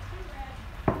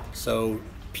 So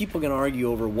people can argue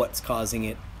over what's causing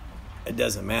it. It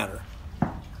doesn't matter.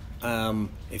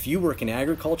 If you work in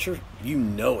agriculture, you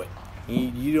know it.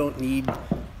 You don't need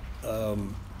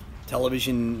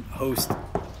television host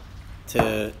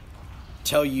to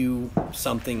tell you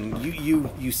something.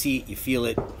 You see it, you feel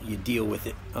it, you deal with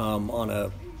it on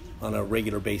a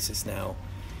regular basis now.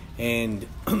 And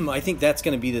I think that's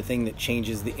going to be the thing that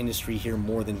changes the industry here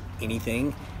more than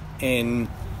anything. And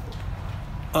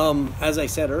as I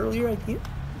said earlier,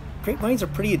 grapevines are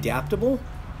pretty adaptable.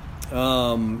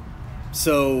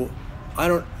 So I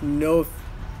don't know if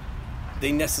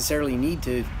they necessarily need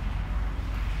to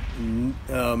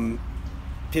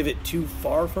pivot too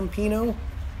far from Pinot,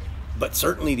 but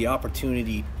certainly the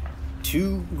opportunity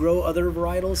to grow other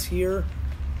varietals here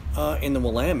in the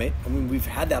Willamette. I mean, we've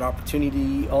had that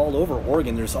opportunity all over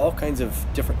Oregon. There's all kinds of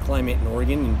different climate in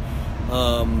Oregon,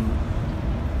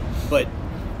 but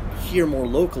here more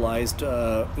localized,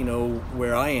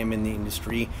 where I am in the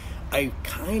industry, I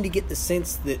kind of get the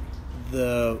sense that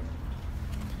the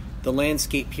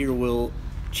landscape here will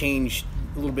change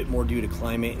a little bit more due to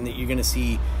climate, and that you're going to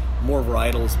see more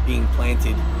varietals being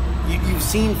planted. You've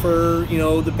seen for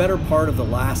the better part of the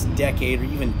last decade or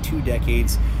even 2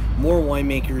 decades, more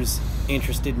winemakers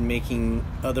interested in making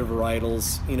other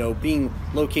varietals, being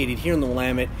located here in the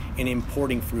Willamette and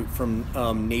importing fruit from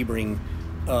neighboring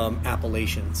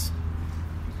appellations.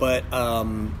 But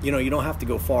you don't have to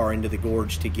go far into the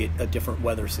gorge to get a different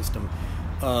weather system.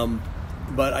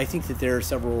 But I think that there are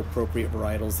several appropriate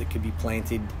varietals that could be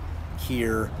planted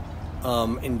here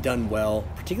and done well.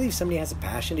 Particularly if somebody has a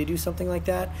passion to do something like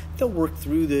that, they'll work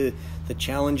through the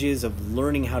challenges of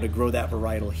learning how to grow that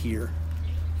varietal here.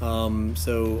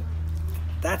 So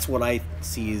that's what I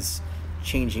see is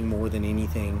changing more than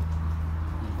anything.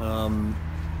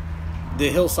 The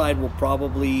hillside will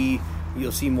probably,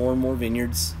 you'll see more and more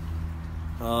vineyards.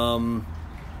 I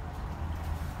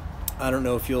don't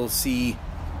know if you'll see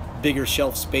bigger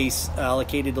shelf space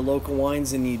allocated to local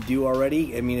wines than you do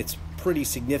already. I mean, it's pretty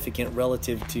significant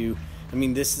relative to,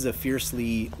 this is a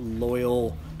fiercely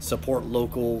loyal, support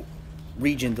local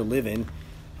region to live in.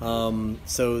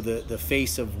 So the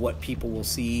face of what people will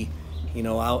see,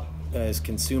 out as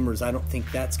consumers, I don't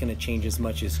think that's going to change as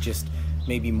much as just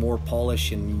maybe more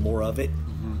polish and more of it.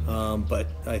 Mm-hmm. But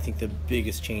I think the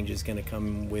biggest change is going to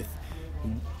come with,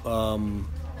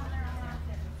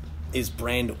 is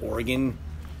brand Oregon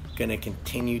going to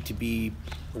continue to be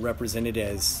represented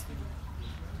as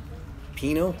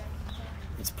Pinot?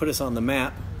 It's put us on the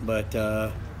map, but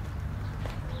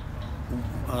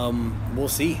we'll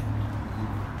see.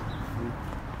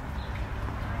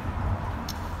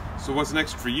 So what's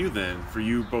next for you then? For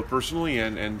you both personally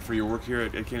and for your work here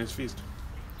at Cana's Feast?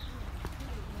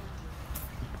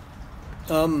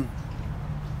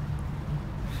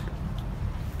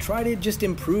 Try to just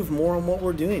improve more on what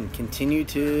we're doing. Continue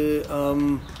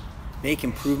to make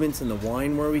improvements in the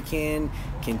wine where we can.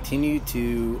 Continue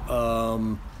to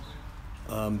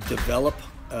develop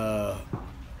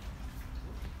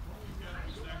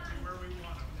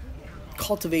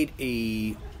cultivate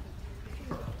a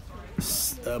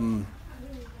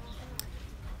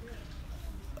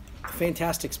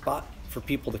fantastic spot for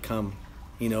people to come.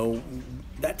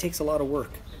 That takes a lot of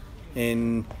work,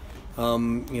 and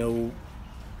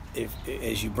if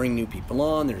as you bring new people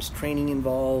on, there's training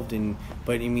involved,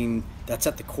 but that's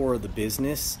at the core of the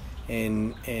business,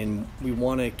 and we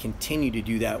want to continue to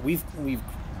do that. We've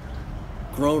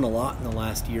grown a lot in the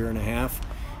last year and a half,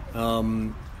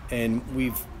 and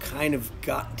we've kind of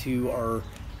got to our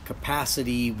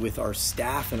capacity with our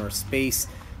staff and our space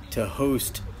to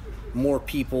host more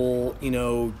people.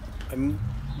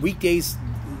 Weekdays,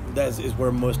 that is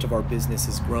where most of our business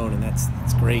has grown, and that's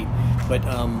great. But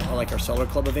like our Cellar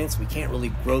Club events, we can't really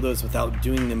grow those without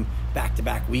doing them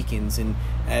back-to-back weekends. And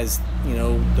as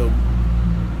the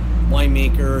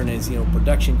winemaker and as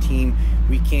production team,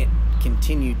 we can't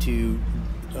continue to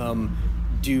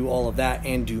do all of that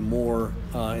and do more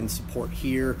and support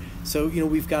here. So,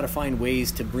 we've got to find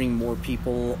ways to bring more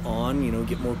people on,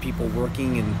 get more people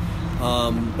working, and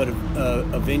but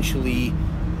eventually,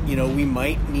 we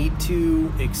might need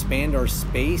to expand our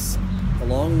space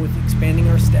along with expanding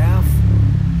our staff.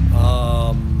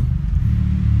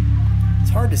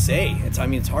 It's hard to say.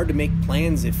 It's hard to make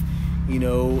plans if, we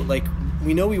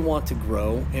know we want to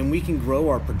grow, and we can grow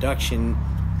our production.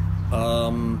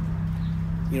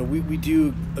 We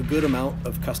do a good amount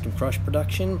of custom crush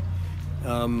production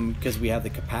because we have the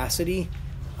capacity.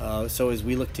 So as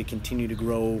we look to continue to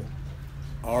grow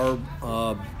our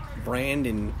brand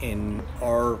and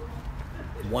our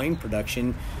wine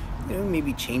production,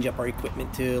 maybe change up our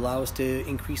equipment to allow us to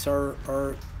increase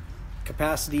our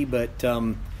capacity. But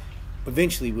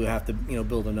eventually we'll have to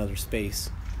build another space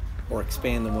or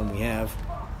expand the one we have.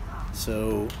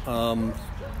 So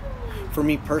for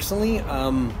me personally,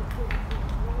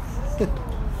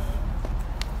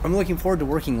 I'm looking forward to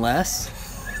working less.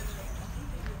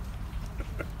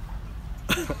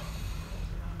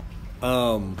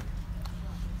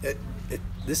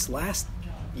 This last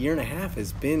year and a half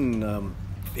has been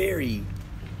very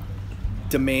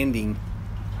demanding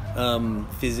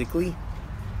physically,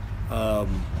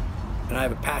 and I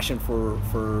have a passion for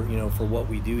what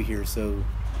we do here. So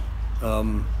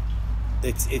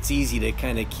it's easy to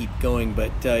kind of keep going,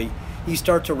 but you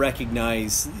start to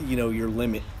recognize your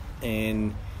limit,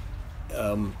 and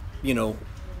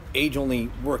age only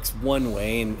works one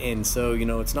way, and so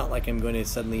it's not like I'm going to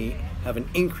suddenly have an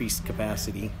increased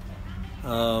capacity.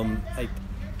 I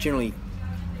generally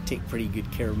take pretty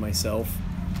good care of myself,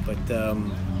 but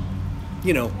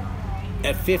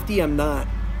at 50 I'm not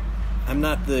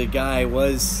the guy I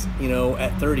was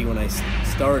at 30 when I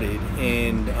started,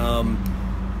 and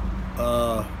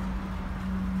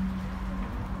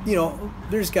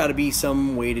there's got to be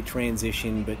some way to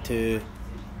transition, but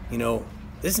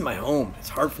this is my home. It's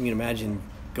hard for me to imagine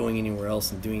going anywhere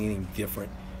else and doing anything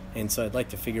different. And so I'd like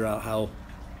to figure out how,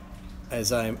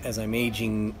 as I'm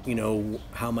aging,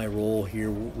 how my role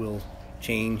here will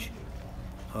change.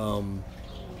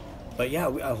 But yeah,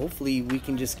 hopefully we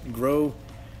can just grow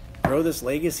this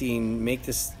legacy and make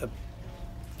this a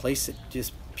place that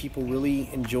just people really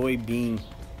enjoy being,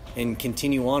 and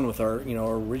continue on with our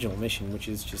our original mission, which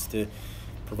is just to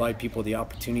provide people the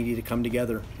opportunity to come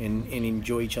together and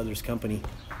enjoy each other's company.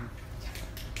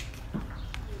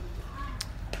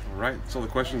 All right, so the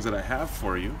questions that I have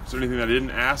for you. Is there anything that I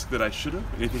didn't ask that I should have?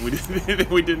 Anything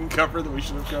we didn't cover that we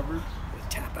should have covered?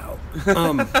 Tap out.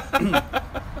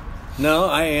 No,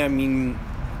 I mean,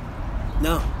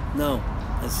 no.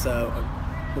 It's a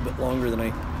little bit longer than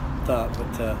I thought,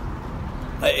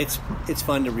 but it's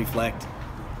fun to reflect,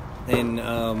 and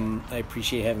I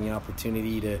appreciate having the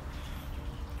opportunity to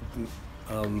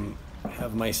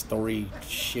have my story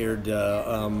shared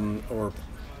or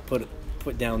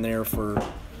put down there for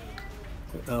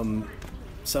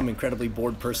some incredibly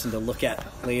bored person to look at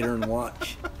later and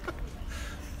watch.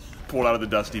 Pull it out of the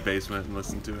dusty basement and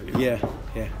listen to it. Yeah.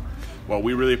 Well,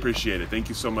 we really appreciate it. Thank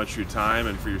you so much for your time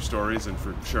and for your stories and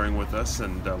for sharing with us,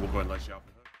 and we'll go ahead and let you off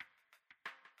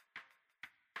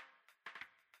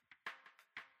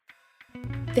the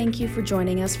hook. Thank you for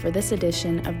joining us for this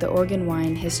edition of the Oregon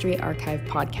Wine History Archive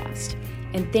podcast.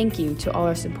 And thank you to all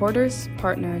our supporters,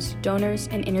 partners, donors,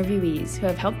 and interviewees who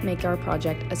have helped make our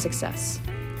project a success.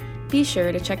 Be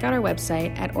sure to check out our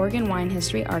website at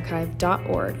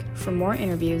OregonWineHistoryArchive.org for more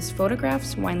interviews,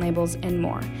 photographs, wine labels, and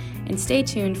more. And stay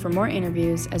tuned for more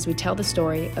interviews as we tell the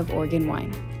story of Oregon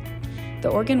wine. The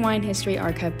Oregon Wine History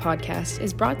Archive podcast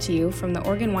is brought to you from the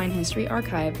Oregon Wine History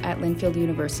Archive at Linfield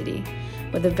University,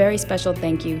 with a very special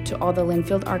thank you to all the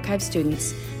Linfield Archive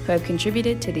students who have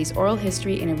contributed to these oral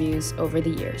history interviews over the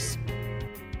years.